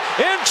 Doty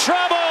in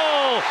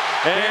trouble!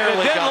 And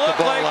it didn't look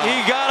like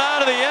he got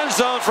out of the end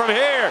zone from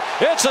here.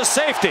 It's a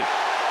safety.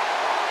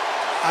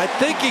 I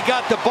think he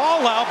got the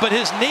ball out, but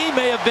his knee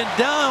may have been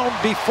down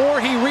before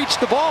he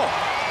reached the ball.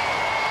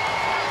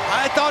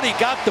 I thought he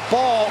got the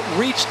ball,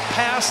 reached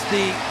past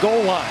the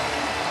goal line.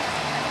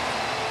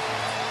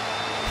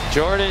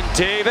 Jordan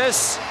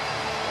Davis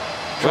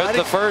With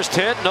the first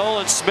hit,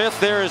 Nolan Smith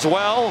there as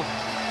well.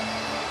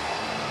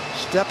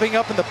 Stepping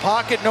up in the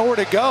pocket, nowhere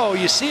to go.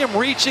 You see him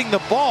reaching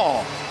the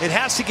ball. It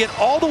has to get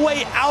all the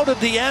way out of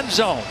the end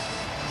zone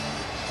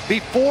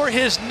before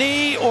his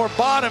knee or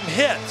bottom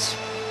hits.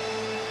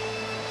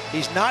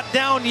 He's not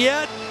down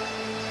yet.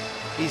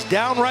 He's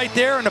down right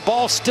there, and the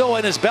ball's still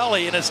in his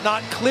belly, and it's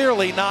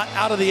clearly not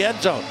out of the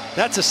end zone.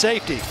 That's a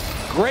safety.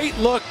 Great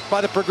look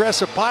by the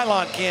progressive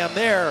pylon cam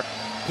there.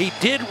 He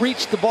did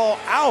reach the ball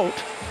out,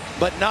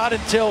 but not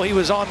until he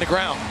was on the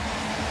ground.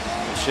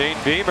 Shane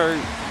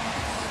Beamer,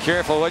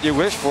 careful what you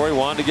wish for. He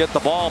wanted to get the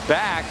ball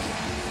back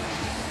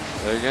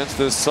against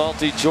this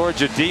salty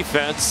Georgia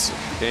defense,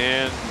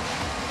 and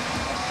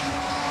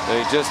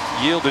they just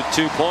yielded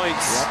 2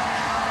 points. Yep.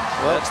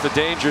 Well, that's the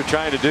danger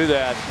trying to do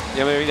that.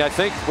 I mean, I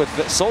think with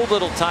so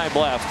little time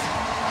left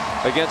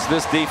against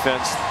this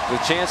defense, the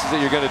chances that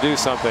you're going to do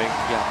something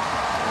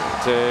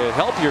to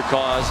help your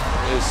cause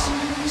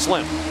is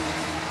slim.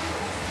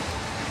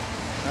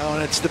 Oh,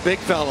 and it's the big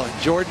fella,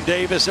 Jordan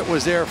Davis, that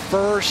was there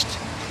first.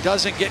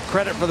 Doesn't get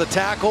credit for the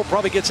tackle,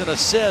 probably gets an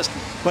assist,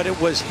 but it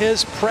was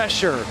his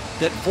pressure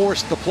that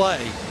forced the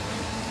play.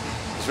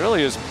 It's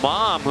really his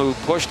mom who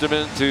pushed him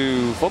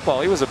into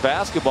football. He was a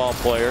basketball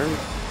player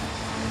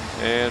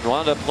and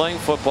wound up playing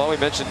football. We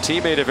mentioned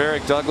teammate of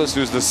Eric Douglas,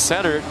 who's the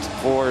center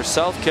for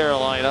South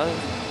Carolina.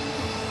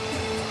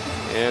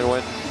 And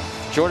when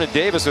Jordan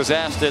Davis was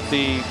asked at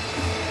the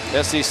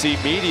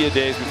SEC media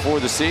days before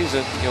the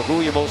season, who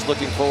are you most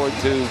looking forward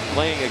to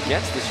playing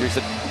against this year? He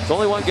said, it's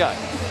only one guy,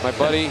 my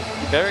buddy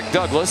Eric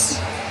Douglas.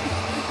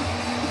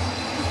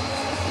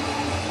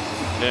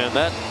 And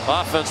that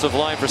offensive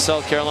line for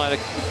South Carolina,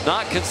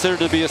 not considered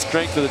to be a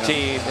strength of the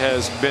team,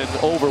 has been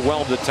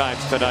overwhelmed at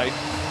times tonight.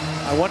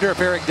 I wonder if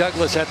Eric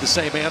Douglas had the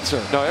same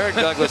answer. No, Eric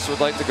Douglas would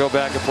like to go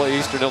back and play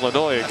Eastern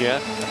Illinois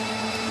again.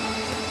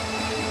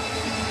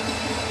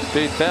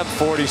 Beat them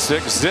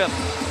 46-zip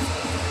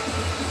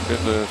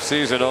in the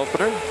season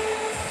opener.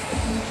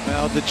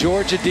 Well, the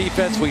Georgia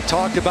defense, we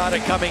talked about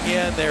it coming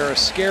in. They're a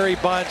scary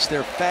bunch.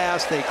 They're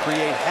fast. They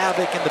create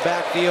havoc in the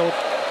backfield.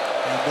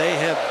 And they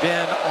have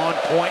been on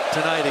point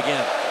tonight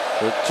again.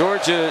 The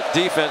Georgia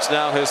defense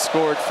now has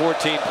scored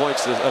 16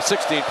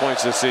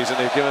 points this season.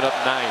 They've given up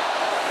 9.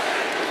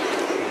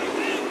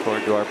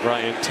 According to our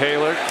Brian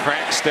Taylor,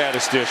 crack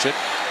statistician,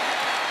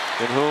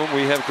 in whom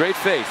we have great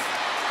faith.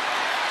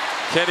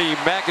 Kenny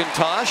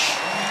McIntosh.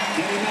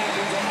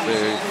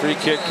 The free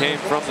kick came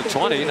from the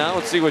 20. Now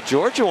let's see what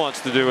Georgia wants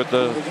to do at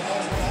the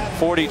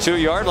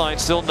 42-yard line.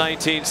 Still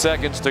 19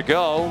 seconds to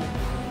go.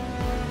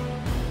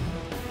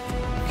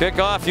 Kick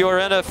off your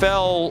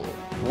NFL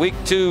Week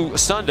 2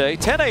 Sunday,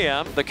 10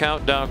 a.m. The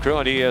Countdown Crew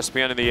on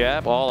ESPN and the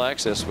app. All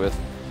access with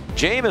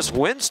Jameis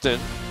Winston.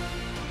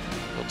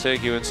 We'll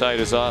take you inside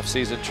his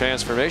offseason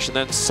transformation.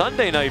 Then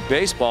Sunday Night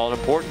Baseball, an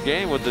important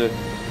game with the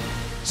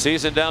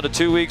season down to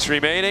 2 weeks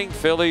remaining.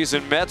 Phillies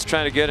and Mets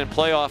trying to get in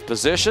playoff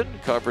position.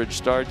 Coverage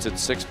starts at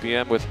 6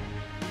 p.m. with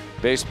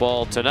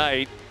baseball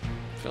tonight.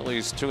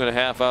 Phillies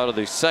 2.5 out of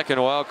the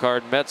second wild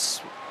card.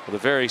 Mets with a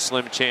very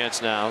slim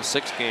chance now,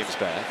 6 games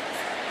back.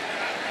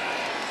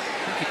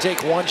 You can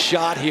take one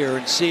shot here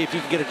and see if you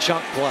can get a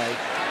chunk play.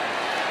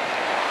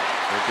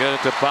 We'll get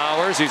it to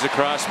Bowers. He's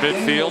across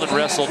midfield and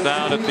wrestled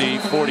down at the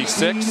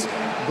 46.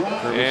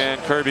 And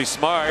Kirby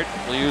Smart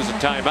will use a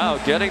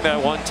timeout. Getting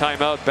that one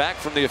timeout back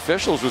from the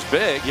officials was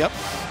big. Yep.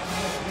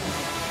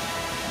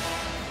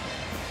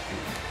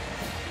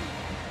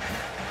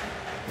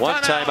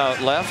 One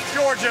timeout left.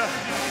 Georgia.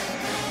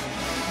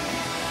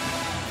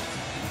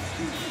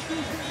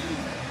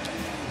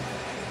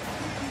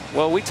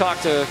 Well, we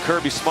talked to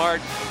Kirby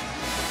Smart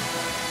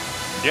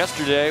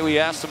yesterday. We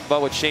asked him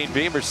about what Shane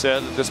Beamer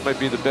said, that this might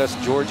be the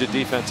best Georgia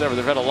defense ever.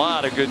 They've had a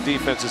lot of good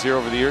defenses here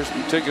over the years,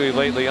 particularly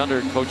lately under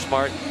Coach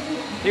Smart.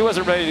 He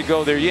wasn't ready to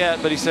go there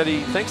yet, but he said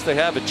he thinks they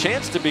have a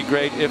chance to be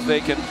great if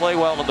they can play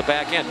well in the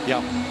back end.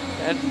 Yeah.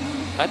 And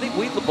I think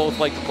we both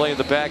like to play in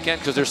the back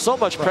end because there's so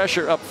much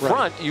pressure up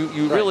front. You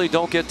really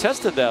don't get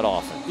tested that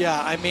often.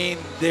 Yeah, I mean,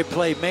 they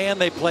play man,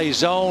 they play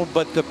zone,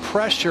 but the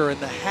pressure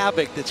and the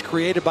havoc that's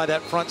created by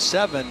that front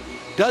seven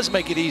does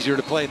make it easier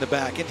to play in the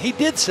back. And he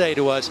did say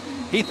to us,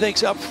 he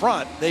thinks up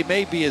front they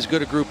may be as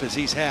good a group as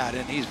he's had,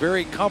 and he's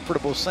very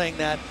comfortable saying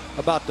that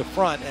about the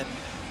front. And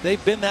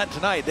they've been that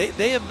tonight.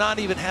 They have not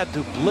even had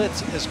to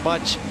blitz as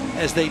much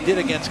as they did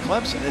against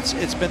Clemson.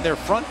 It's been their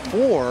front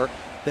four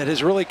that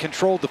has really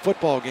controlled the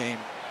football game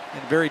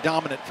in very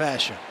dominant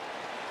fashion.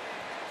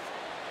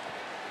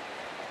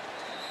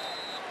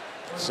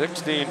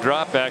 16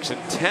 dropbacks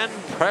and 10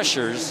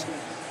 pressures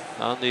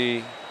on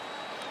the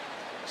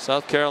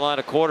South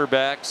Carolina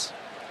quarterbacks.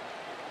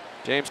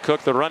 James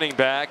Cook, the running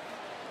back.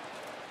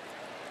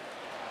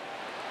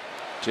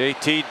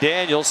 JT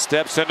Daniels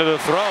steps into the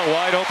throw,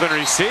 wide open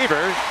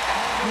receiver.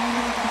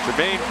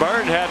 Jermaine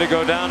Burton had to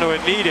go down to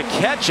a knee to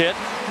catch it.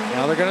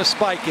 Now they're going to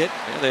spike it.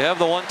 And they have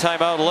the one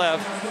timeout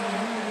left.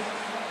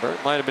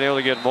 Burton might have been able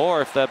to get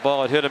more if that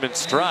ball had hit him in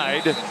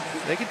stride.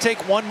 They can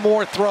take one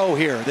more throw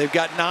here. They've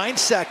got 9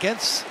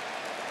 seconds.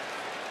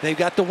 They've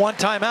got the 1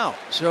 timeout,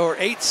 so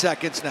 8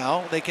 seconds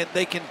now. They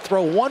can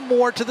throw one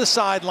more to the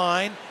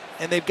sideline,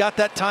 and they've got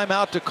that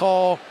timeout to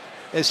call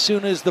as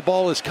soon as the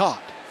ball is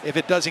caught, if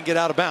it doesn't get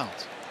out of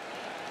bounds.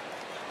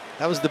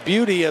 That was the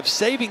beauty of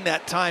saving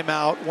that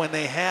timeout when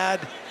they had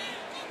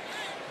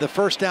the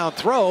first down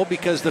throw,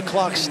 because the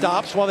clock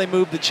stops while they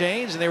move the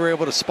chains, and they were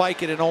able to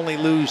spike it and only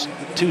lose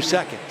 2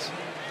 seconds.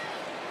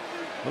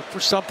 Look for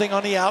something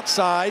on the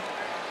outside.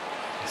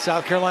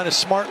 South Carolina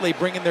smartly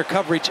bringing their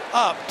coverage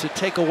up to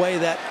take away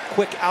that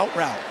quick out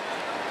route.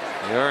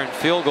 They are in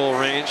field goal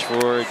range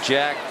for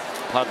Jack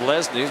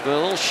Podlesny. He's been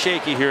a little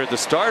shaky here at the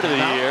start of the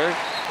year.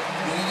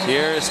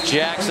 Here's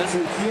Jackson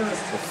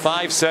with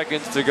 5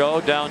 seconds to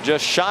go, down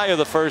just shy of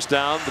the first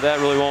down, but that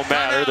really won't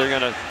matter. They're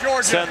going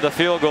to send the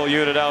field goal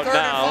unit out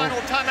now. Third and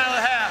final timeout of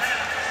the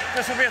half.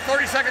 This will be a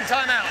 30-second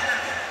timeout.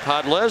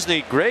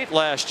 Podlesny, great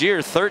last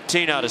year,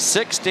 13 out of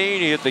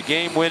 16. He hit the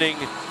game-winning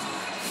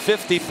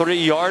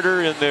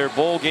 53-yarder in their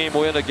bowl game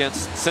win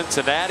against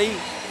Cincinnati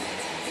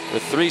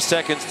with 3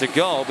 seconds to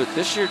go, but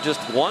this year just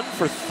 1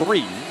 for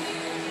 3.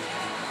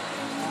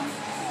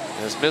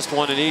 Has missed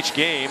one in each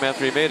game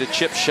after he made a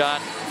chip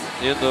shot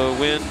in the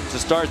win to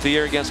start the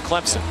year against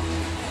Clemson.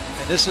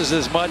 And this is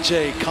as much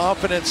a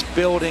confidence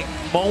building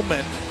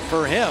moment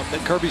for him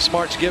that Kirby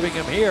Smart's giving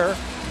him here.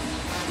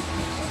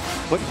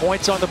 Put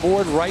points on the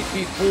board right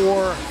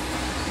before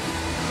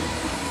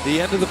the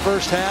end of the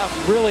first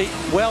half. Really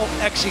well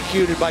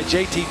executed by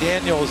JT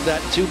Daniels.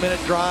 That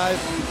 2-minute drive,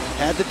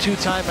 had the 2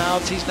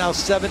 timeouts. He's now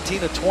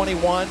 17 of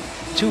 21,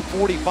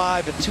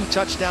 245 and 2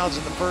 touchdowns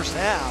in the first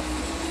half.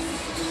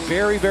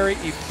 Very, very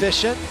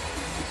efficient.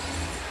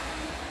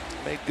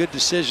 Made good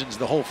decisions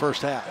the whole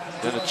first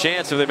half. And a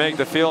chance if they make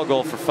the field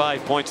goal for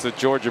 5 points that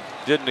Georgia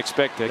didn't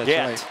expect to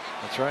get. Right.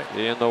 That's right.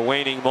 In the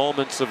waning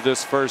moments of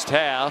this first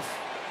half.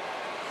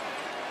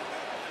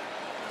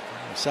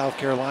 South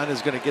Carolina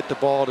is going to get the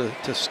ball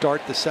to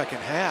start the second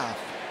half.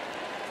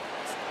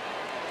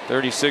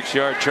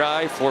 36-yard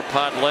try for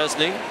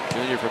Podlesny,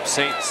 junior from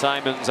St.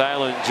 Simon's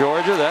Island,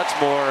 Georgia. That's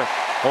more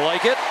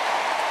like it.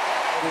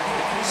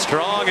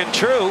 Strong and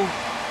true.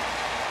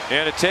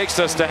 And it takes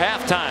us to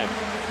halftime.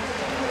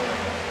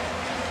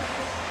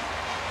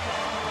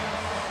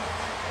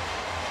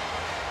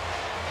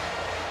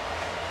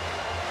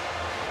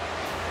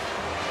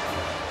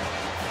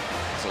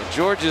 So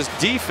Georgia's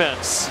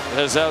defense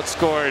has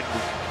outscored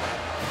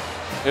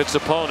its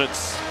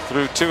opponents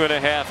through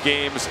 2.5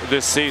 games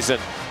this season.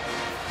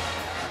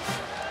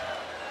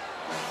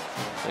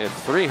 They had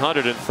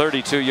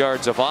 332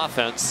 yards of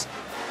offense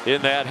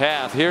in that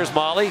half. Here's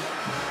Molly.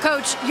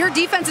 Coach, your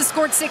defense has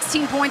scored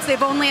 16 points.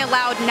 They've only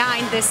allowed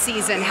 9 this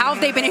season. How have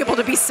they been able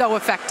to be so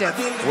effective?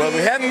 Well, we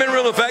haven't been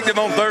real effective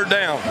on third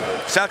down.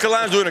 South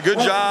Carolina's doing a good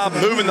job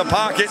moving the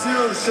pocket.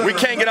 We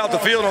can't get off the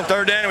field on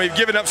third down, and we've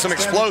given up some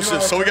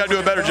explosives, so we got to do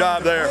a better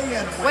job there.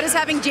 What does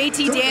having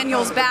JT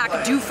Daniels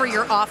back do for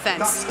your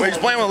offense? Well, he's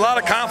playing with a lot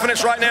of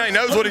confidence right now. He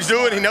knows what he's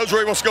doing. He knows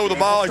where he wants to go with the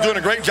ball. He's doing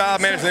a great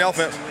job managing the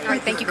offense. All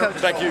right, thank you, Coach.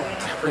 Thank you.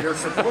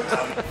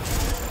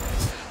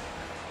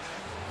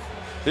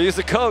 He's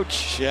the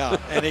coach. Yeah,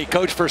 and he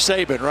coached for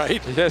Saban,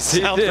 right? Yes, he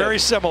Sounds did. very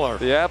similar.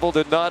 The apple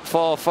did not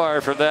fall far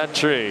from that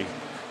tree.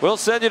 We'll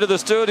send you to the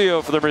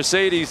studio for the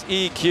Mercedes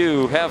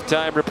EQ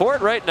halftime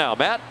report right now.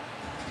 Matt?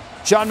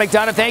 Sean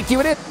McDonough, thank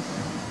you.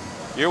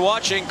 You're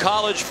watching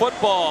college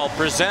football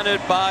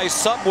presented by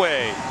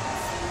Subway.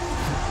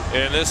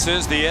 And this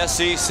is the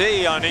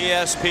SEC on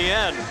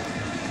ESPN.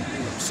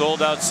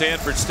 Sold out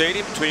Sanford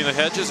Stadium between the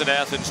hedges in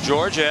Athens,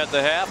 Georgia at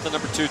the half. The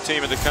number 2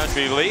 team in the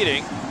country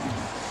leading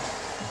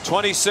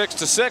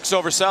 26-6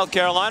 over South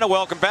Carolina.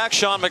 Welcome back,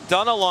 Sean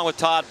McDonough, along with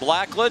Todd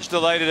Blackledge.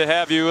 Delighted to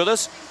have you with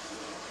us.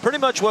 Pretty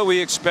much what we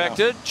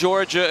expected. Yeah.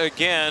 Georgia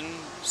again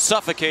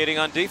suffocating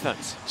on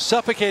defense.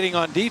 Suffocating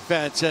on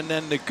defense, and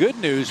then the good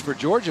news for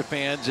Georgia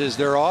fans is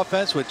their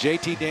offense with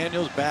JT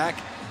Daniels back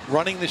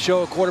running the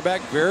show at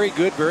quarterback. Very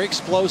good, very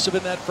explosive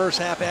in that first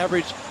half.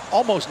 Averaged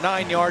almost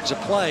 9 yards a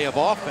play of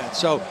offense.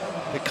 So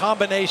the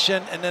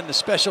combination and then the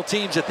special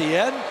teams at the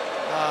end,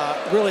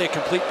 really a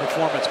complete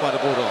performance by the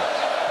Bulldogs.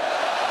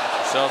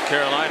 South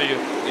Carolina, you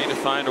need to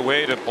find a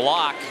way to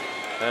block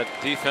that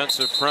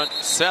defensive front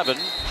 7.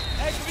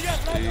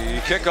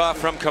 The kickoff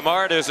from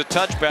Camarda is a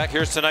touchback.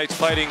 Here's tonight's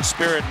Fighting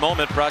Spirit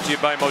moment brought to you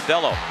by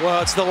Modelo.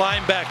 Well, it's the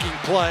linebacking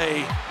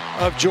play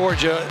of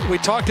Georgia. We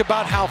talked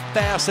about how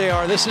fast they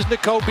are. This is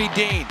Nakobe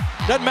Dean.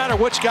 Doesn't matter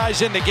which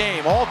guy's in the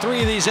game. All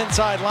 3 of these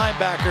inside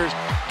linebackers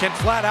can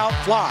flat out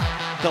fly.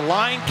 The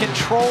line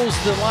controls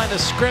the line of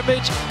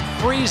scrimmage,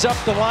 frees up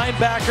the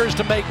linebackers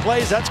to make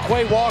plays. That's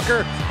Quay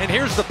Walker. And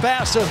here's the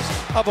fastest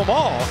of them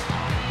all,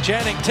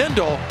 Channing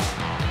Tindall,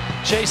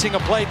 chasing a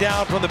play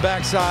down from the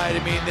backside.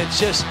 I mean, it's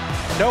just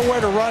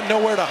nowhere to run,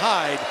 nowhere to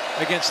hide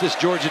against this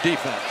Georgia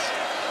defense.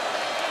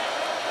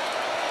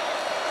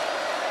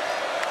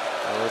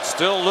 Well, it's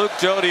still Luke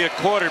Doty at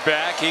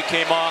quarterback. He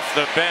came off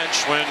the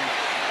bench when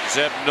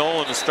Zeb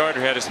Nolan, the starter,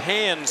 had his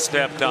hand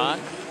stepped on.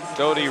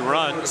 Doty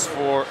runs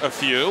for a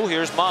few.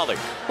 Here's Molly.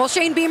 Well,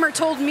 Shane Beamer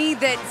told me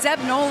that Zeb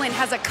Nolan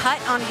has a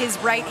cut on his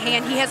right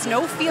hand. He has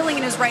no feeling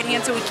in his right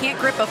hand, so he can't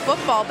grip a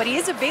football, but he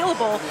is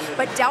available,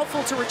 but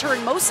doubtful to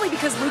return, mostly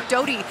because Luke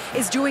Doty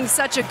is doing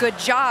such a good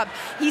job.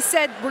 He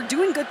said, we're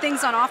doing good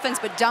things on offense,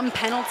 but dumb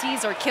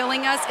penalties are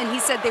killing us, and he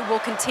said they will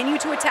continue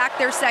to attack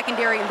their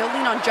secondary, and they'll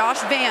lean on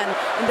Josh Van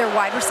and their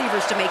wide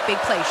receivers to make big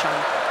plays,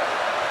 Sean.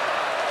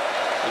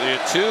 They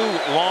had 2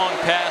 long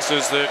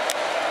passes that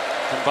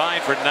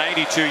combined for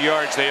 92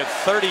 yards. They had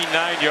 39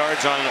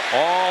 yards on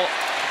all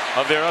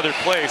of their other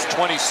plays,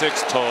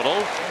 26 total.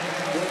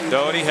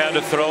 Doty had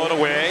to throw it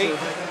away.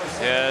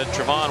 Had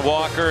Trevon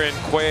Walker and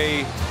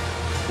Quay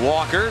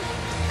Walker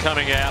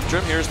coming after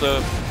him. Here's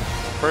the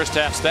first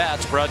half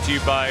stats brought to you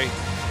by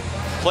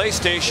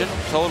PlayStation.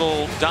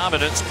 Total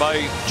dominance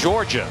by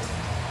Georgia.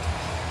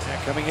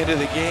 Yeah, coming into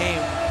the game,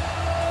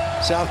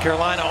 South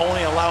Carolina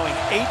only allowing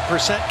 8%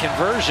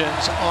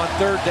 conversions on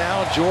third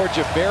down.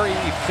 Georgia very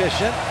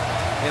efficient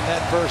in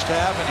that first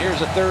half. And here's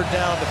a third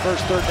down, the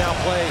first third down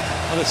play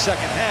of the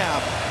second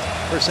half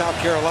for South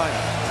Carolina.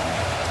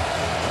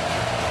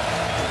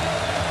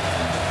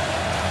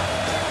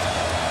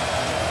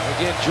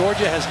 Again,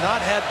 Georgia has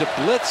not had to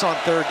blitz on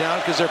third down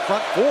because their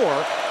front 4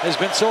 has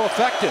been so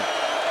effective.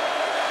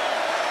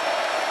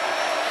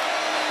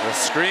 The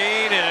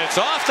screen, and it's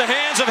off the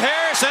hands of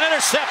Harris and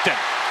intercepted.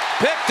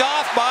 Picked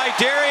off by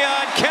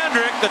Darion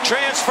Kendrick, the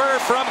transfer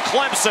from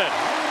Clemson.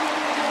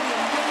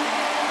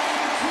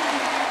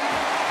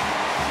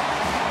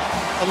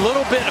 A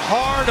little bit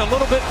hard, a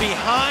little bit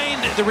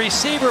behind the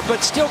receiver,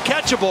 but still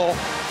catchable.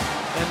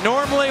 And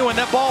normally when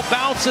that ball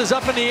bounces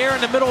up in the air in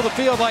the middle of the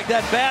field like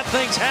that, bad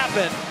things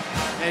happen.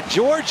 And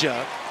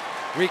Georgia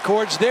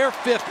records their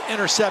 5th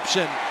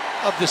interception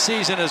of the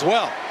season as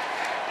well.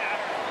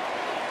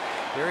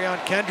 Darion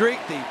Kendrick,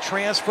 the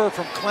transfer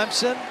from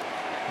Clemson,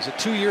 is a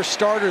 2-year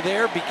starter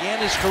there, began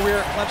his career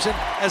at Clemson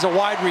as a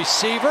wide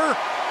receiver.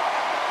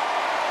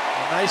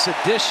 A nice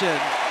addition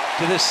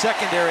to this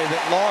secondary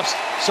that lost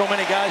so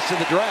many guys to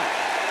the draft.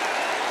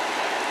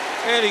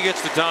 And he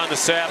gets to don the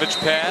Savage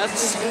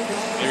pads.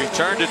 He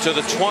returned it to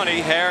the 20.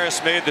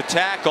 Harris made the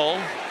tackle.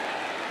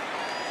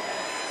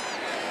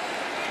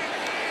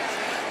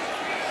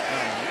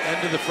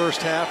 End of the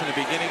first half and the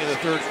beginning of the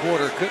third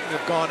quarter couldn't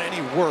have gone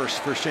any worse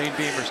for Shane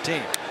Beamer's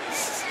team.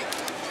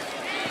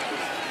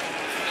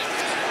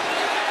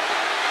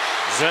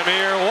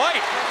 Zamir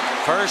White,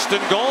 1st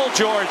and goal,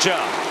 Georgia.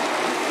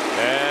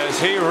 As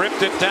he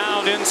ripped it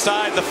down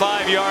inside the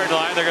 5-yard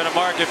line, they're going to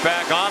mark it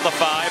back on the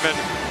 5,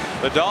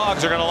 and the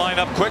Dogs are going to line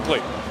up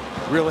quickly.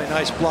 Really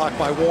nice block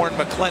by Warren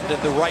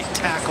McClendon, the right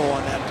tackle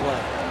on that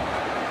play.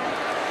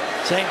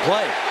 Same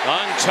play.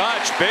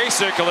 Untouched,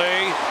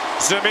 basically.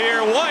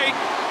 Zamir White,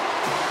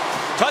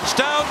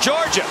 touchdown,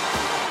 Georgia.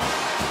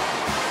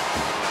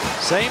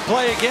 Same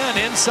play again,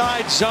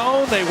 inside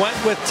zone. They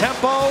went with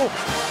tempo.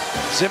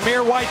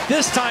 Zamir White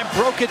this time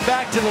broke it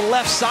back to the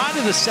left side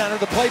of the center.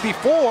 The play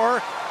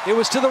before, it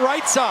was to the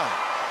right side.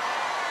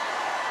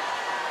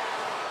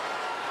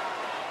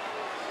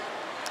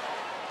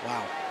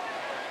 Wow.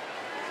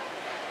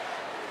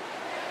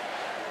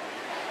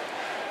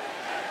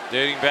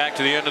 Dating back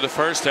to the end of the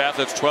first half,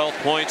 that's 12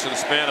 points in the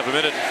span of 1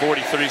 minute and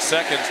 43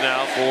 seconds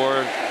now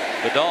for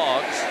the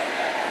Dogs.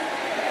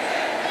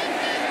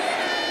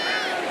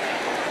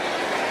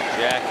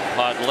 Jack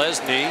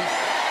Podlesny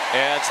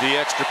adds the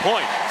extra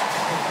point.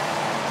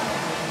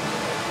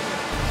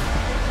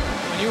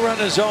 When you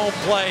run a zone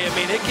play, I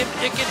mean, it can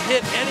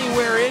hit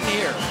anywhere in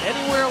here,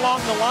 anywhere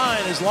along the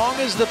line, as long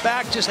as the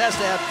back just has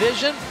to have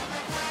vision.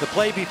 The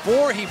play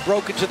before, he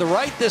broke it to the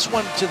right. This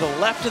one to the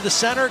left of the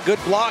center. Good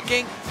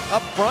blocking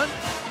up front.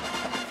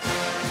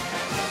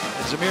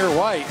 And Zamir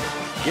White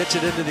gets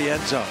it into the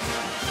end zone.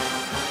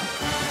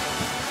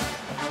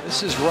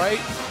 This is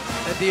right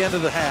at the end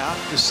of the half.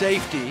 The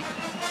safety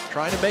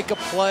trying to make a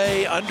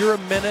play under a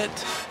minute.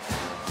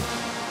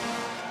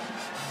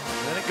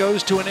 Then it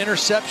goes to an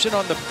interception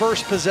on the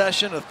first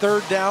possession, a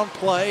third down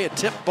play, a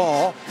tip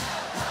ball.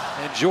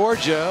 And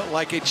Georgia,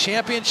 like a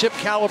championship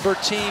caliber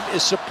team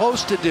is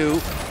supposed to do,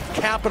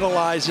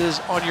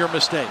 capitalizes on your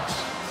mistakes.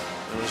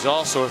 There was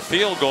also a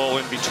field goal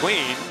in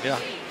between. Yeah.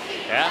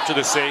 After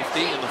the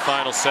safety in the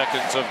final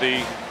seconds of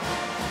the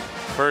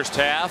first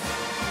half.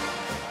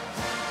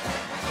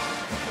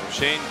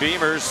 Shane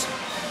Beamer's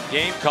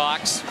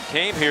Gamecocks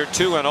came here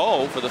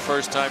 2-0 for the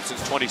first time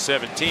since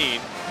 2017.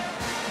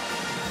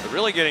 They're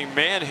really getting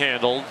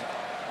manhandled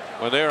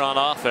when they're on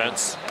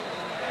offense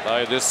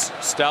by this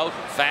stout,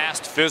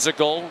 fast,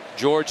 physical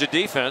Georgia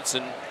defense,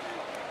 and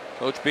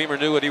Coach Beamer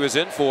knew what he was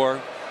in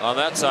for on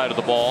that side of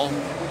the ball.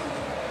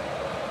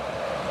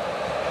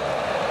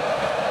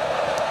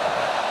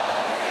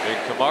 Big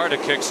Camarda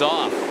kicks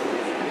off.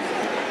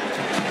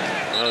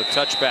 Another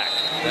touchback.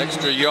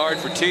 Extra Yard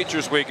for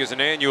Teachers Week is an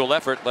annual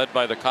effort led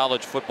by the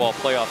College Football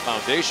Playoff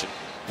Foundation.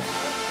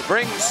 It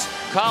brings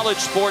college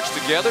sports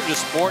together to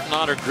support and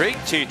honor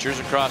great teachers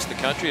across the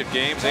country at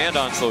games and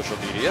on social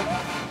media.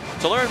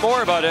 To learn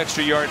more about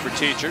Extra Yard for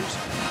Teachers,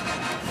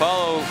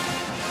 follow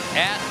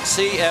at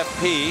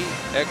CFP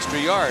extra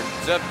yard.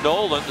 Zeb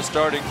Nolan, the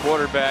starting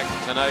quarterback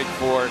tonight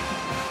for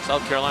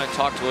South Carolina,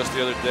 talked to us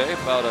the other day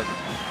about a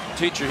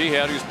teacher he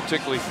had he was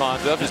particularly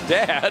fond of. His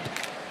dad,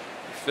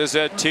 phys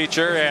ed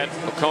teacher at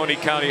Oconee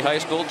County High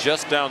School,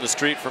 just down the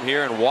street from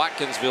here in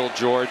Watkinsville,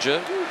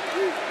 Georgia.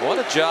 What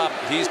a job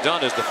he's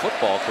done as the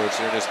football coach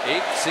here in his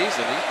 8th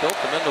season. He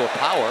built them into a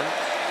power.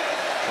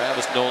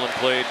 Travis Nolan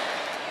played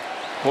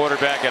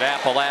quarterback at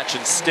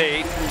Appalachian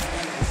State.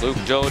 Luke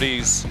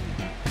Doty's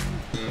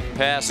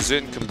pass is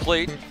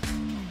incomplete.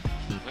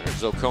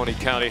 There's Oconee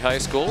County High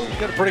School. He's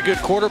got a pretty good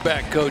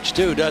quarterback coach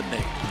too, doesn't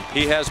he?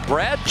 He has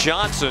Brad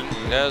Johnson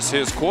as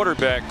his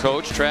quarterback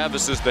coach.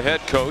 Travis is the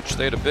head coach.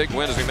 They had a big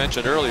win, as we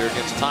mentioned earlier,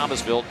 against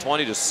Thomasville,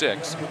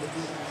 20-6.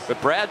 But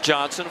Brad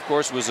Johnson, of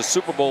course, was a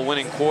Super Bowl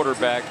winning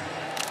quarterback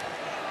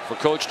for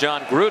Coach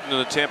John Gruden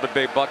and the Tampa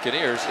Bay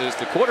Buccaneers, is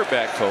the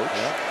quarterback coach.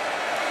 Yeah.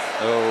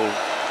 So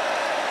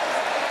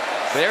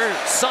their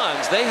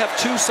sons, they have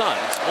 2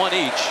 sons, one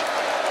each,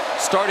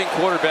 starting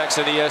quarterbacks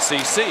in the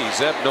SEC.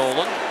 Zeb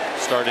Nolan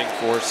starting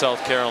for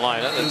South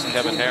Carolina. That's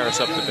Kevin Harris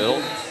up the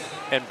middle.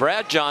 And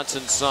Brad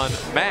Johnson's son,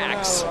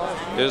 Max,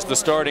 is the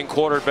starting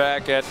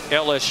quarterback at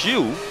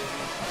LSU.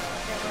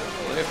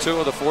 They have 2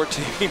 of the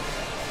 14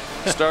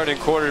 starting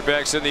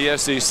quarterbacks in the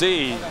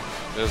SEC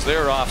as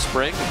their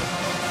offspring.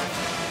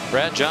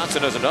 Brad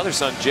Johnson has another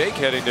son, Jake,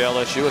 heading to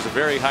LSU as a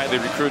very highly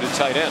recruited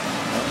tight end.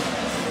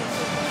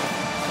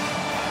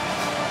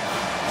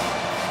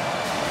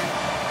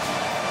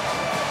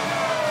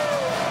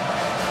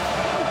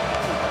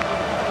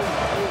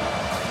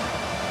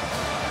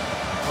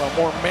 A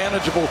more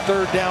manageable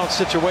 3rd down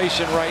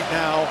situation right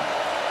now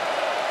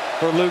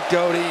for Luke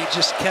Doty. He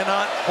just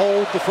cannot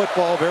hold the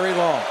football very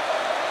long.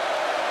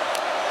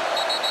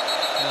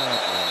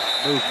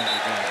 Movement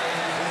again.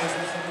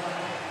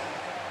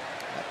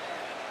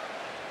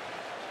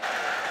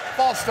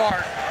 False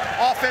start.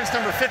 Offense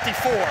number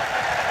 54.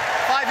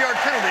 5-yard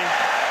penalty.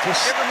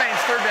 It remains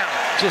 3rd down.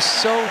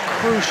 Just so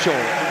crucial.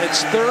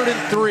 It's 3rd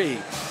and 3.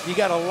 You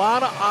got a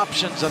lot of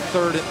options on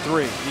 3rd and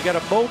 3. You got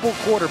a mobile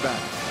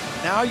quarterback.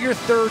 Now you're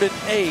 3rd and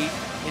 8,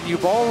 and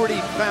you've already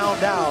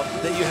found out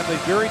that you have a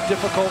very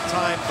difficult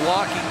time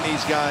blocking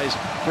these guys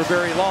for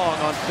very long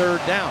on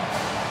 3rd down.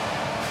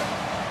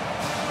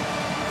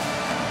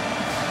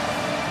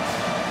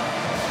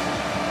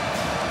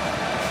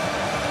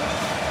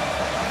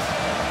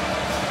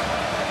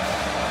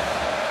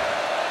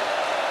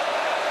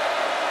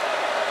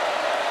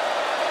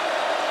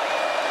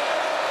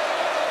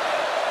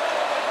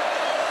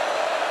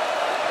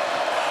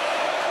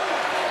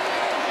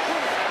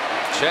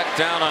 Check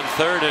down on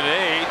 3rd and 8,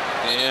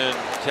 and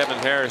Kevin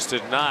Harris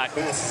did not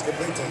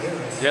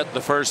get the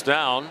first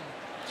down.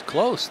 It's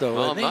close, though,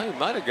 Well, isn't he? he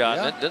might have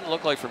gotten it. Didn't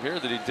look like from here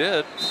that he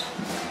did.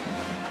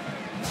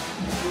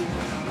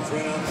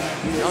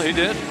 No, he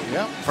did.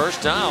 Yeah.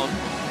 First down.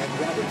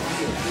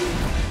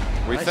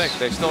 We Nice. think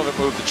they still haven't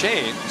moved the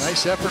chains.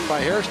 Nice effort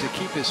by Harris to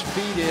keep his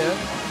feet in.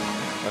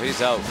 Oh,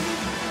 he's out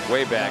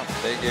way back.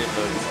 They gave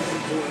him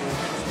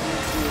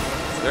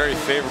a very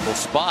favorable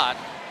spot.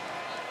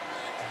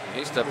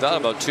 He stepped out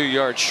about 2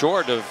 yards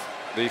short of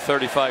the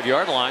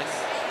 35-yard line.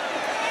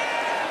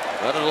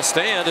 But it'll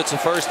stand. It's a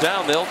first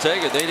down. They'll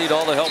take it. They need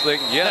all the help they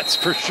can get. That's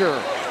for sure.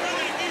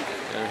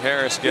 And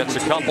Harris gets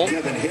a couple.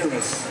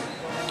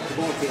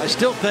 I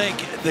still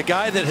think the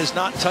guy that has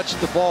not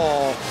touched the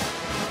ball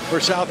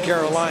for South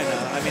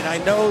Carolina, I mean, I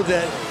know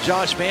that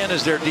Josh Mann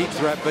is their deep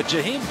threat, but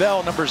Jaheim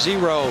Bell, number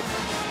 0,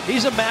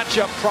 he's a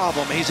matchup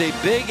problem. He's a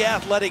big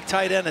athletic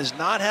tight end, has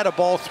not had a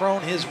ball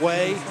thrown his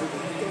way.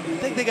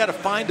 I think they got to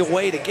find a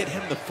way to get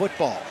him the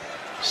football.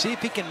 See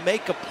if he can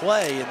make a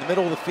play in the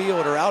middle of the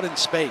field or out in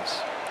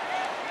space.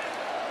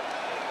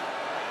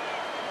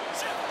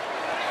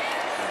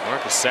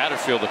 Marcus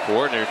Satterfield, the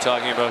coordinator,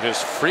 talking about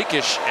his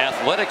freakish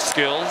athletic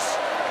skills.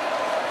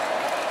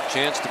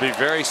 Chance to be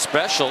very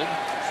special,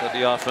 said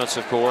the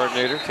offensive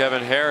coordinator.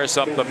 Kevin Harris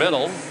up the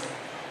middle.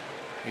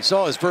 You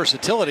saw his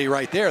versatility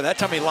right there. That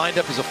time he lined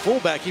up as a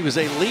fullback. He was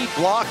a lead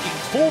blocking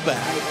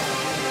fullback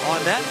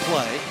on that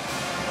play.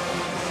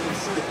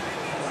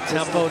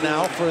 Tempo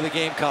now for the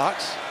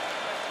Gamecocks.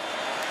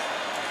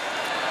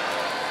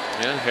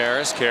 And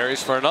Harris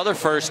carries for another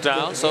first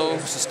down. So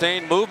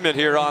sustained movement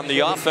here on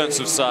the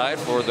offensive side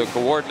for the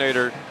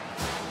coordinator,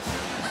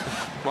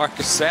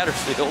 Marcus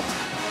Satterfield.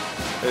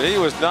 And he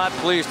was not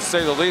pleased, to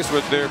say the least,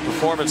 with their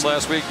performance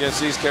last week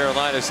against East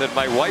Carolina. He said,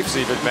 my wife's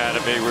even mad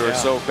at me. We were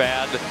so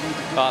bad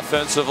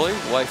offensively.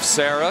 Wife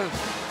Sarah,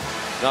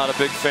 not a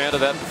big fan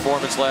of that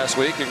performance last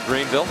week in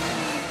Greenville.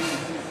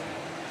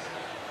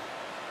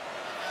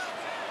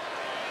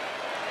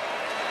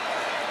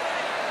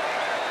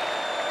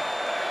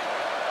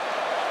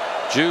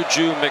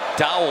 Juju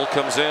McDowell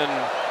comes in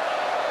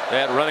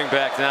at running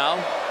back now.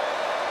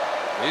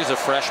 He's a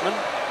freshman.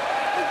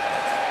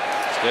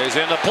 Stays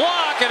in the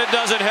block, and it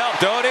doesn't help.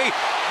 Doty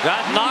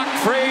got knocked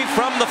free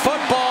from the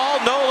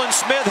football. Nolan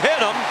Smith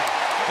hit him,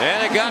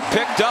 and it got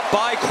picked up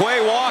by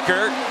Quay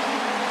Walker.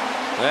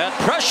 That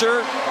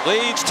pressure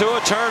leads to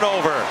a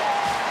turnover.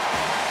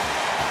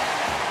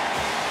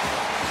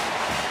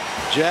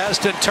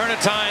 Justin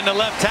Turnitine, the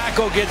left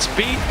tackle, gets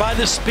beat by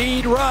the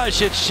speed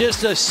rush. It's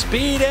just a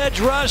speed edge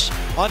rush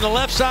on the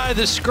left side of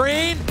the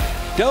screen.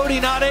 Doty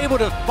not able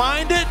to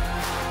find it.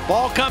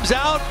 Ball comes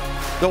out.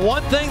 The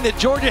one thing that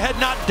Georgia had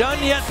not done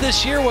yet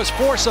this year was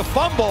force a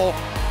fumble.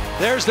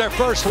 There's their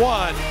first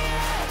one.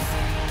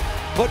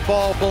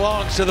 Football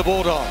belongs to the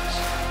Bulldogs.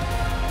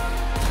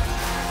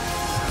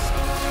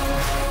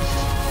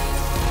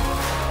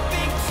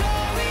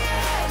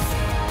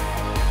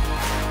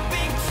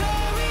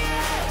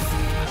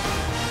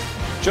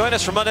 Join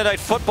us for Monday Night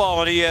Football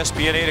on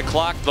ESPN 8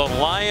 o'clock. The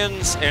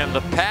Lions and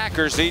the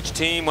Packers, each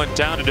team went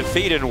down to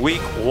defeat in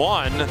week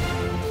 1.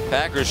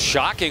 Packers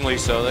shockingly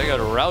so, they got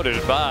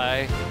routed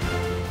by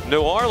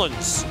New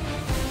Orleans.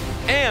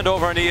 And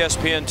over on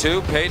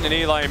ESPN2, Peyton and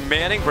Eli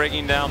Manning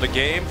breaking down the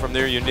game from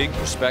their unique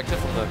perspective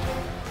from the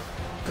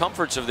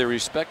comforts of their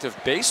respective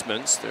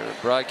basements. Their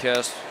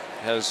broadcast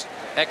has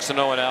X and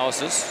O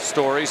analysis,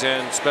 stories,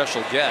 and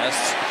special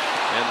guests.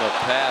 And the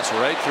pass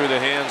right through the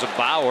hands of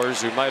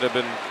Bowers, who might have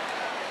been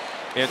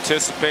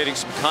anticipating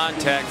some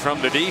contact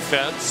from the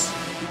defense.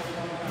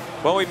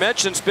 Well, we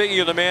mentioned, speaking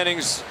of the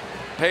Mannings,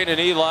 Peyton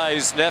and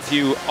Eli's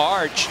nephew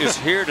Arch is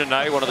here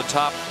tonight, one of the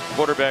top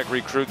quarterback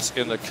recruits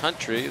in the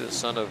country, the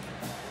son of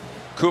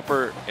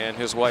Cooper and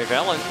his wife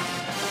Ellen.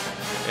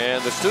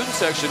 And the student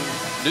section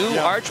knew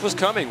Arch was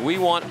coming. We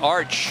want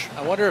Arch.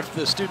 I wonder if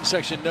the student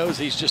section knows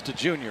he's just a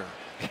junior,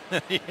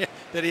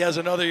 that he has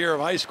another year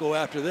of high school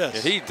after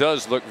this. Yeah, he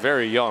does look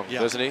very young,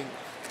 doesn't he?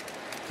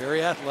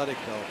 Very athletic,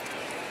 though.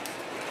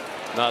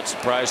 Not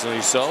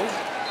surprisingly so.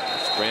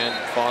 His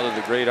grandfather,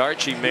 the great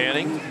Archie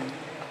Manning.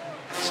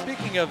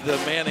 Speaking of the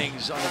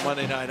Mannings on the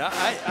Monday night,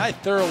 I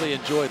thoroughly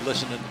enjoyed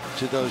listening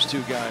to those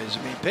two guys.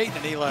 I mean, Peyton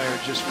and Eli are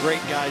just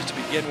great guys to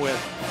begin with.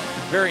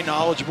 Very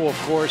knowledgeable, of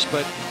course,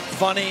 but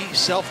funny,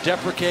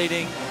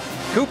 self-deprecating.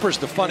 Cooper's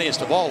the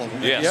funniest of all of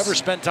them. Yes. If you ever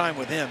spend time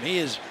with him, he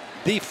is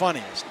the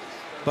funniest.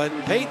 But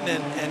Peyton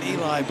and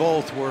Eli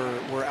both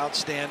were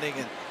outstanding,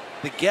 and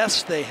the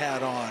guests they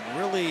had on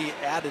really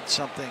added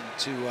something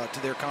to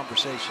their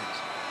conversations.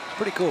 It's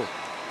pretty cool.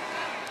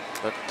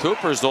 But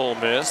Cooper's Ole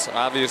Miss,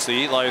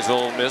 obviously Eli's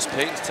Ole Miss,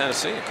 Peyton's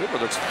Tennessee. And Cooper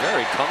looks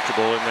very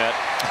comfortable in that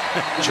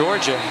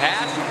Georgia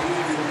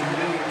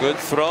hat. Good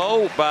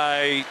throw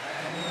by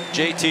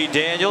JT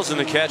Daniels and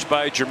the catch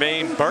by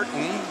Jermaine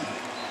Burton.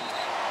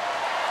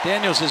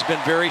 Daniels has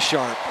been very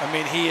sharp. I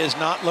mean, he has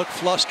not looked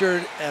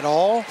flustered at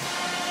all.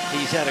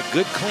 He's had a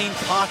good, clean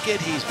pocket.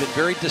 He's been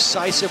very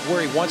decisive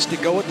where he wants to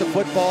go with the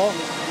football.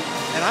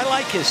 And I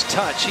like his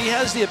touch. He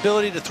has the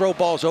ability to throw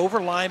balls over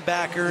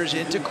linebackers,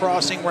 into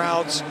crossing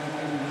routes.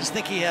 I just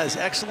think he has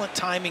excellent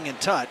timing and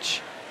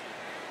touch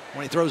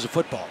when he throws a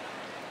football.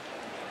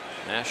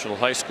 National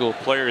High School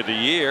Player of the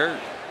Year.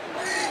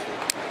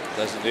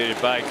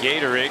 Designated by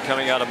Gatorade,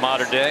 coming out of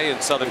Mater Dei in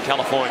Southern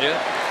California.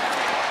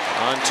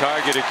 On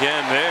target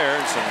again there.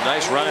 And some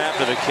nice run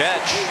after the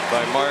catch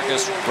by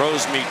Marcus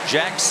Rosemead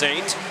Jack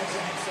Saint.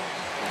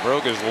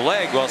 Broke his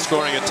leg while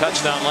scoring a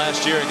touchdown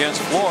last year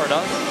against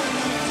Florida.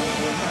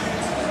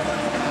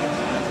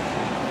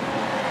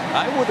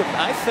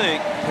 I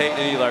think Peyton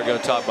and Eli are going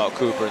to talk about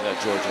Cooper in that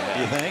Georgia hat.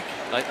 You think?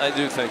 I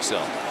do think so.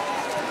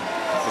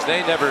 Because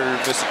they never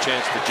miss a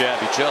chance to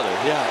jab each other.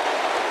 Yeah.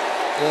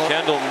 Well,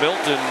 Kendall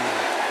Milton,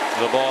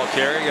 the ball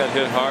carrier, got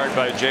hit hard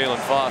by Jalen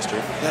Foster.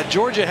 That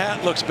Georgia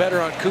hat looks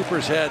better on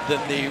Cooper's head than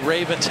the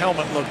Ravens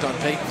helmet looked on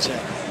Peyton's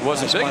head. It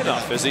wasn't big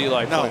enough, as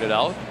Eli pointed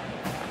out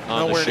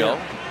on the show.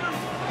 Near.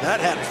 That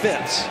hat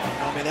fits.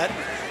 I mean,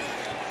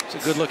 it's a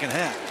good-looking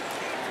hat.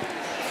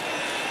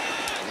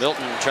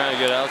 Milton trying to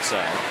get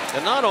outside.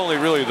 And not only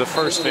really the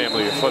first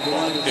family of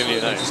football in the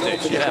United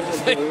States, you have to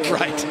think.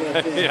 Right.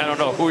 I don't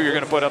know who you're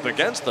going to put up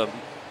against them,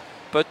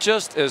 but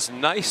just as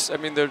nice. I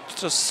mean, they're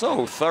just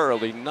so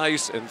thoroughly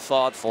nice and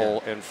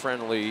thoughtful and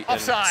friendly and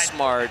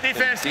smart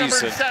Defense and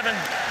decent. Number 7.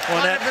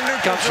 Well,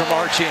 that comes from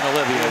Archie and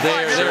Olivia.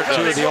 They're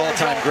two of the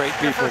all-time great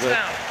people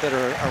that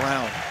are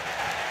around.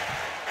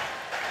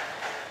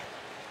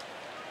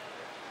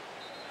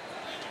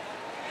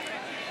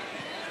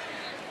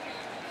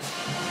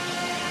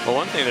 Well,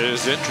 one thing that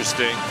is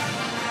interesting,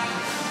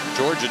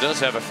 Georgia does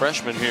have a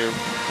freshman here,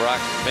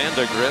 Brock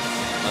Vandegrift,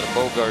 out of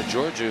Bogart,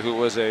 Georgia, who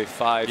was a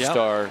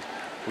 5-star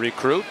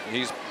recruit.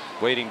 He's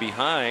waiting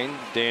behind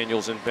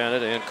Daniels and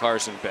Bennett and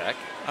Carson Beck.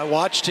 I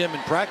watched him in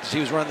practice.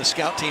 He was running the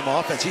scout team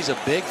offense. He's a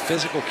big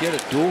physical kid,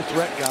 a dual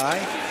threat guy.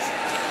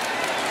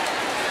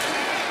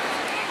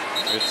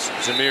 It's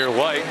Zamir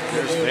White.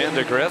 There's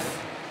Vandegrift.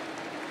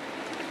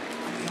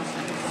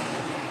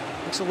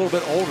 Looks a little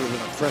bit older than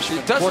a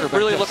freshman. He doesn't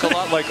really look a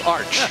lot like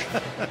Arch.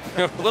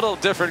 A little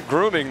different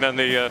grooming than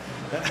the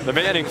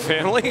Manning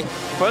family,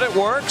 but it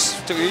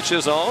works. To each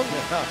his own.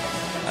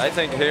 I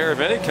think hair of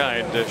any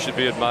kind should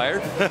be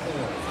admired.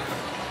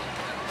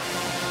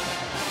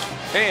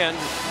 And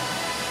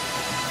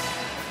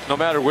no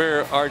matter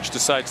where Arch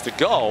decides to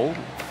go,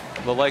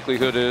 the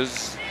likelihood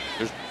is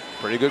there's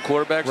pretty good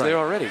quarterbacks there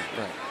already.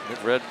 Right.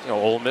 We've read,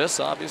 Ole Miss,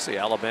 obviously,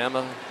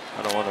 Alabama.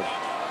 I don't want to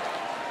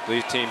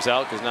leave teams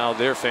out because now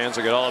their fans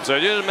will get all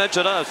upset. You didn't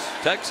mention us.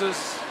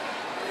 Texas.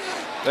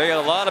 They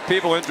got a lot of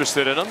people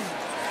interested in him.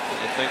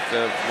 I think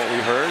what we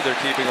heard, they're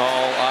keeping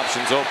all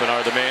options open.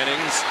 Are the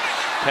Mannings.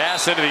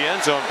 Pass into the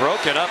end zone,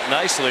 broken up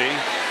nicely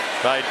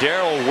by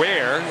Darrell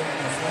Ware.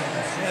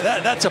 Yeah,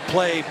 that's a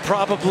play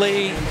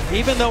probably,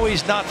 even though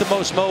he's not the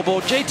most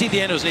mobile, JT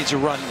Daniels needs to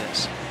run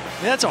this. I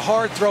mean, that's a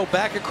hard throw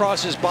back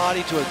across his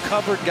body to a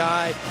covered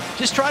guy.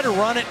 Just try to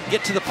run it and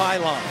get to the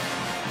pylon.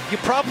 You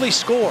probably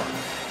score.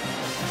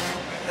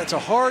 That's a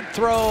hard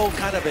throw,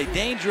 kind of a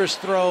dangerous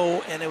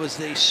throw, and it was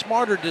the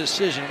smarter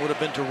decision would have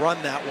been to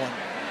run that one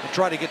and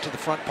try to get to the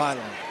front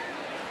pylon.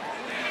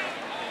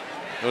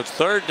 So it's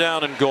 3rd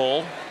down and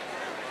goal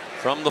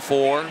from the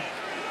 4.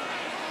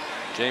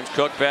 James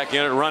Cook back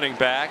in at running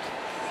back.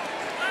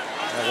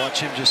 I watch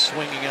him just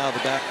swinging out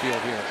of the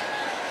backfield here.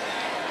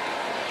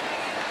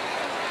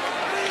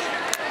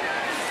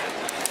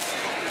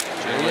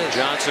 Jalen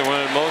Johnson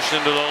went in motion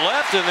to the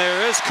left, and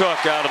there is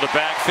Cook out of the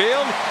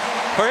backfield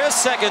for his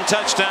 2nd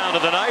touchdown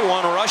of the night.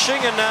 1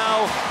 rushing and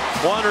now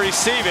 1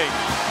 receiving.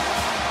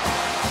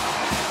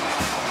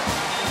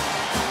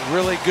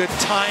 Really good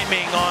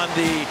timing on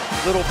the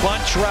little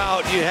bunch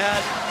route. You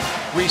had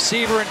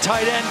receiver and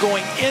tight end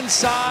going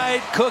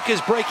inside. Cook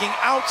is breaking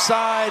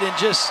outside, and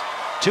just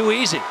too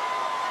easy.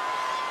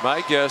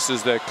 My guess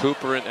is that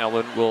Cooper and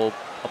Ellen will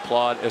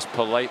applaud as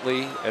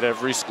politely at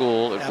every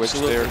school at which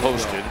they're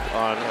hosted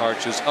on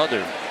Arch's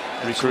other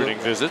recruiting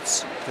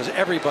visits. Because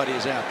everybody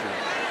is after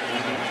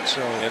it.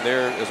 So, and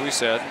they're, as we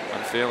said,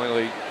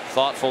 unfailingly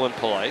thoughtful and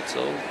polite.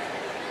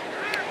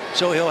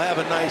 So he'll have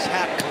a nice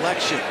hat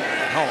collection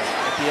at home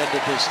at the end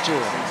of this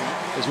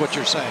tour, is what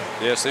you're saying.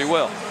 Yes, he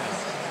will.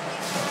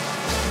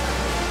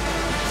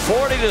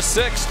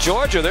 40-6,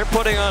 Georgia. They're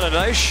putting on a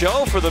nice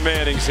show for the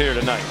Mannings here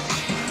tonight.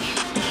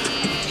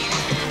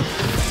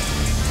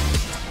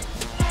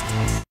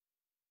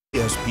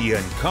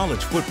 ESPN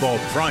College Football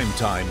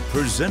Primetime,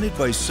 presented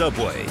by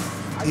Subway,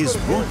 is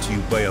brought to you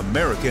by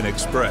American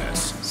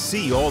Express.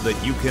 See all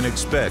that you can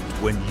expect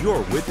when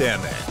you're with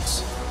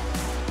Amex.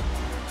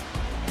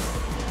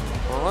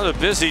 Well, what a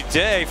busy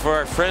day for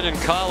our friend and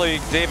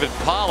colleague David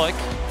Pollock.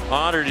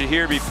 Honored to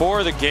hear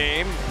before the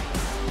game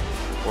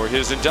for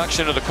his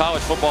induction to the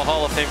College Football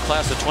Hall of Fame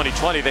class of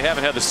 2020. They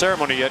haven't had the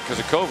ceremony yet because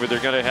of COVID. They're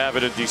going to have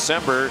it in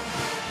December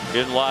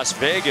in Las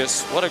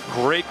Vegas. What a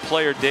great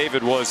player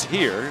David was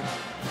here.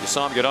 You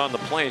saw him get on the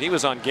plane. He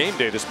was on game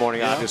day this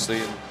morning, obviously,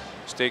 in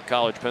State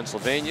College,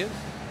 Pennsylvania.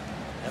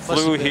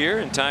 Flew here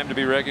in time to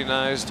be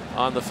recognized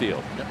on the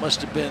field. That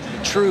must have been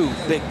the true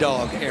Big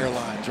Dog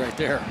Airlines right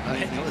there. I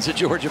mean, it was a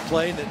Georgia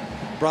plane that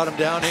brought him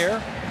down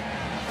here.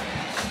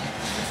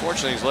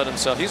 Unfortunately,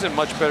 he's in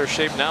much better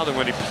shape now than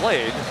when he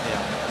played.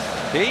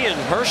 He and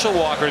Herschel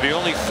Walker, the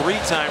only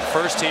 3-time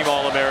first-team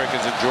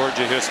All-Americans in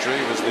Georgia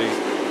history, was the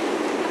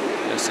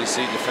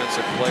SEC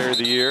Defensive Player of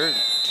the Year in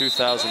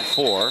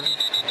 2004.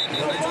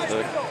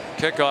 The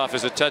kickoff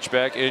is a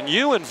touchback, and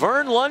you and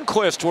Vern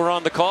Lundquist were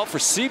on the call for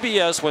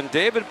CBS when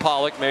David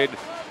Pollock made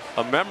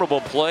a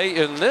memorable play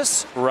in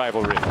this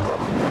rivalry. Here's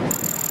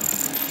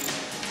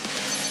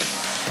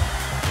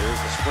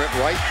the sprint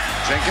right.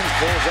 Jenkins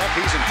pulls up.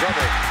 He's in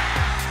trouble.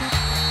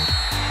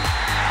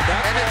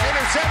 And it's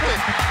intercepted.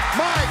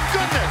 My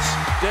goodness.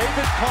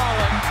 David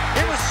Pollock.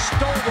 It was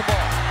stole the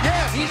ball.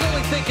 Yes. He's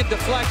only thinking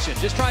deflection,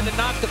 just trying to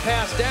knock the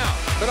pass down.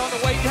 But on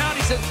the way down,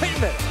 he said, wait a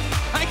minute.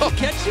 I can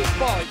catch this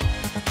ball.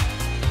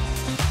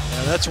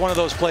 Yeah, that's one of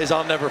those plays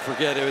I'll never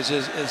forget. It was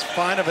as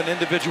fine of an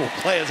individual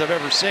play as I've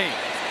ever seen.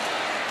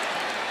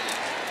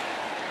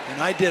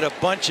 And I did a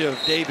bunch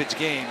of David's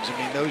games. I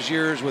mean, those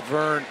years with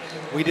Vern,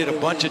 we did a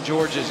bunch of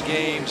Georgia's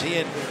games. He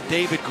and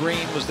David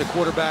Green was the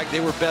quarterback. They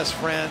were best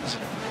friends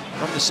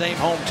from the same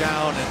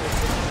hometown.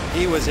 And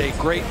he was a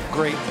great,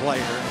 great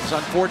player. It's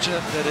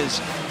unfortunate that his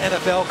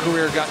NFL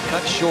career got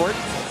cut short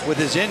with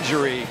his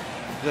injury.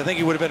 I think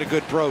he would have been a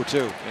good pro,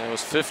 too. And it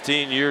was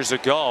 15 years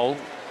ago.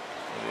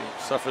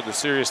 He suffered the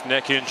serious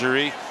neck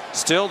injury.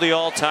 Still the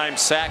all-time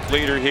sack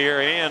leader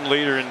here and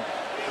leader in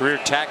career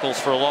tackles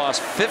for loss,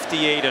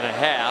 58 and a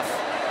half.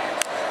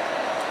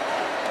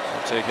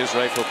 He'll take his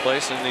rightful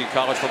place in the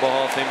College Football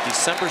Hall of Fame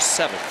December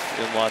 7th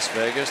in Las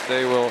Vegas.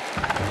 They will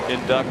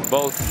induct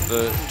both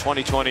the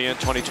 2020 and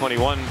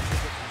 2021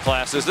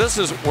 classes. This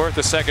is worth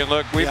a second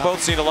look. We've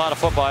both seen a lot of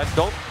football. I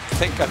don't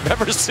think I've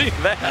ever seen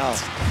that. No.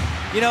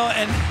 You know,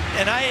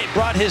 and I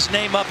brought his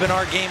name up in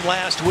our game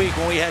last week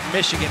when we had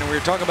Michigan, and we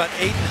were talking about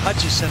Aiden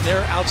Hutchinson,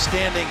 their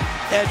outstanding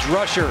edge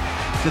rusher.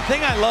 The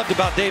thing I loved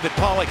about David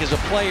Pollock as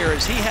a player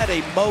is he had a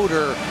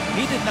motor.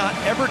 He did not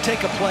ever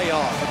take a play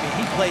off. I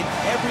mean, he played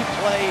every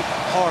play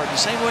hard, the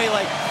same way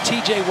like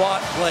T.J.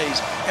 Watt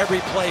plays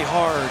every play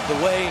hard, the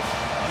way,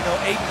 you know,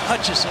 Aiden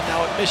Hutchinson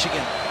now at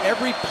Michigan.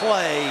 Every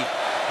play,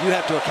 you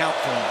have to account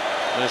for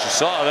him. As you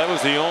saw, that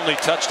was the only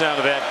touchdown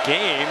of that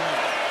game.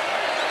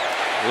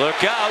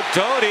 Look out,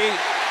 Doty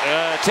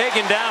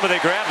taken down, but they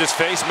grabbed his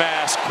face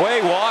mask.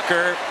 Quay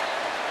Walker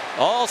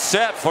all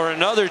set for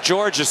another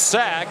Georgia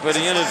sack, but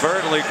he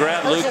inadvertently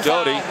grabbed Luke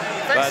Doty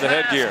by the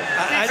headgear.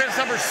 Defense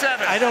number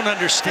 7. I don't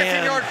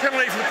understand. 15-yard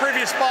penalty from the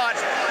previous spot.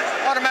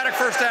 Automatic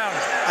first down.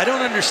 I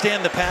don't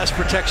understand the pass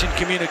protection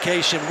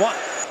communication.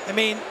 I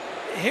mean,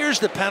 here's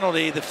the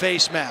penalty, the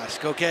face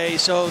mask, okay?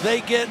 So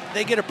they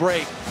get a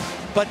break.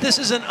 But this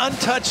is an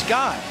untouched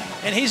guy,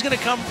 and he's going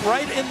to come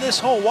right in this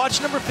hole.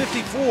 Watch number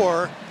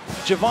 54,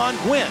 Javon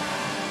Gwynn.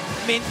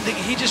 I mean,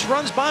 he just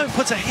runs by him and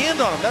puts a hand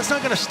on him. That's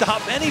not going to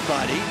stop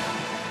anybody.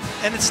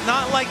 And it's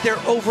not like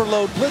they're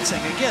overload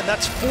blitzing. Again,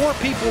 that's 4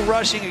 people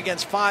rushing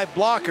against 5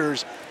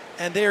 blockers,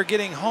 and they are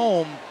getting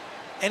home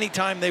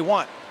anytime they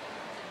want.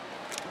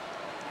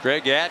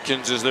 Greg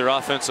Atkins is their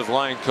offensive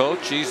line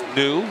coach. He's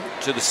new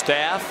to the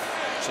staff.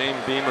 Shane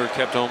Beamer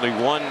kept only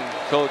one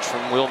coach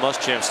from Will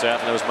Muschamp's staff,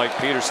 and that was Mike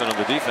Peterson on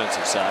the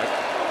defensive side.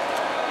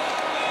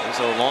 He's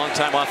a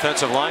longtime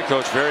offensive line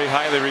coach, very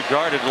highly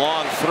regarded.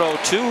 Long throw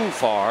too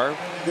far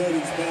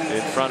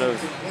in front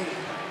of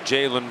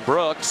Jalen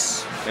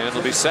Brooks, and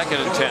it'll be 2nd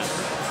and 10.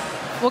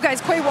 Well,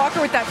 guys, Quay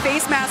Walker with that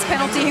face mask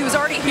penalty, he was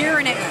already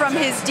hearing it from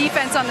his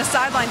defense on the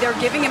sideline. They're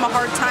giving him a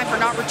hard time for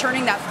not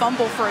returning that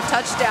fumble for a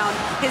touchdown.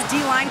 His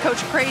D-line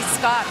coach, Craig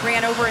Scott,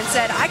 ran over and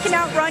said, I can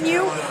outrun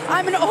you.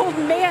 I'm an old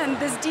man.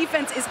 This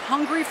defense is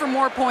hungry for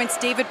more points.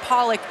 David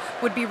Pollock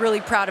would be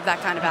really proud of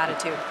that kind of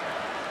attitude.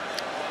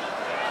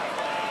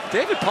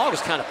 David Pollock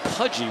was kind of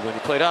pudgy when he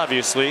played,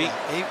 obviously.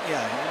 He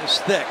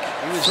was thick.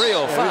 He was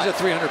 305. He was a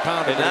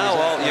 300-pounder. And now,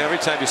 every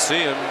time you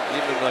see him,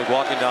 even like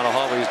walking down a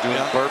hallway, he's doing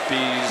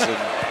burpees. And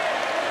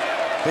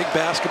big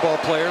basketball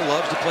player,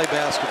 loves to play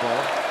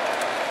basketball.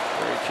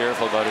 Very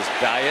careful about his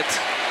diet.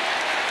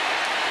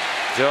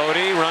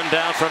 Doty run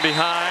down from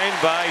behind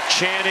by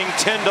Channing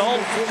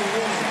Tindall,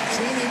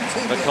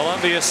 the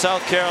Columbia,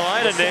 South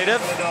Carolina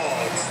native.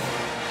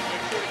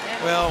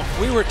 Well,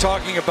 we were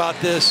talking about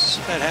this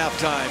at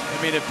halftime.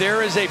 I mean, if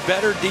there is a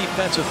better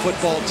defensive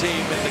football team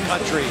in the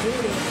country,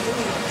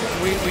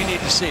 we need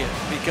to see it,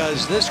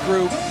 because this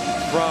group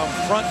from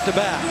front to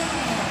back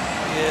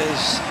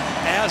is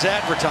as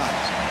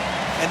advertised.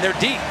 And they're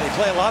deep. They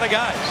play a lot of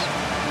guys.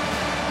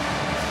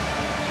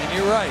 And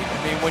you're right.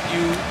 I mean, when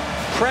you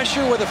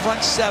pressure with a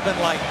front 7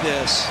 like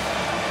this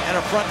and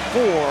a front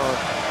 4,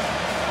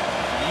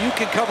 you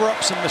can cover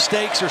up some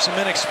mistakes or some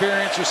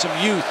inexperience or some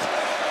youth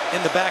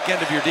in the back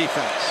end of your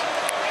defense.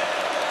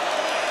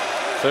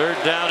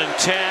 3rd down and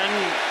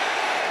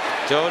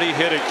 10. Doty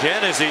hit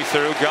again as he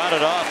threw, got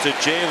it off to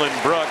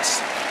Jalen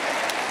Brooks.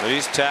 But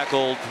he's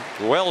tackled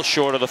well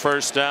short of the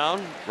 1st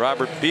down.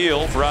 Robert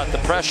Beal brought the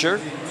pressure.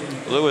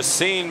 Lewis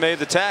Seen made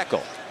the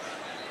tackle.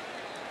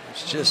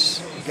 It's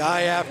just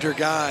guy after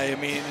guy. I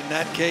mean, in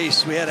that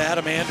case, we had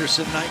Adam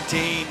Anderson,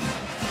 19,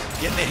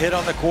 getting a hit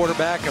on the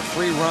quarterback, a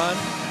free run.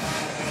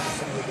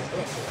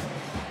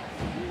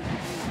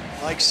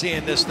 I like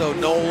seeing this, though.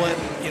 Nolan,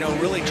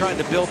 really trying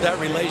to build that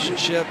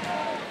relationship.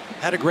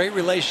 Had a great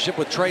relationship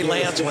with Trey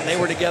Lance when they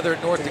were together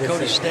at North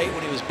Dakota State,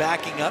 when he was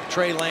backing up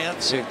Trey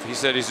Lance. He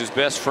said he's his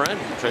best friend,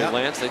 Trey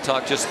Lance. They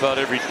talk just about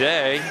every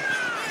day.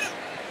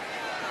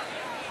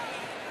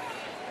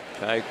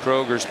 Ty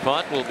Kroger's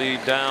punt will be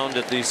down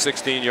at the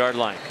 16-yard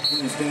line.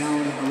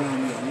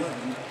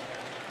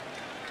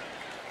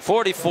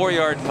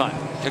 44-yard punt.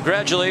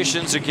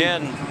 Congratulations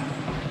again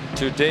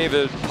to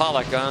David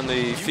Pollock on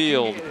the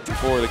field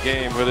for the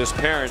game with his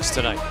parents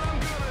tonight.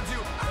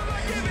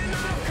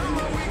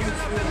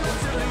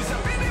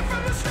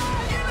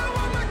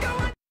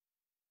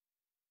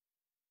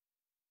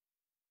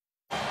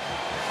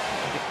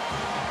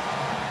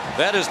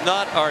 That is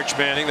not Arch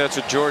Manning. That's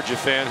a Georgia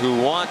fan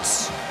who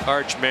wants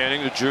Arch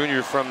Manning, the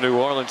junior from New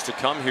Orleans, to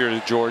come here to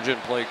Georgia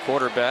and play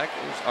quarterback.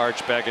 There's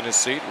Arch back in his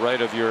seat, right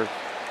of your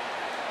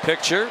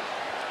picture.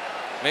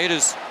 Made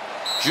his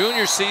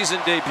junior season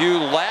debut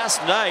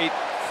last night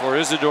for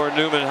Isidore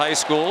Newman High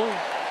School.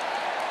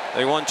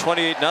 They won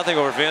 28-0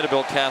 over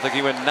Vanderbilt Catholic.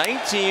 He went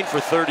 19 for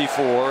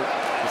 34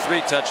 with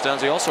 3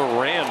 touchdowns. He also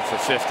ran for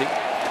 50.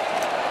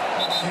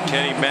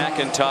 Kenny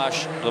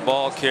McIntosh, the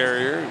ball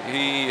carrier.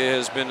 He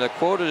has been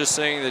quoted as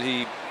saying that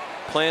he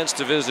plans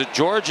to visit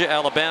Georgia,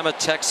 Alabama,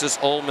 Texas,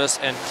 Ole Miss,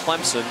 and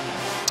Clemson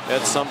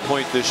at some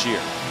point this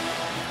year.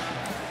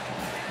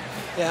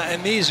 Yeah,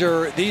 and these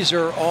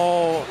are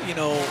all,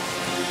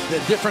 the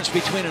difference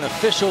between an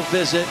official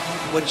visit,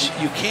 which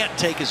you can't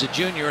take as a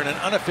junior, and an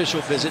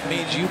unofficial visit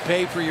means you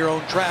pay for your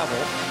own travel.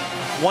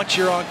 Once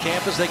you're on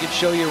campus, they can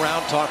show you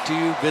around, talk to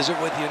you, visit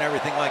with you, and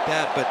everything like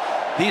that. But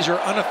these are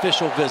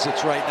unofficial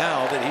visits right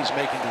now that he's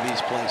making to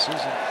these places.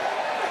 And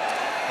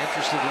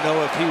interested to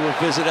know if he will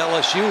visit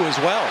LSU as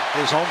well,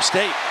 his home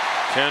state.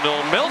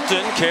 Kendall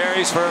Milton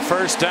carries for a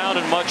 1st down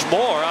and much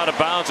more, out of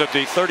bounds at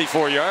the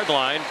 34-yard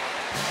line.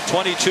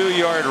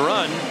 22-yard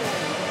run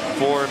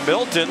for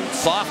Milton,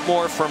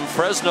 sophomore from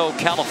Fresno,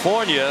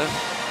 California,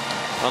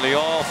 on the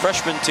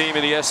all-freshman team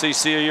in the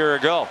SEC a year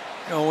ago.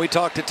 When we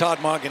talked to Todd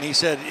Monken, he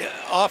said,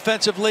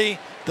 offensively,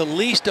 the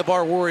least of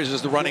our worries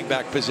is the running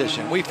back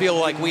position. We feel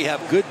like we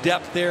have good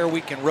depth there.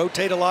 We can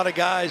rotate a lot of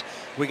guys.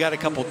 We got a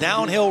couple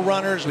downhill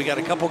runners. We got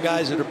a couple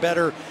guys that are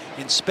better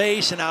in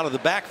space and out of the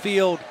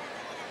backfield.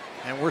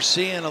 And we're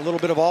seeing a little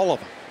bit of all of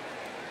them.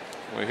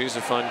 Well, he's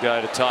a fun guy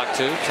to talk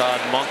to, Todd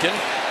Monken.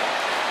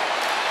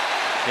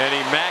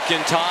 Kenny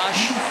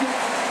McIntosh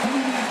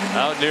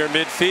out near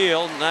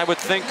midfield. And I would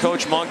think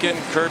Coach Monk and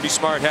Kirby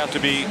Smart have to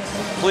be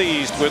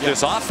pleased with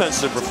this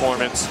offensive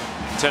performance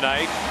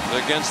tonight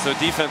against the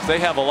defense they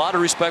have a lot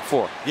of respect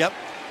for. Yep,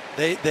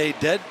 they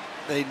did.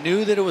 They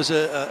knew that it was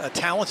a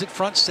talented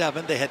front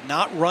seven. They had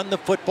not run the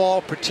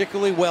football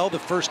particularly well the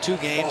first 2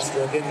 games.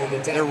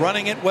 They're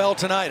running it well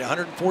tonight.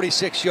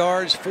 146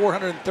 yards,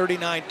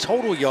 439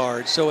 total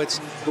yards. So it's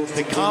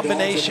the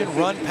combination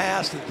run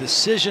pass, the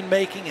decision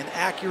making and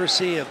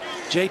accuracy of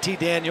JT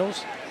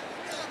Daniels.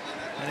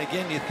 And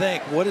again, you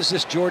think, what is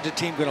this Georgia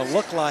team going to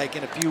look like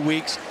in a few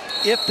weeks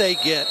if they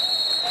get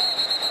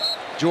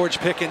George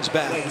Pickens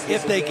back,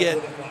 if they get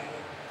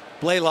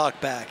Blaylock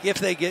back, if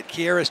they get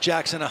Kearis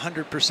Jackson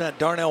 100%,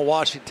 Darnell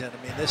Washington.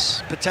 I mean,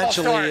 this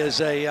potentially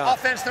is a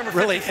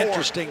really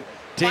interesting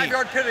team.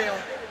 5-yard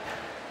penalty.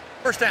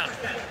 First down.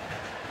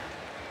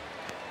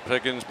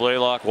 Pickens,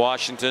 Blaylock,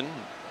 Washington,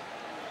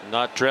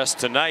 not dressed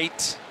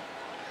tonight.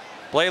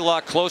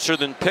 Blaylock closer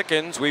than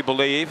Pickens, we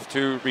believe,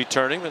 to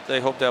returning, but they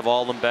hope to have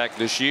all of them back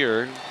this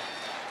year.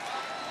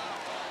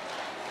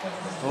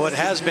 Well, it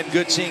has been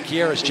good seeing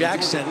Kearis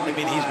Jackson. I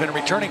mean, he's been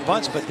returning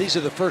punts, but these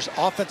are the first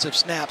offensive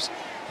snaps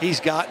he's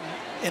gotten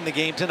in the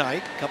game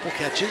tonight. A couple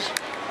catches.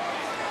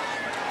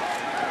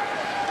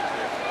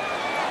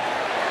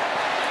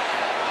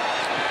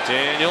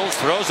 Daniels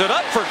throws it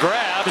up for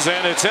grabs,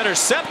 and it's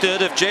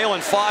intercepted if Jalen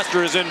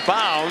Foster is in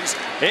bounds,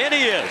 and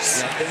he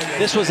is.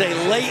 This was a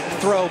late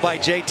throw by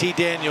JT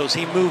Daniels.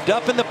 He moved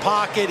up in the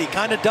pocket. He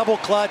kind of double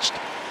clutched,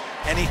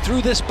 and he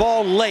threw this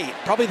ball late.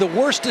 Probably the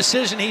worst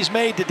decision he's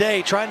made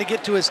today, trying to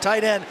get to his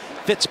tight end,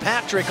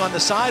 Fitzpatrick, on the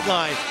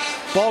sideline.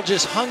 Ball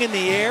just hung in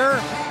the air,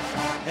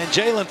 and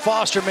Jalen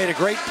Foster made a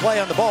great play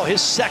on the ball.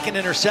 His second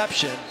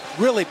interception.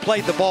 Really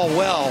played the ball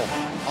well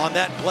on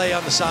that play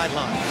on the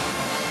sideline.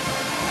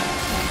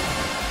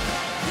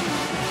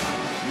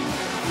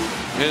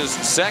 His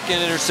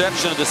second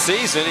interception of the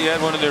season. He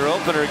had one in their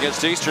opener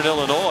against Eastern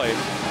Illinois.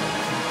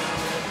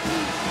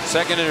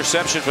 Second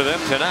interception for them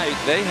tonight.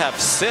 They have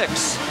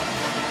 6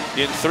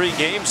 in 3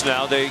 games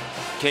now. They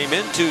came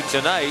into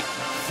tonight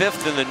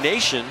 5th in the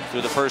nation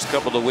through the first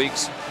couple of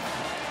weeks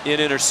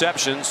in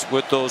interceptions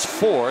with those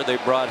 4 they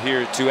brought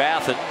here to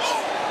Athens.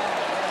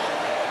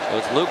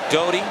 With Luke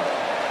Doty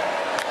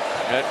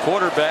at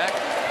quarterback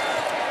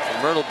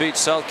from Myrtle Beach,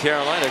 South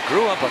Carolina.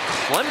 Grew up a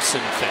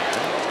Clemson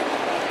fan.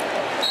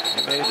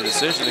 He made the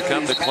decision to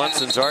come to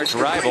Clemson's arch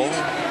rival,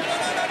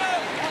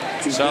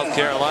 South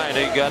Carolina.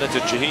 He got it to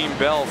Jaheim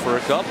Bell for a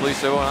couple. He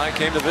said, when I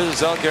came to visit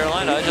South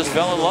Carolina, I just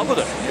fell in love with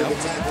it.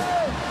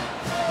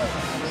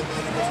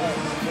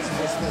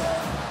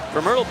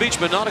 For Myrtle Beach,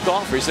 but not a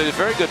golfer. He said he's a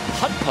very good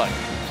putt-putt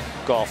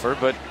golfer,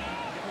 but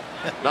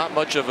not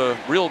much of a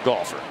real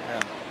golfer.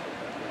 Yeah.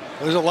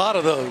 There's a lot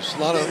of those, a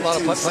lot of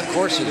putt-putt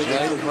courses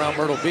right around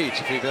Myrtle Beach.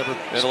 If you've ever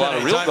and a lot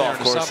of real golf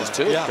courses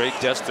too. Yeah. Great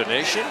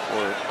destination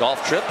for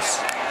golf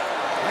trips.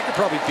 I could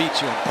probably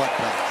beat you in putt-putt.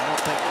 I don't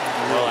think.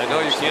 Well, I know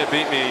you can't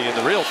beat me in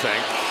the real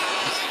thing.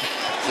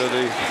 So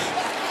the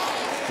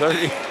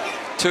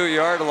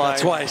 32-yard line.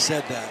 That's why I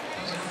said that.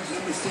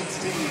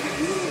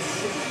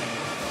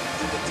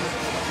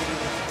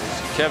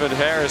 Kevin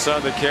Harris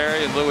on the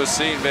carry, and Lewis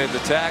Seen made the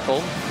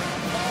tackle.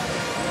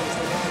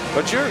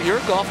 But your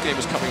golf game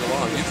is coming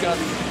along. You've got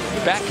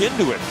back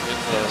into it in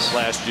the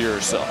last year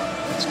or so.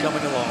 It's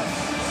coming along.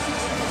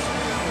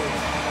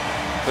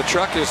 The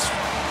truck is.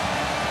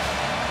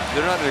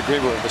 They're not in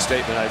agreement with the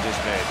statement I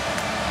just made.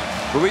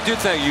 But we do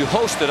think you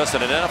hosted us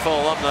at an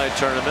NFL alumni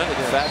tournament at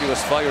the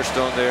fabulous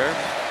Firestone there.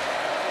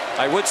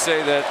 I would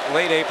say that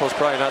late April is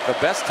probably not the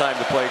best time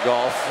to play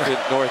golf in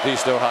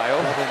Northeast Ohio.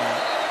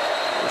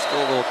 We're still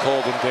a little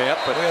cold and damp,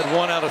 but we had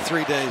 1 out of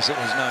 3 days. It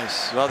was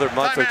nice. Another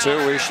month or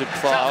 2, we should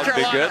thaw out,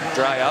 be good,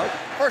 dry out.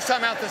 First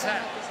time out this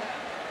half.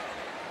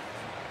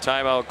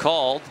 Timeout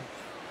called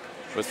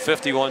with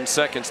 51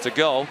 seconds to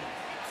go.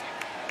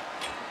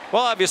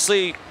 Well,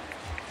 obviously,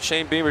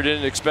 Shane Beamer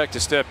didn't expect to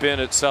step in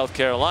at South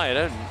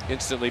Carolina and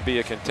instantly be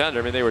a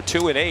contender. I mean, they were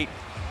 2-8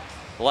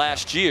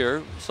 last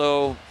year,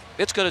 so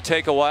it's going to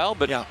take a while,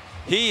 but yeah.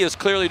 He is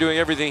clearly doing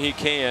everything he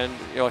can.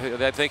 You know,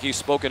 I think he's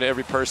spoken to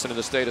every person in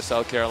the state of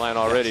South Carolina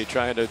already,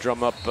 trying to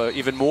drum up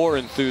even more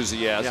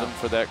enthusiasm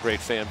for that great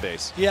fan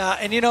base. Yeah,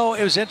 and you know,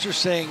 it was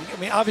interesting. I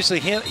mean,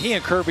 obviously he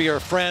and Kirby are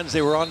friends.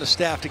 They were on the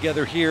staff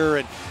together here,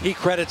 and he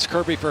credits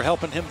Kirby for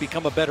helping him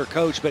become a better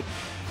coach. But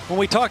when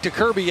we talked to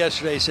Kirby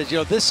yesterday, he said, you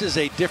know, this is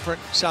a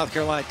different South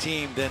Carolina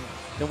team than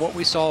what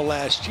we saw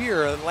last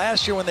year.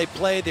 Last year when they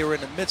played, they were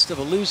in the midst of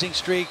a losing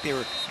streak. They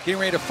were getting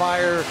ready to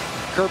fire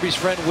Kirby's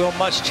friend Will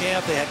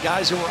Muschamp. They had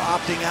guys who were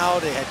opting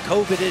out. They had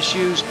COVID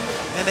issues,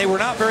 and they were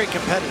not very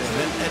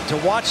competitive. And to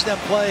watch them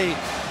play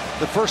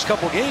the first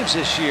couple games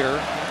this year,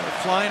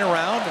 flying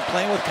around and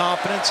playing with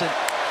confidence.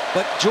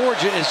 But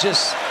Georgia is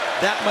just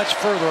that much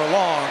further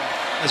along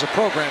as a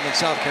program than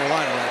South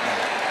Carolina right now.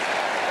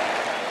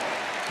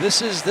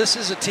 This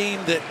is a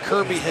team that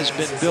Kirby has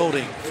been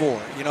building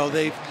for. You know,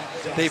 they've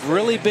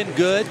really been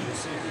good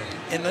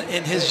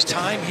in his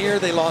time here.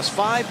 They lost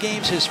 5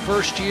 games his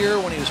first year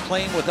when he was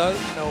playing with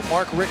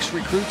Mark Richt's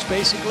recruits,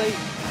 basically.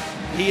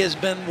 He has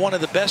been one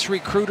of the best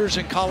recruiters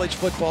in college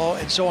football,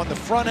 and so on the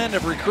front end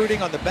of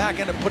recruiting, on the back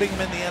end of putting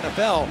him in the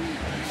NFL,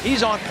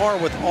 he's on par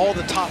with all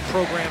the top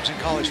programs in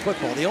college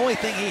football. The only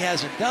thing he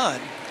hasn't done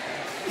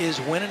is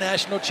win a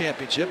national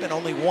championship and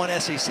only one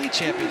SEC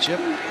championship,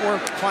 or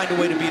find a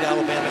way to beat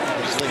Alabama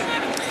in this league.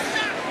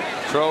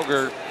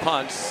 Kroger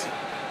punts.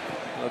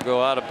 They'll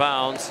go out of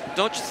bounds.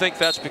 Don't you think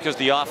that's because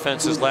the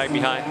offense is lagged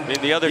behind? I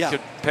mean, the other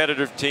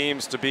competitive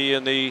teams to be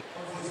in the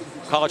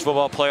college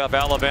football playoff,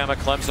 Alabama,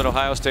 Clemson,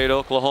 Ohio State,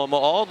 Oklahoma,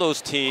 all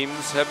those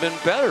teams have been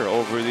better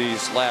over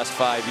these last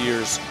 5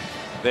 years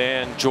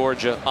than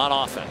Georgia on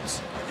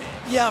offense.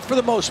 Yeah, for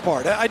the most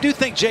part. I do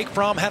think Jake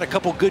Fromm had a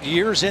couple good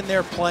years in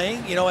there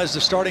playing, you know, as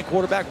the starting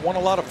quarterback, won a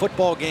lot of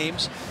football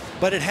games,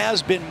 but it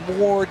has been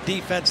more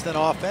defense than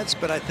offense.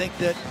 But I think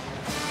that,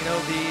 you know,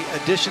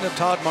 the addition of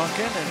Todd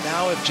Monken, and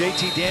now if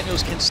JT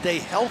Daniels can stay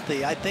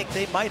healthy, I think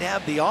they might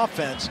have the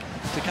offense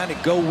to kind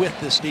of go with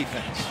this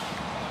defense.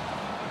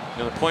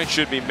 Now the point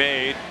should be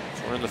made.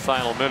 We're in the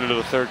final minute of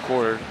the third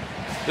quarter.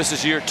 This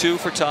is year 2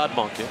 for Todd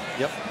Monken.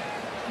 Yep.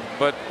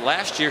 But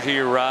last year he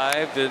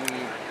arrived and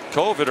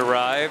COVID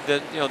arrived,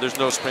 and you know there's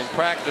no spring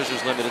practice,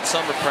 there's limited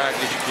summer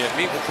practice, you can't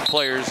meet with the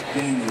players.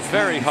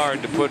 Very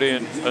hard to put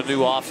in a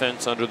new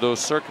offense under those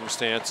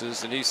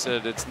circumstances, and he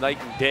said it's night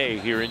and day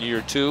here in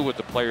year 2 with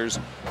the players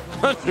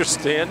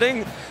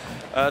understanding.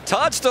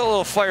 Todd's still a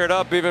little fired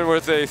up even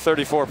with a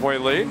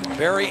 34-point lead.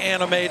 Very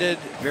animated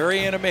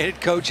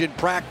coach in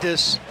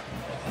practice.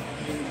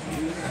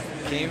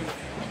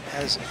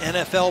 Has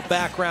NFL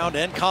background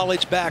and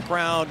college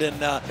background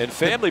and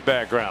family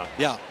background.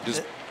 Yeah.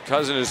 His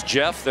cousin is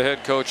Jeff, the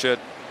head coach at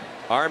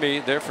Army.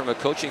 They're from a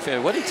coaching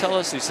family. What did he tell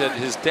us? He said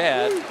his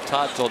dad,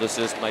 Todd told us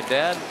this, my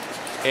dad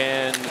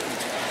and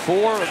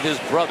 4 of his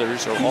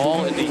brothers are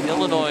all in the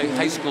Illinois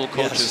High School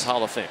Coaches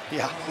Hall of Fame.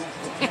 Yeah.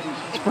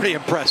 It's pretty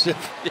impressive.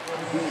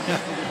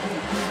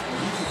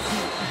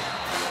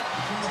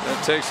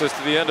 That takes us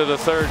to the end of the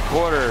third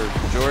quarter.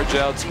 Georgia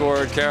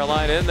outscored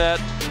Carolina in that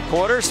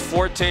quarters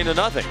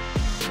 14-0.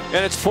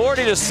 And it's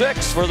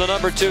 40-6 for the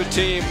 #2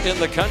 team in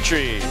the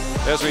country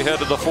as we head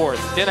to the fourth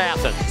in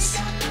Athens.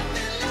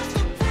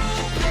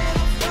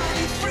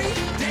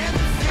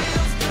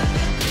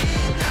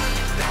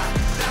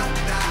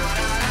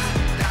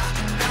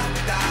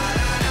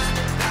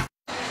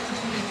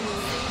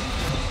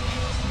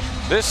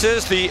 This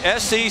is the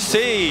SEC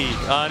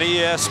on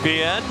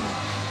ESPN.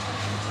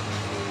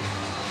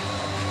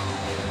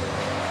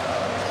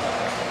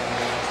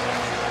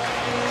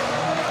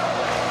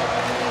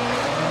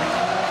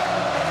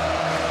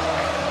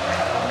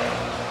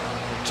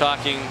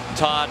 Talking,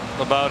 Todd,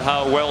 about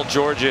how well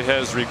Georgia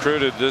has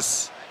recruited.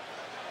 This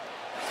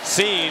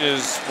scene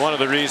is one of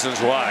the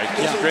reasons why.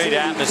 Great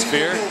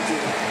atmosphere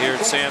here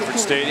at Sanford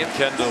Stadium.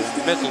 Kendall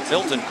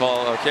Milton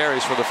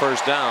carries for the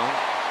first down.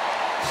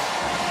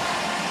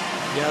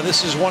 Yeah,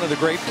 this is one of the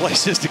great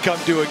places to come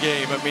to a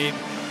game. I mean,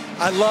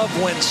 I love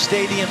when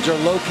stadiums are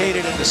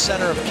located in the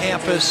center of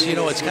campus. You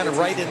know, it's kind of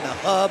right in the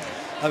hub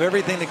of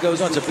everything that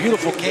goes on. It's a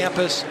beautiful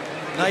campus,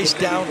 nice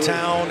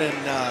downtown,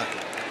 and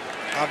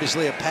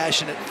obviously a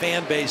passionate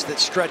fan base that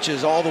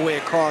stretches all the way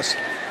across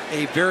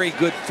a very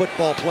good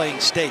football playing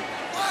state.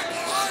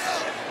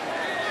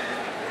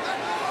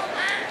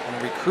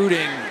 And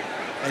recruiting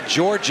at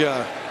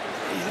Georgia,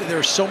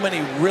 there's so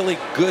many really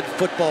good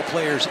football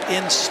players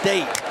in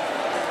state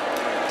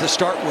to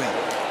start with.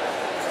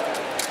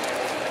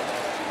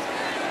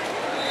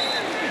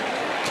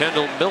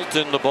 Kendall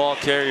Milton, the ball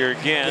carrier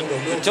again.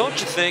 But don't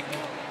you think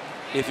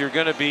if you're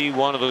going to be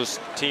one of those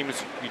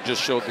teams, you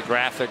just showed the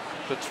graphic,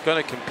 that's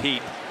going to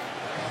compete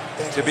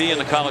to be in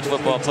the college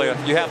football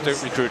playoff, you have to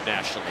recruit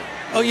nationally?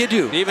 Oh, you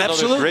do. Even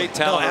absolutely. though there's great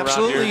talent around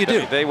absolutely here. You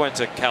do. They went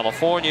to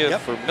California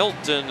for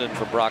Milton and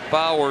for Brock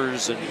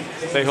Bowers, and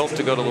they hope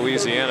to go to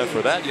Louisiana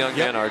for that young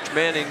man, Arch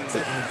Manning.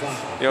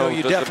 You know,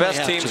 the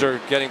best teams are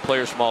getting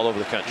players from all over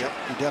the country. Yep,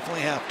 you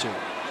definitely have to.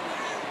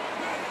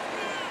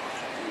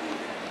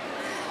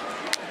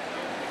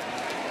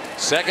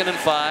 Second and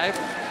 5.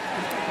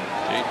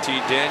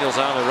 JT Daniels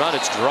on the run.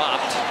 It's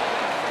dropped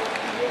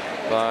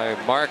by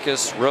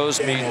Marcus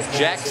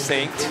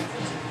Rosemead-Jacksaint.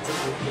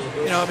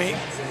 You know, I mean,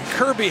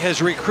 Kirby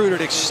has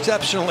recruited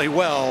exceptionally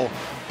well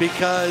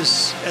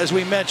because, as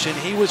we mentioned,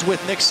 he was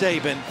with Nick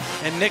Saban,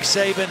 and Nick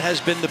Saban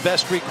has been the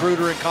best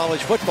recruiter in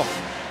college football.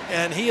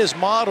 And he has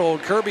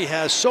modeled, Kirby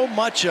has so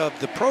much of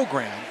the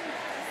program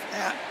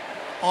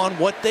on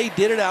what they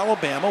did at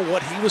Alabama,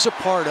 what he was a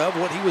part of,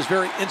 what he was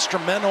very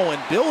instrumental in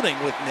building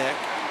with Nick.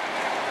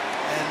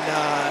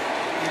 And,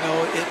 you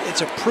know,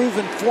 it's a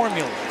proven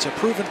formula. It's a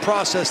proven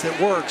process that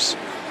works,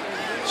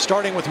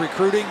 starting with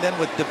recruiting, then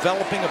with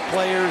developing of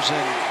players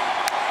and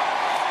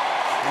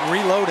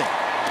reloading.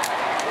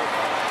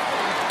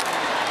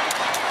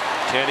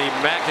 Kenny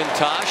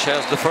McIntosh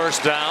has the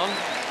first down.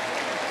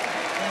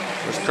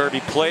 As Kirby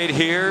played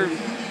here,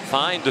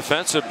 fine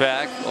defensive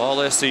back,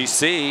 all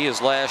SEC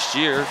his last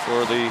year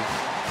for the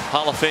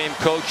Hall of Fame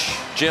coach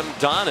Jim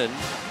Donnan,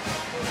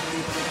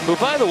 who,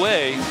 by the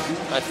way,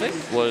 I think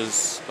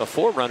was a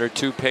forerunner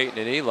to Peyton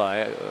and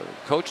Eli.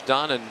 Coach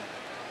Donnan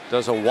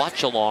does a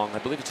watch along. I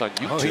believe it's on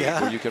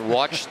YouTube, where you can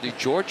watch the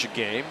Georgia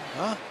game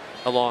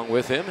along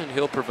with him, and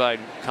he'll provide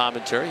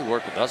commentary. He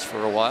worked with us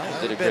for a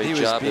while. Did a great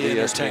job at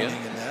ESPN.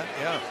 In that.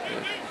 Yeah.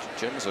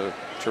 Jim's a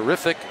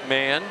terrific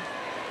man.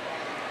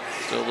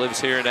 Still lives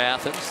here in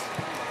Athens.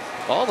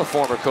 All the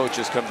former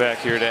coaches come back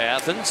here to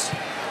Athens.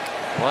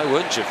 Why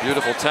wouldn't you?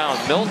 Beautiful town.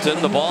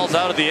 Milton, the ball's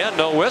out at the end.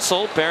 No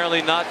whistle.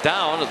 Apparently not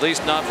down, at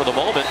least not for the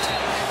moment.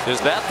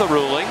 Is that the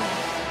ruling?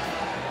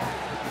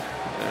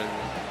 And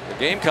the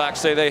Gamecocks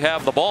say they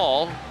have the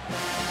ball.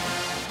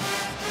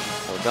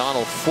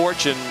 O'Donnell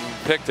Fortune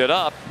picked it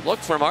up.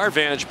 Looked from our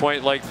vantage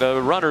point like the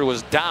runner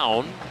was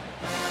down.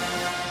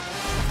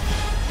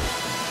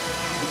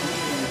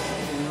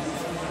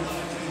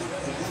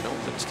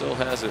 Milton still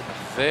has it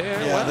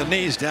there. Yeah, the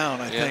knee's down,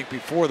 I think,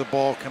 before the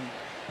ball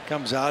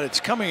comes out. It's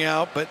coming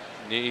out, but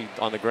knee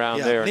on the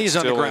ground there. Knees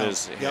on the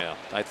ground. Yeah,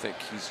 I think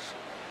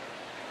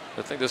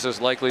this is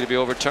likely to be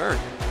overturned.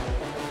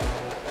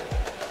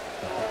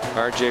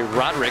 R.J.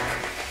 Roderick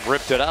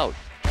ripped it out.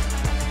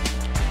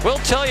 We'll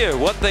tell you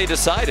what they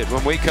decided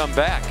when we come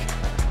back.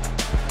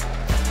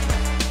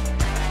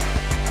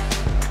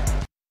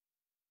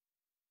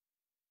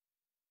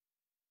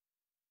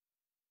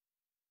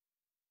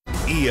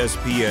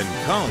 ESPN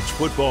College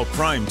Football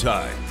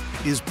Primetime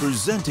is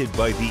presented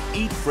by the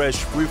Eat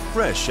Fresh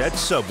Refresh at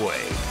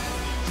Subway.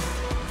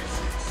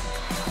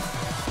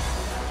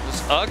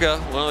 This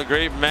Uga, one of the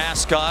great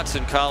mascots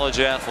in college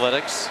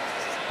athletics.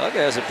 Uga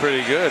has a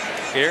pretty good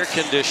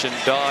air-conditioned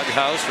dog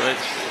house right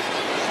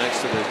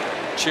next to the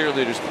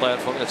cheerleaders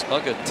platform. That's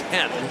Uga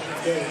 10.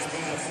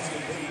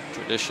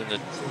 Tradition that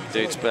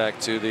dates back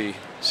to the...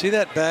 See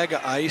that bag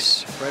of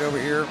ice right over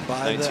here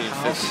by 1950s. The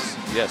house?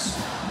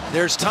 Yes.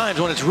 There's times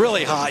when it's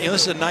really hot. You know,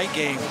 this is a night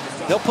game.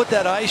 They'll put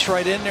that ice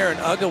right in there, and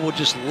Uga will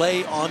just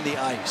lay on the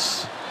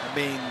ice. I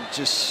mean,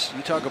 just,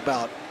 you talk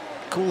about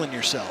cooling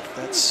yourself.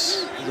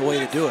 That's the way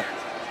to do it.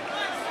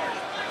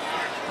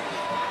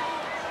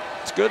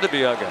 It's good to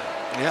be Uga.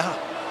 Yeah.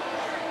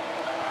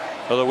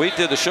 Although we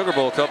did the Sugar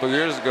Bowl a couple of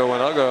years ago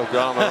when Uga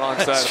got on the wrong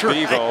side of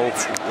Bevo,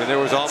 and there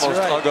was almost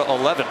Uga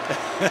 11.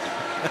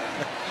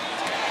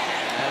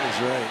 That is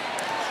right.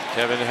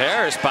 Kevin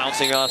Harris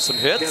bouncing off some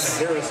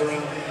hits.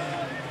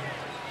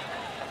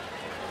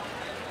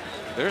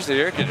 There's the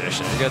air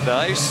conditioning. You got the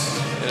ice,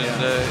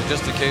 and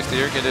just in case the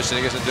air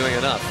conditioning isn't doing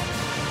enough.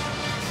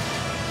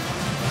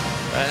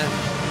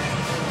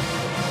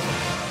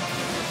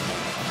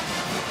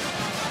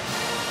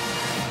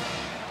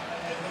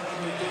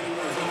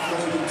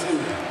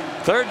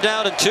 Third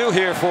down and 2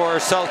 here for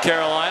South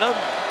Carolina.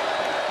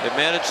 It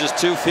manages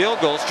 2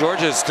 field goals.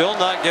 Georgia has still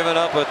not given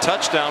up a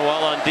touchdown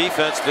while on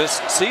defense this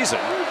season.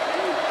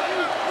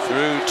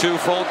 Through 2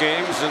 full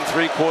games and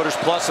 3 quarters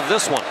plus of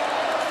this one.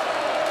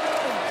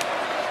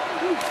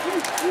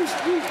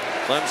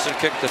 Clemson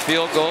kicked the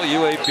field goal.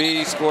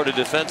 UAB scored a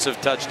defensive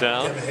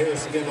touchdown.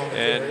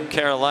 And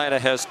Carolina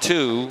has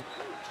 2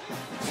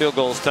 field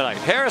goals tonight.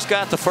 Harris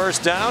got the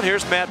first down.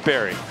 Here's Matt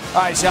Berry.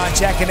 All right, Sean,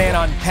 checking in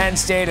on Penn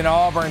State and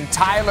Auburn.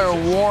 Tyler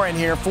Warren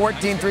here,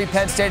 14-3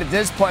 Penn State at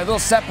this point. A little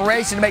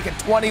separation to make it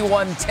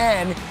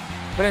 21-10.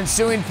 But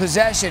ensuing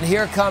possession,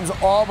 here comes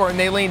Auburn.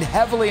 They leaned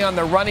heavily on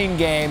the running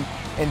game,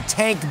 and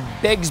Tank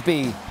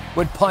Bigsby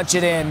would punch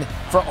it in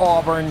for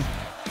Auburn.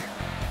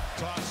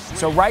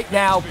 So right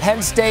now,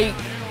 Penn State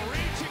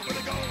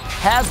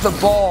has the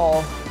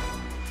ball,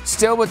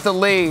 still with the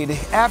lead.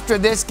 After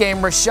this game,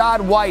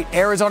 Rashad White,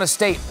 Arizona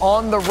State,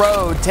 on the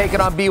road,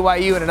 taking on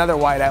BYU, and another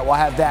whiteout. We'll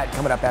have that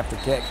coming up after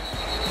kick.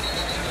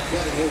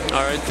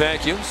 All right,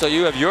 thank you. So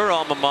you have your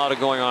alma mater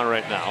going on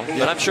right now,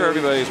 but I'm sure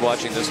everybody's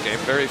watching this game.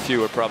 Very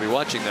few are probably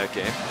watching that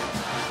game.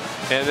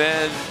 And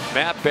then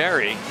Matt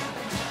Berry,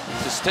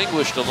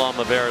 distinguished alum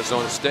of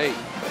Arizona State.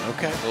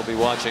 Okay. We'll be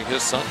watching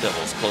his Sun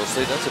Devils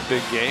closely. That's a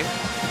big game.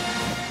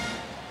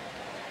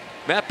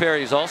 Matt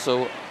Berry is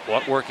also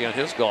working on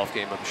his golf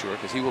game, I'm sure,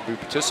 because he will be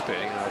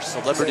participating in our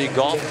Celebrity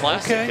Golf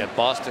Classic at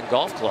Boston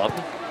Golf Club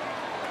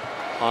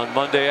on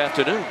Monday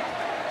afternoon.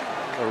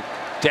 A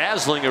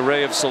dazzling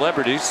array of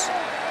celebrities.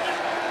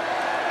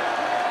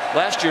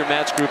 Last year,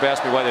 Matt's group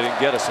asked me why they didn't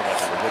get a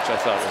celebrity, which I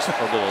thought was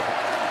a little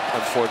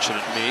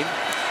unfortunate mean.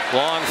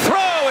 Long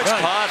throw, it's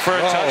caught for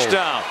a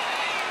touchdown.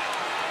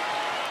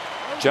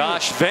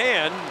 Josh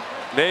Vann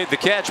made the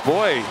catch.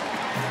 Boy,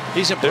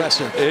 he's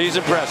impressive. He's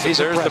impressive.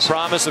 There's the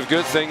promise of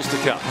good things to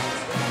come.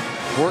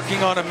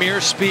 Working on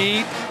Amir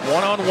speed,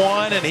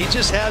 one-on-one, and he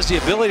just has the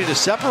ability to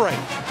separate.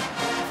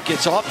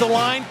 Gets off the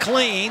line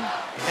clean,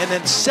 and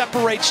then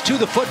separates to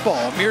the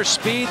football. Amir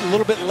speed, a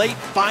little bit late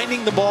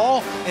finding the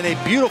ball, and a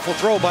beautiful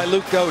throw by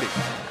Luke Doty.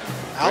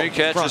 3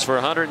 catches for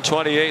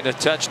 128 and a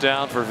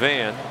touchdown for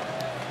Vann.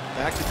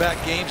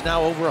 Back-to-back games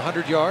now over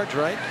 100 yards,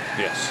 right?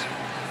 Yes.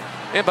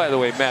 And by the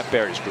way, Matt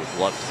Berry's group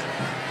loved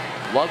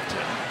him. Loved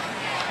him.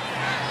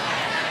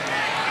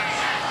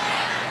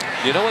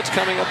 You know what's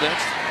coming up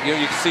next? You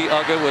can see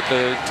Uga with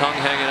the tongue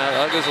hanging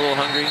out. Uga's a little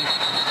hungry.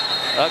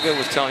 Uga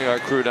was telling our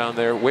crew down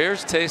there,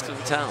 where's Taste of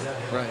the Town?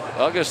 Right.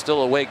 Uga's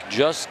still awake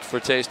just for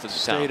Taste of the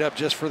Town. Stayed up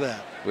just for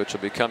that. Which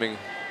will be coming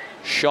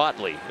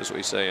shortly, as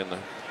we say in the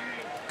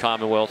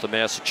Commonwealth of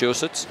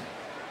Massachusetts.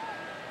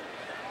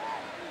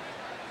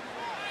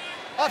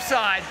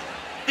 Offside,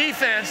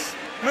 defense,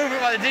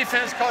 movement by the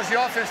defense caused the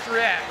offense to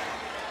react.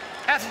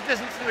 Half the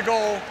distance to the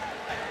goal,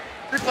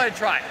 replay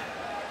try.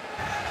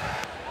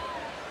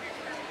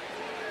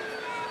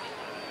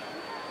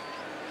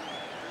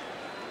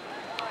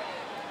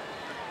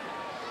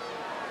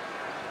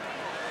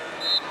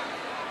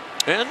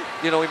 And,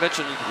 you know, we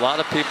mentioned a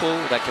lot of people,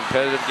 that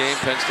competitive game,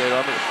 Penn State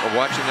are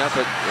watching that,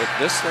 but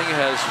this thing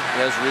has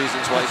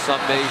reasons why some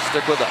may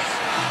stick with us.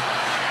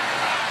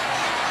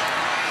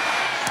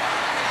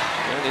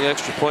 And the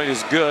extra point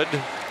is good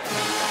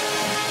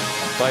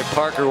by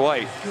Parker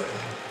White.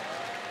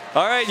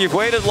 All right, you've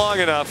waited long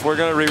enough. We're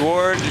going to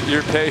reward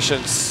your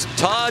patience.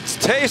 Todd's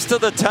Taste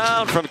of the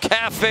Town from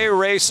Cafe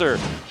Racer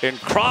in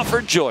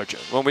Crawford, Georgia,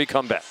 when we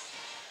come back.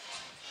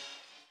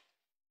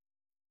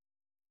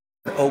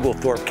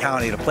 Oglethorpe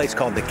County at a place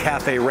called the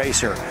Cafe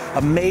Racer.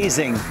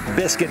 Amazing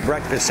biscuit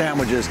breakfast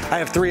sandwiches. I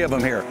have 3 of them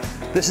here.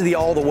 This is the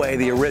All the Way,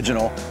 the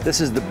original. This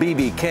is the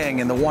BB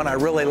King, and the one I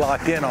really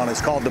locked in on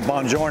is called the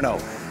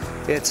Buongiorno.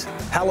 It's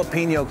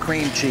jalapeno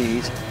cream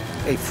cheese,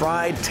 a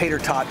fried tater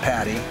tot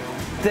patty,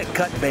 thick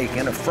cut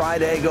bacon, a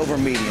fried egg over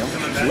medium,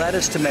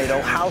 lettuce,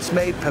 tomato,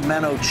 house-made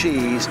pimento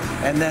cheese,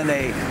 and then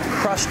a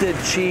crusted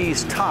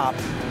cheese top,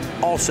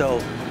 also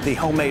the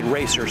homemade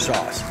Racer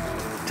sauce.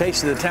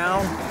 Taste of the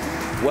town.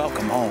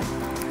 Welcome home.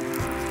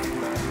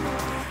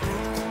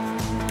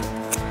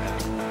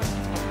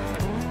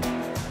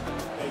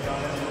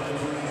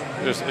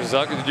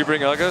 Did you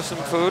bring Uga some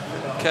food?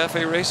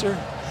 Cafe Racer?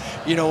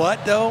 You know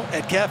what, though?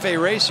 At Cafe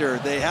Racer,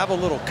 they have a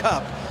little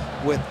cup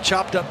with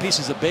chopped up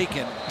pieces of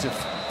bacon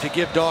to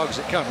give dogs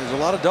that come. There's a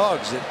lot of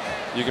dogs that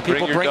you can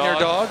people bring their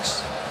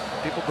dogs.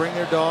 People bring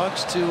their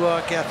dogs to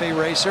Cafe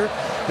Racer.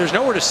 There's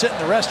nowhere to sit in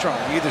the restaurant.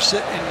 You either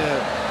sit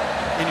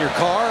in your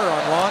car or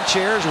on lawn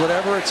chairs,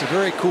 whatever. It's a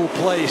very cool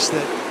place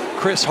that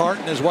Chris Hart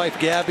and his wife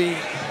Gabby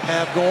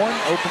have going.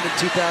 Opened in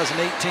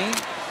 2018.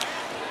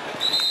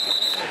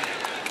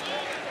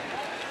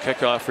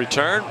 Kickoff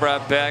return,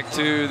 brought back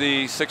to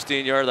the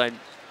 16-yard line.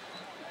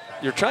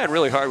 You're trying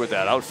really hard with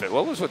that outfit.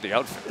 What was with the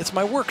outfit? It's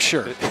my work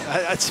shirt.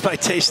 It's my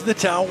Taste of the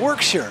Town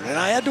work shirt. And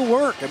I had to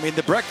work. I mean,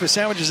 the breakfast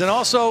sandwiches and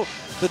also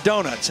the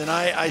donuts. And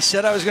I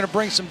said I was going to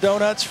bring some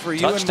donuts for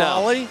you and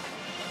Molly.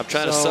 I'm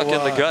trying to suck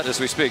in the gut as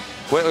we speak.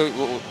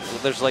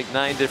 There's like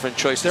 9 different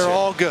choices. They're here.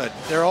 all good.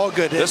 They're all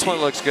good. This one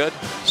looks good.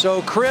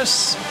 So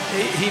Chris,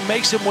 he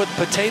makes them with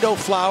potato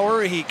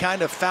flour. He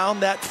kind of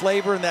found that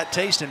flavor and that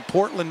taste in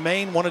Portland,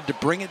 Maine. Wanted to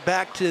bring it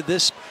back to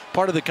this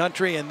part of the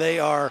country, and they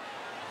are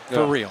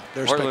for real.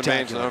 They're Portland,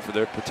 Maine's spectacular. known for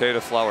their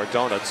potato flour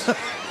donuts.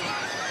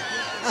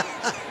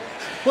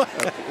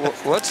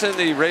 What's in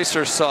the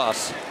Racer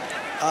sauce?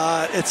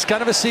 It's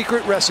kind of a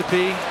secret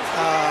recipe,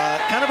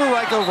 kind of a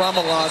regular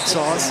remoulade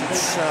sauce.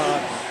 It's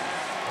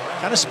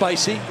kind of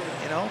spicy,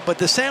 you know, but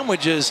the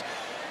sandwiches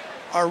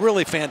are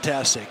really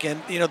fantastic.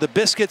 And, you know, the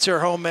biscuits are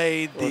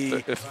homemade.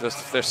 Well,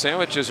 if their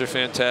sandwiches are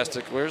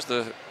fantastic, where's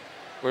the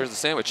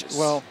sandwiches?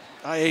 Well,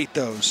 I ate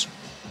those.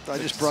 I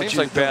just brought Seems you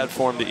like bad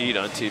form to eat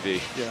on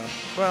TV. Yeah,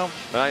 well.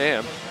 I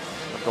am.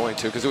 I'm going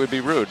to, because it would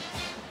be rude.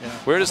 Yeah.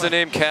 Where does the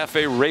name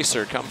Cafe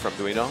Racer come from?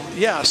 Do we know?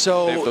 Yeah,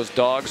 so they have those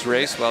dogs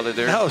race while they're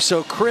there? No,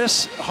 so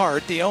Chris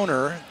Hart, the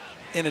owner,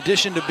 in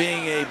addition to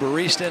being a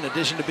barista, in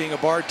addition to being a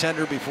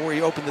bartender before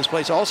he opened this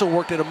place, also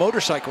worked at a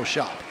motorcycle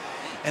shop.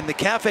 And the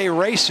Cafe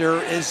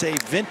Racer is a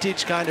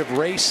vintage kind of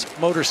race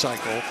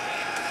motorcycle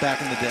back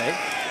in the day.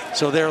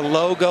 So their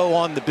logo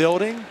on the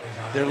building,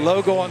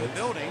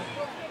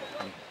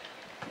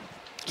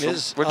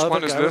 is which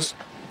one is this?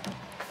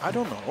 I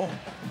don't know.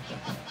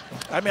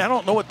 I mean, I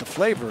don't know what the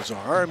flavors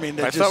are. I mean,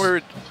 I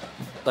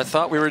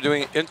thought we were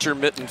doing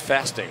intermittent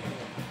fasting.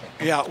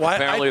 Yeah, well,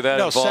 apparently that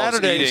involves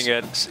Saturdays, eating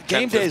at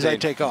game days 10:15. I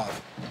take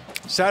off.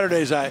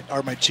 Saturdays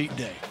are my cheat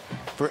day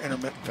for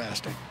intermittent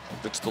fasting.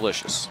 It's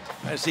delicious.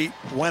 I just eat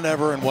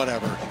whenever and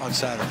whatever on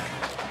Saturday.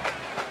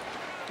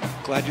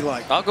 Glad you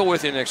like it. I'll go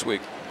with you next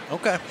week.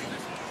 Okay.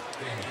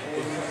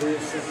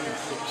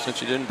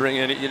 Since you didn't bring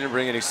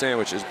any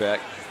sandwiches back.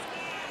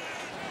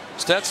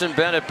 Stetson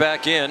Bennett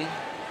back in.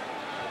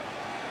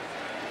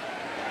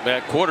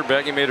 At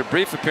quarterback, he made a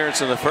brief appearance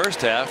in the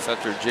first half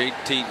after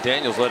J.T.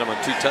 Daniels led him on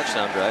 2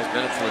 touchdown drives.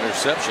 Bennett for an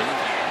interception.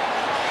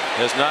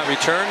 Has not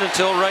returned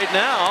until right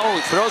now.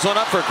 He throws one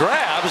up for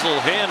grabs. A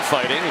little hand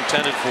fighting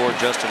intended for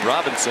Justin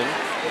Robinson.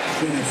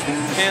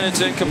 And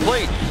it's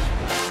incomplete.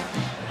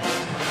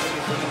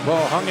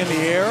 Ball hung in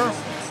the air.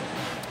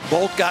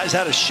 Both guys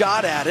had a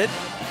shot at it.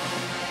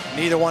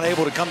 Neither one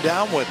able to come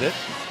down with it.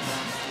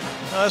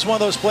 That's one of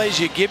those plays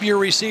you give your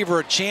receiver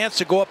a chance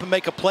to go up and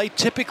make a play.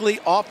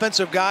 Typically,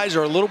 offensive guys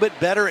are a little bit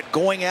better at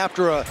going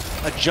after a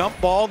jump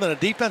ball than a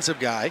defensive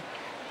guy.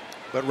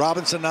 But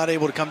Robinson not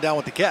able to come down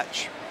with the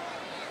catch.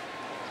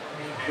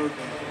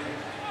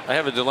 I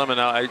have a dilemma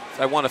now.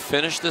 I want to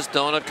finish this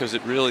donut because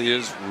it really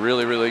is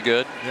really, really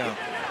good. Yeah.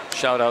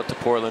 Shout out to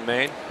Portland,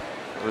 Maine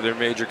for their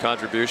major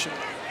contribution.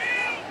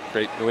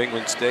 Great New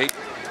England state.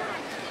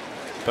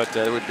 But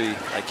it would be,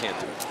 I can't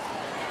do it.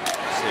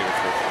 Save it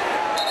for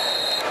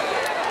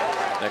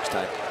next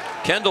time.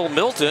 Kendall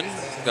Milton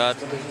got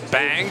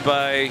banged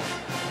by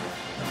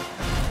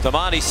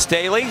Damani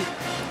Staley.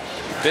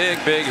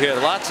 Big hit.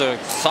 Lots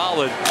of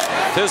solid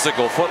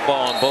physical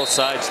football on both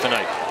sides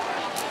tonight.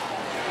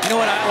 You know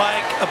what I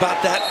like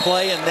about that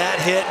play and that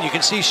hit? And you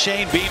can see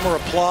Shane Beamer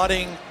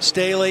applauding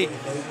Staley.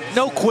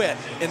 No quit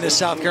in this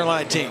South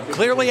Carolina team.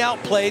 Clearly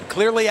outplayed,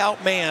 clearly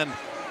outmanned.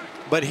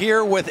 But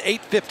here with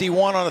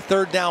 8:51 on a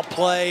third down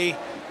play,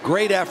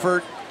 great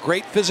effort,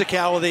 great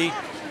physicality.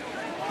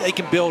 They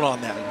can build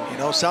on that. You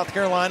know, South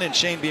Carolina and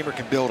Shane Beamer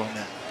can build on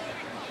that.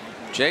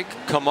 Jake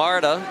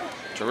Camarda,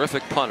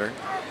 terrific punter.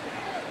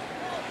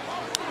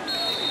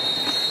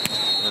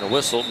 And a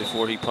whistle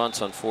before he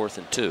punts on 4th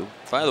and 2.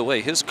 By the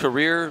way, his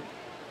career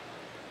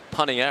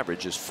punting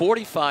average is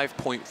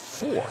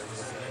 45.4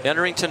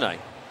 entering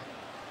tonight.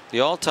 The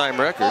all-time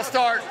record. Ball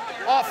start,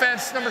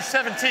 offense number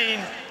 17,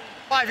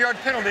 5-yard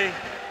penalty.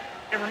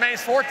 It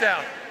remains 4th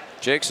down.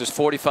 Jake's is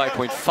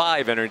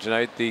 45.5 entering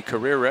tonight. The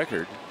career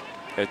record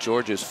at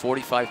Georgia is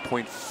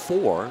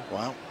 45.4.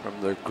 Wow.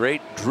 From the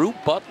great Drew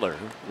Butler,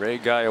 Ray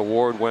Guy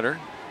Award winner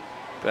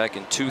back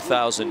in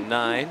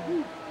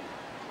 2009.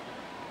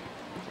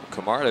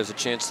 Camarda has a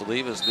chance to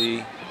leave as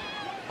the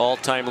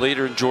all-time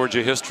leader in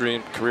Georgia history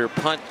in career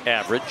punt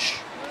average.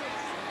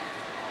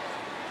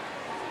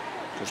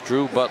 Because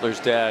Drew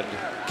Butler's dad,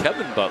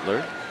 Kevin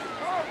Butler,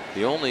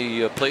 the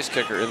only place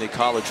kicker in the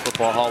College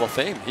Football Hall of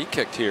Fame. He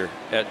kicked here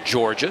at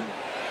Georgia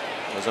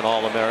as an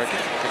All-American.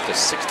 Kicked a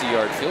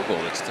 60-yard field goal.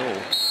 That's still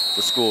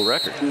the school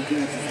record.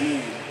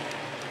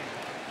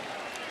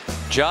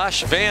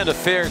 Josh Vann, a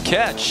fair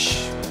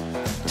catch.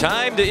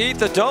 Time to eat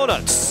the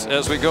donuts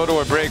as we go to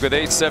a break with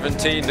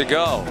 8:17 to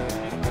go.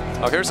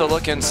 Oh, here's a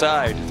look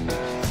inside.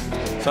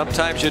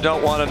 Sometimes you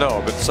don't want to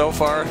know, but so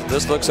far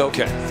this looks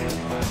okay.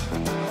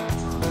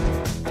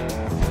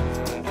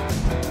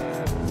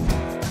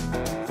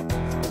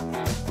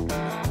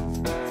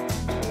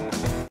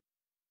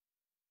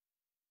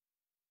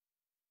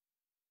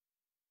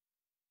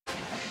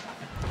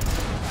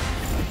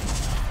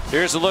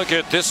 Here's a look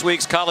at this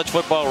week's college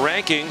football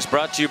rankings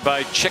brought to you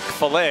by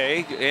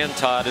Chick-fil-A. And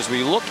Todd, as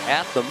we look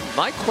at them,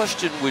 my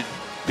question would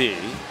be,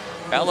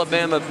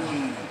 Alabama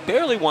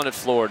barely won at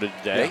Florida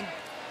today.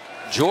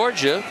 Yeah.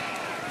 Georgia,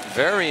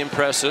 very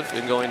impressive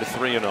in going to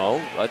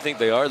 3-0. I think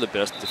they are the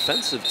best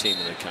defensive team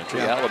in the country.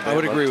 Yeah, Alabama, I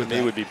would agree with me,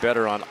 that. would be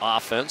better on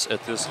offense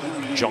at this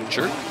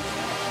juncture.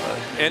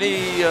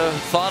 Any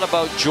thought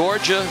about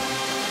Georgia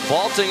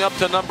vaulting up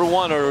to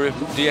 #1, or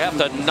do you have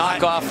to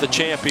knock off the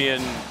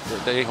champion?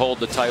 They hold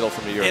the title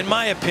from a year ago. In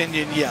my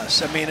opinion,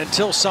 yes. I mean,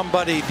 until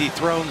somebody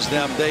dethrones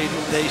them,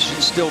 they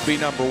should still be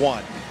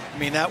 #1. I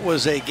mean, that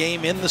was a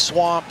game in the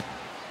swamp.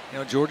 You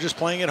know, Georgia's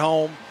playing at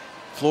home.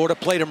 Florida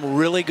played them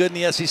really good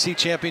in the SEC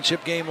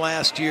championship game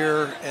last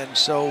year, and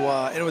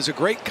so it was a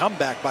great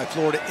comeback by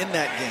Florida in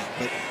that game.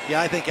 But yeah,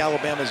 I think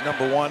Alabama's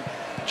 #1.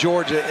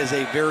 Georgia is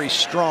a very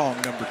strong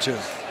 #2.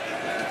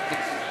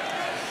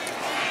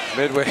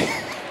 Midway.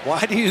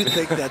 Why do you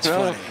think that's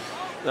funny?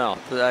 No,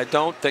 I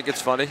don't think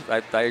it's funny.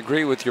 I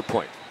agree with your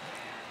point.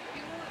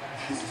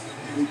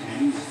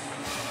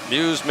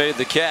 Muse made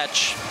the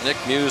catch. Nick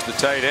Muse, the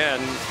tight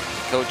end.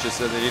 Coaches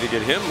said they need to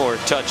get him more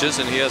touches,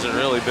 and he hasn't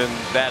really been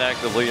that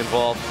actively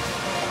involved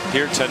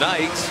here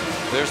tonight.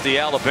 There's the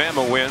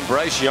Alabama win.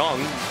 Bryce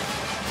Young.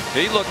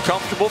 He looked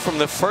comfortable from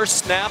the first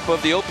snap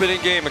of the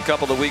opening game a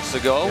couple of weeks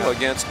ago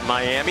against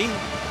Miami.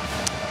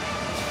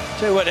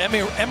 Tell you what,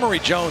 Emory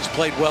Jones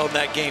played well in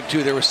that game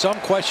too. There was some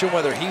question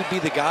whether he would be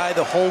the guy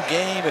the whole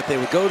game, if they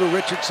would go to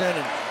Richardson,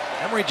 and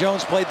Emory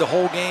Jones played the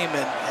whole game,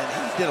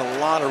 and he did a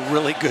lot of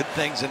really good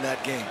things in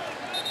that game.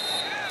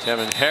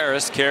 Kevin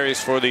Harris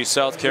carries for the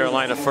South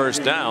Carolina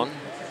first down.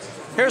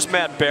 Here's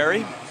Matt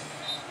Berry.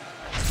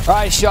 All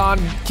right, Sean,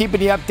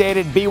 keeping you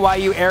updated.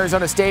 BYU,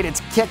 Arizona State.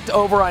 It's kicked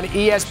over on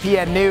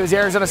ESPN News.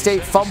 Arizona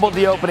State fumbled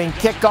the opening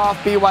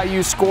kickoff.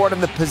 BYU scored in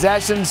the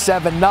possession,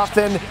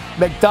 7-0.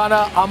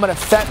 McDonough, I'm going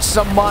to fetch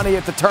some money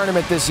at the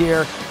tournament this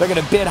year. They're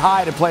going to bid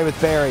high to play with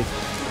Barry.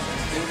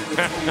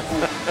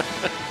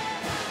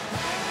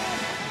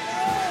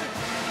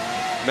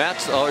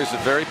 Matt's always a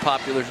very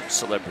popular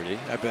celebrity.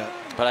 I bet.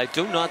 But I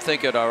do not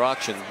think at our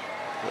auction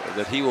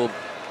that he will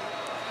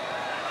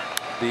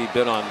be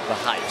bid on the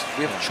highest.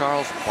 We have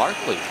Charles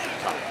Barkley,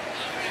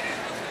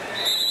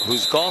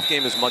 whose golf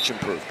game is much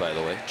improved, by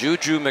the way.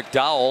 Juju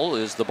McDowell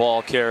is the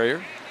ball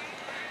carrier.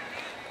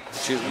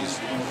 Excuse me,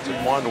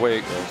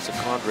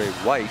 Secondre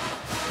White,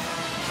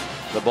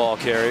 the ball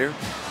carrier.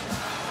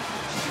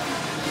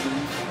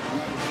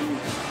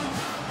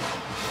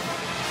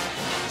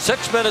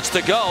 Six minutes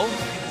to go.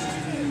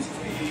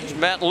 There's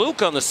Matt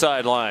Luke on the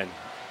sideline.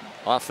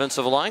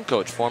 Offensive line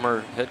coach,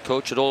 former head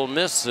coach at Ole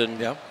Miss,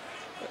 and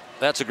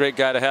that's a great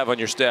guy to have on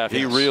your staff. Yes.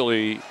 He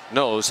really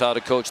knows how to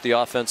coach the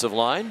offensive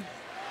line.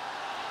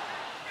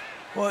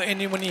 Well,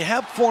 and when you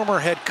have former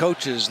head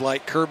coaches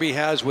like Kirby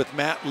has with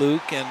Matt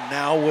Luke, and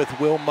now with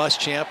Will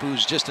Muschamp,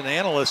 who's just an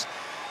analyst,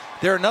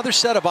 they're another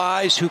set of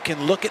eyes who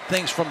can look at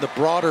things from the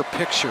broader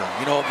picture,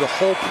 you know, the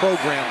whole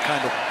program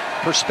kind of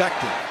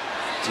perspective.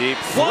 Deep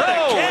throw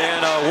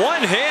and a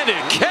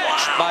one-handed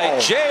catch by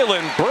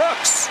Jalen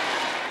Brooks.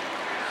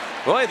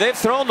 Boy, they've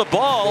thrown the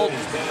ball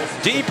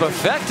deep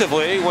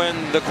effectively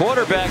when the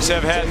quarterbacks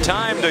have had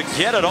time to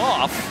get it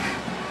off.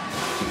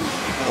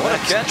 What a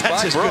catch by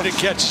Brooks. That's as good a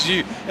catch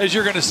as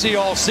you're going to see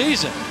all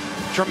season.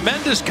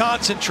 Tremendous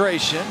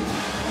concentration.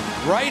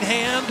 Right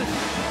hand.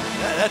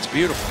 That's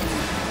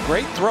beautiful.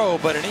 Great throw,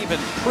 but an even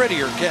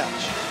prettier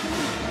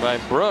catch. By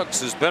Brooks,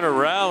 who's been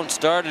around,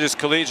 started his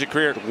collegiate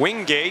career at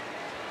Wingate.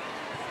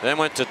 Then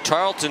went to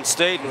Tarleton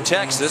State in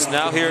Texas.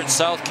 Now here at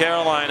South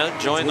Carolina.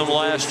 Joined them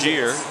last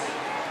year.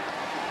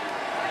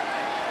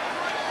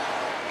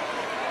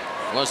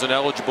 Wasn't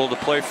eligible to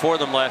play for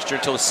them last year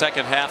until the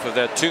second half of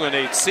that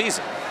 2-8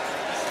 season.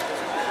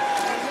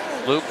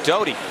 Luke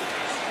Doty,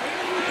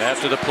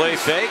 after the play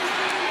fake,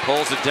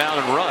 pulls it down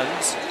and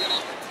runs.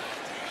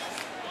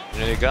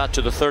 And he got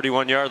to the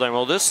 31-yard line.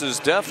 Well, this is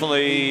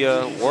definitely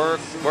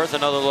worth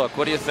another look.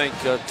 What do you think?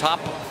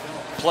 Top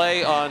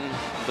play on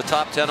the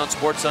top 10 on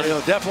SportsCenter? He'll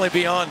definitely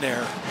be on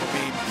there. I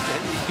mean,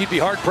 you'd be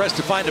hard pressed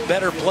to find a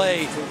better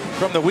play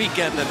from the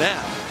weekend than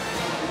that.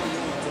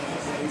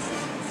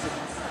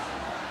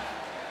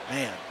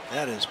 Man,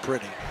 that is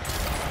pretty.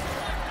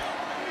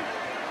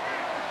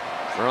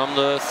 From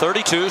the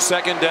 32,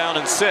 second down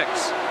and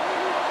 6.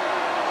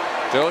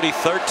 Doty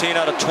 13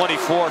 out of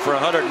 24 for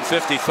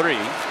 153.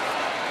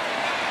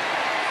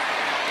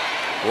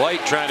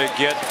 White trying to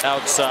get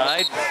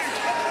outside.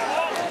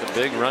 The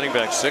big running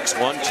back, 6'1",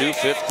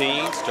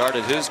 215.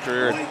 Started his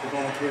career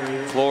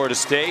at Florida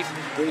State.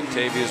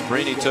 Tavius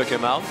Brini took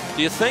him out.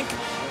 Do you think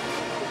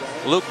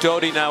Luke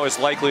Doty now is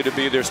likely to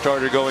be their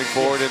starter going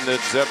forward, and that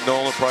Zeb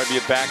Nolan will probably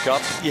be a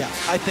backup? Yeah,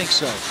 I think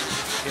so.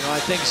 You know, I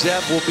think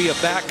Zeb will be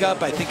a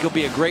backup. I think he'll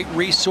be a great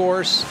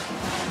resource.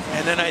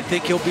 And then I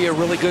think he'll be a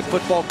really good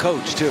football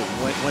coach, too.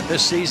 When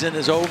this season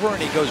is over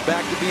and he goes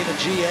back to being a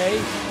GA,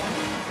 you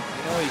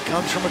know, he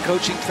comes from a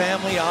coaching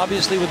family,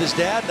 obviously, with his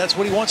dad. That's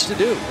what he wants to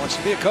do. He wants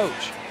to be a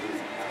coach.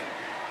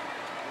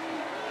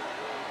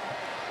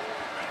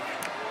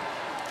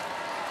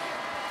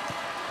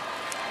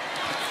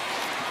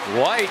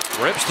 White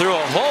rips through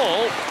a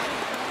hole.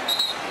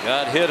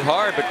 Got hit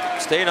hard, but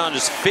stayed on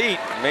his feet.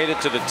 Made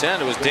it to the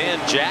 10. It was Dan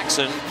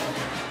Jackson,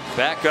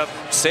 backup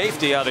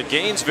safety out of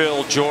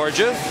Gainesville,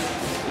 Georgia,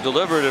 who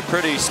delivered a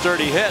pretty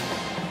sturdy hit.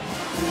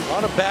 A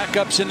lot of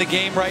backups in the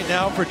game right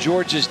now for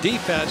Georgia's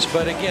defense.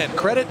 But again,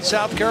 credit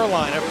South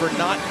Carolina for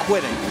not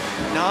quitting,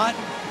 not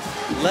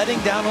letting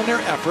down on their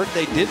effort.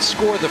 They did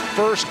score the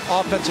first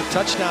offensive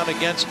touchdown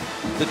against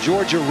the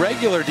Georgia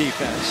regular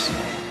defense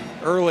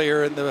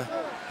earlier in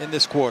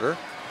this quarter.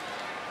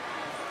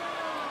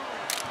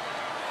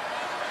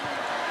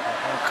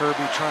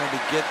 Kirby trying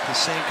to get the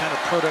same kind of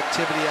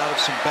productivity out of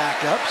some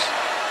backups.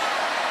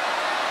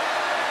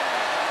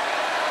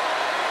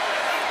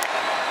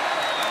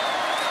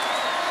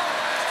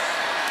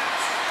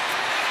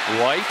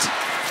 White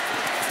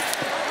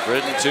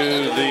ridden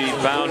to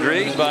the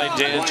boundary by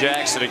Dan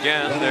Jackson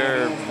again.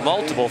 There are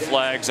multiple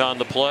flags on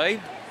the play.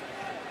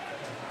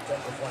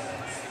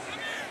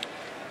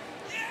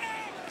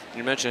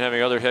 You mentioned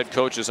having other head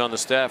coaches on the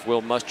staff.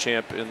 Will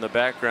Muschamp in the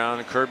background,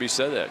 and Kirby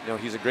said that. You know,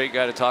 he's a great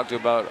guy to talk to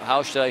about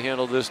how should I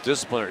handle this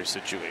disciplinary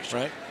situation.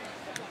 Right.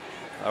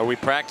 Are we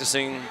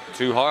practicing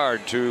too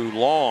hard, too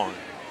long?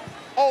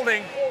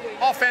 Holding,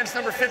 offense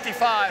number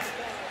 55.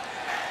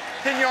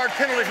 10-yard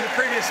penalty from the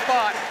previous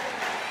spot.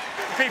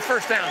 Repeat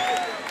first down.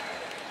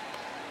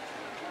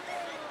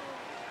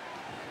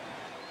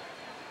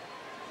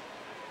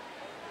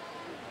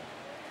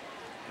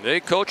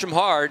 They coach him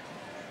hard.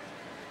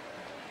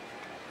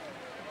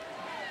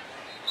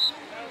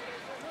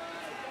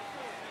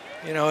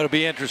 You know, it'll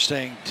be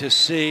interesting to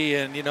see,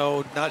 and, you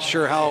know, not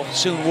sure how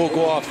soon we'll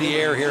go off the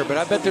air here, but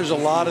I bet there's a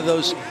lot of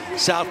those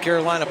South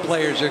Carolina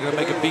players that are going to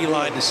make a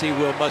beeline to see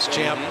Will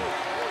Muschamp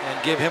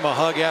and give him a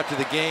hug after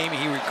the game.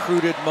 He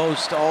recruited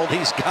all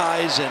these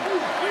guys and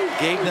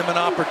gave them an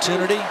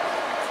opportunity.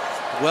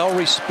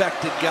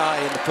 Well-respected guy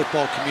in the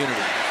football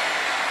community.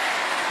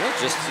 Well,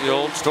 just the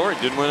old story,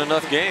 didn't win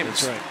enough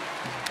games. That's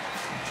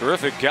right.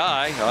 Terrific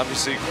guy,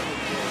 obviously.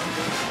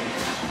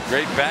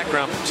 Great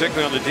background,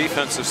 particularly on the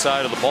defensive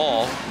side of the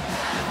ball.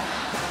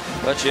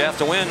 But you have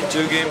to win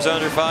 2 games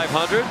under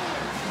 500.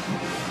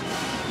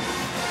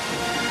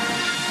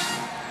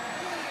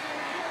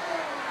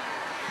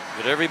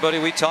 But everybody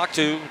we talked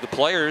to, the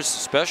players,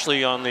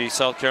 especially on the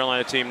South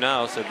Carolina team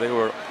now, said they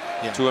were,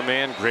 to a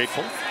man,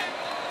 grateful.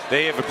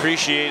 They have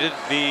appreciated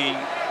the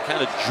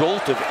kind of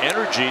jolt of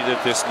energy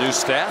that this new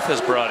staff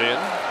has brought in.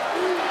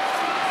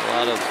 A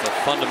lot of the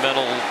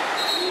fundamental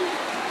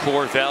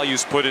core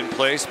values put in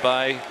place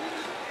by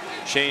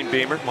Shane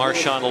Beamer,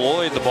 Marshawn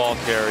Lloyd, the ball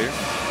carrier.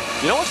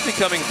 You know what's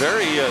becoming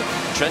very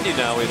trendy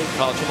now in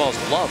college football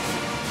is love.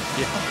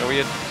 Yeah. So we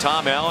had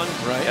Tom Allen,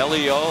 right.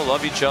 LEO,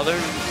 love each other.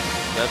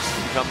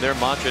 That's become their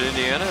mantra in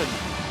Indiana. And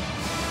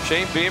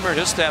Shane Beamer and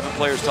his staff and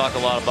players talk a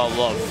lot about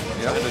love.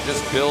 Yep. And to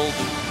just build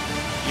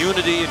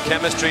unity and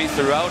chemistry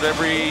throughout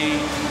every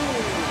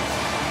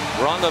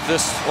rung of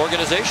this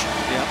organization.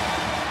 Yeah.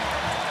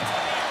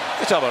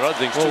 We talk about other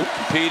things too.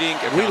 Competing,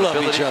 we love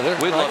each other.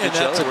 We love each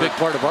other. That's a big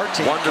part of our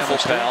team. Wonderful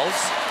pals.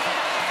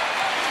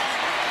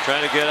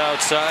 Trying to get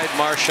outside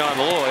Marshawn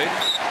Lloyd.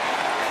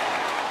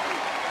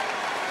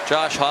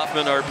 Josh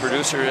Hoffman, our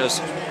producer, has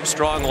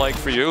strong like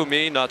for you.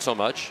 Me, not so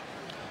much.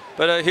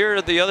 But here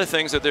are the other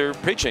things that they're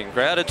preaching.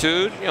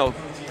 Gratitude, you know,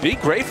 be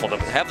grateful to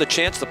have the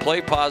chance to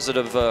play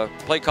positive,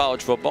 play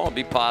college football and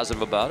be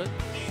positive about it.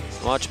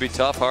 I want you to be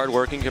tough,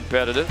 hardworking,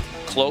 competitive,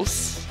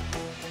 close.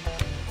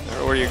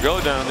 Where you go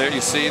down there,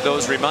 you see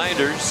those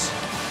reminders.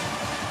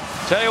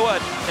 Tell you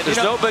what, there's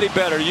nobody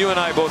better. You and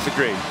I both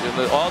agree.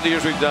 In all the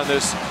years we've done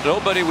this,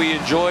 nobody we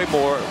enjoy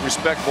more,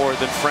 respect more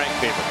than Frank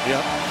Beamer.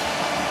 Yep.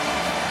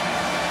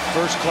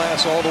 First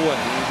class all the way.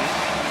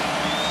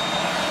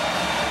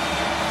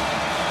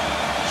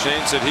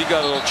 Shane said he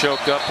got a little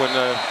choked up when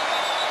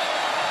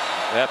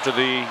after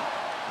the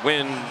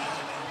win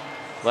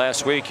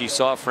last week, he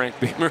saw Frank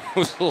Beamer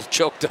was a little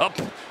choked up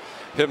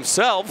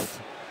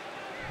himself.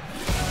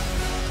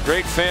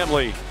 Great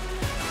family.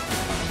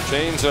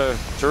 Shane's a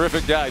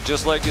terrific guy,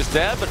 just like his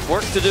dad, but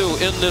work to do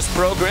in this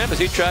program as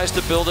he tries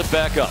to build it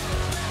back up.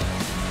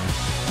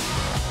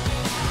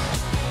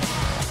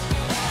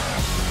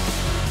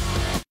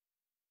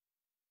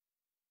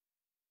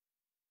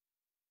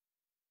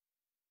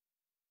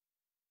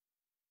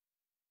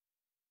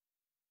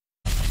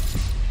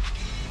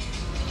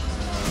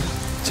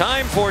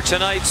 Time for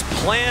tonight's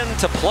Plan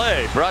to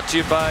Play, brought to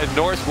you by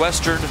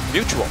Northwestern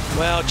Mutual.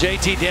 Well,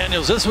 JT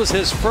Daniels, this was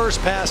his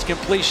first pass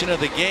completion of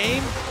the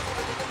game.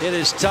 It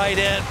is tight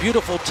end,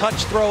 beautiful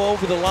touch throw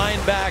over the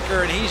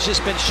linebacker, and he's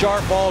just been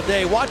sharp all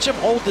day. Watch him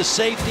hold the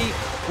safety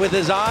with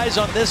his eyes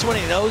on this one.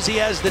 He knows he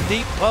has the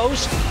deep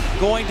post,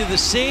 going to the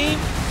seam,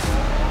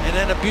 and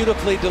then a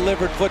beautifully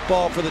delivered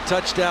football for the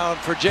touchdown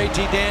for JT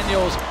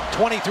Daniels.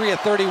 23 of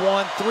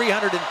 31,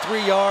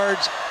 303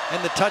 yards,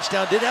 and the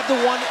touchdown. Did have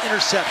the one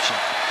interception.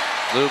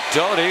 Luke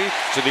Doty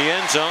to the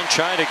end zone,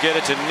 trying to get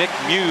it to Nick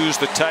Muse,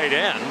 the tight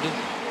end.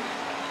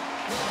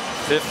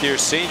 Fifth-year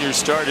senior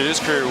started his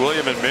career,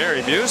 William and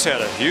Mary. Muse had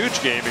a huge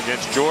game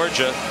against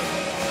Georgia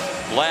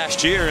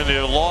last year, and they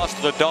lost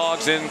to the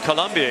Dogs in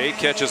Columbia. He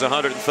catches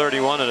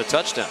 131 and a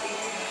touchdown.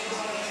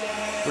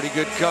 Pretty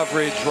good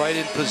coverage, right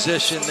in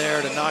position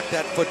there to knock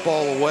that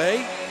football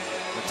away.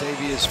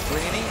 Latavius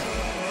Freeney.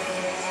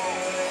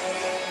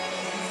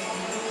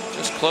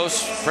 Just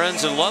close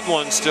friends and loved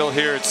ones still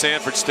here at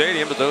Sanford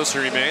Stadium, but those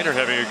who remain are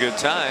having a good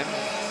time.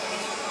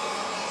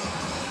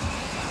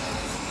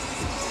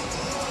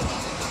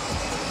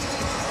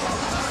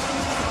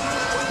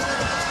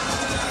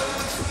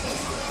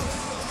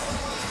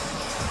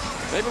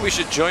 Maybe we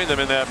should join them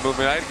in that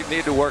movement. I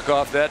need to work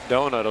off that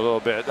donut a little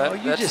bit.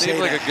 That seemed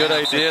like a good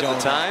idea at the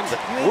time.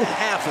 You ate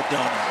half a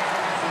donut.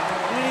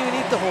 You didn't even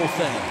eat the whole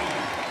thing.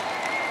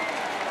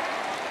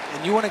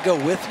 And you want to go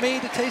with me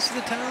to Taste of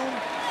the Town?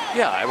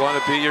 Yeah, I want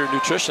to be your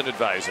nutrition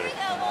advisor.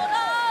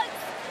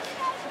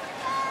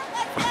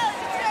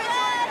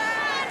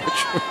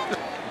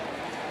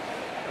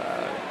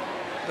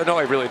 No,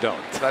 I really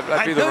don't.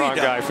 I'd be the wrong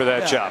guy for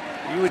that job.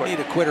 You would need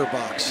a quitter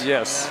box.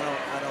 Yes.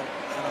 I don't.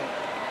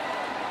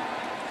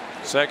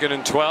 2nd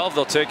and 12.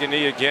 They'll take a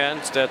knee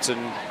again.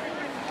 Stetson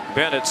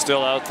Bennett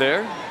still out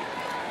there.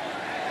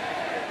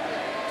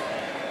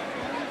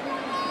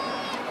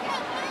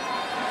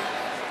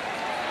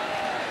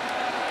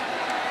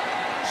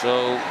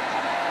 So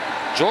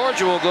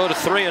Georgia will go to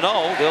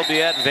 3-0. They'll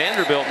be at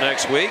Vanderbilt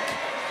next week.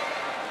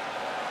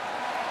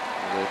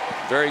 A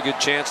very good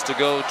chance to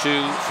go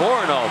to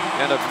 4-0.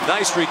 And a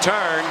nice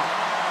return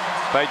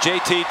by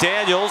JT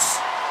Daniels.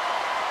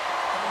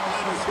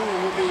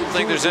 I don't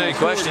think there's any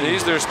question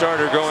he's their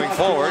starter going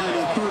forward.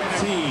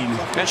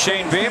 And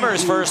Shane Beamer,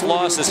 his first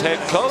loss as head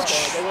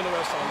coach,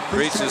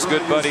 greets his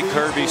good buddy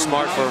Kirby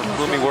Smart, for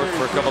whom he worked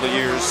for a couple of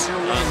years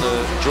on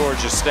the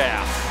Georgia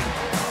staff.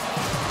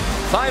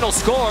 Final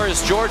score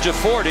is Georgia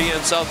 40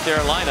 and South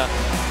Carolina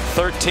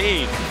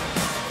 13.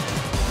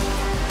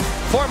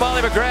 For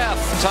Molly McGrath,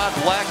 Todd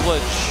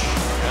Blackledge,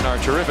 and our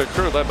terrific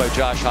crew led by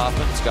Josh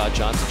Hoffman, Scott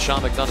Johnson,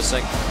 Sean McDonough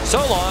saying so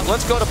long.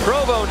 Let's go to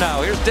Provo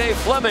now. Here's Dave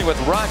Fleming with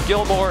Rod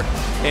Gilmore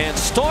and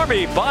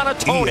Stormy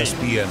Bonatoni.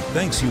 ESPN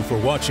thanks you for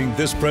watching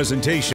this presentation.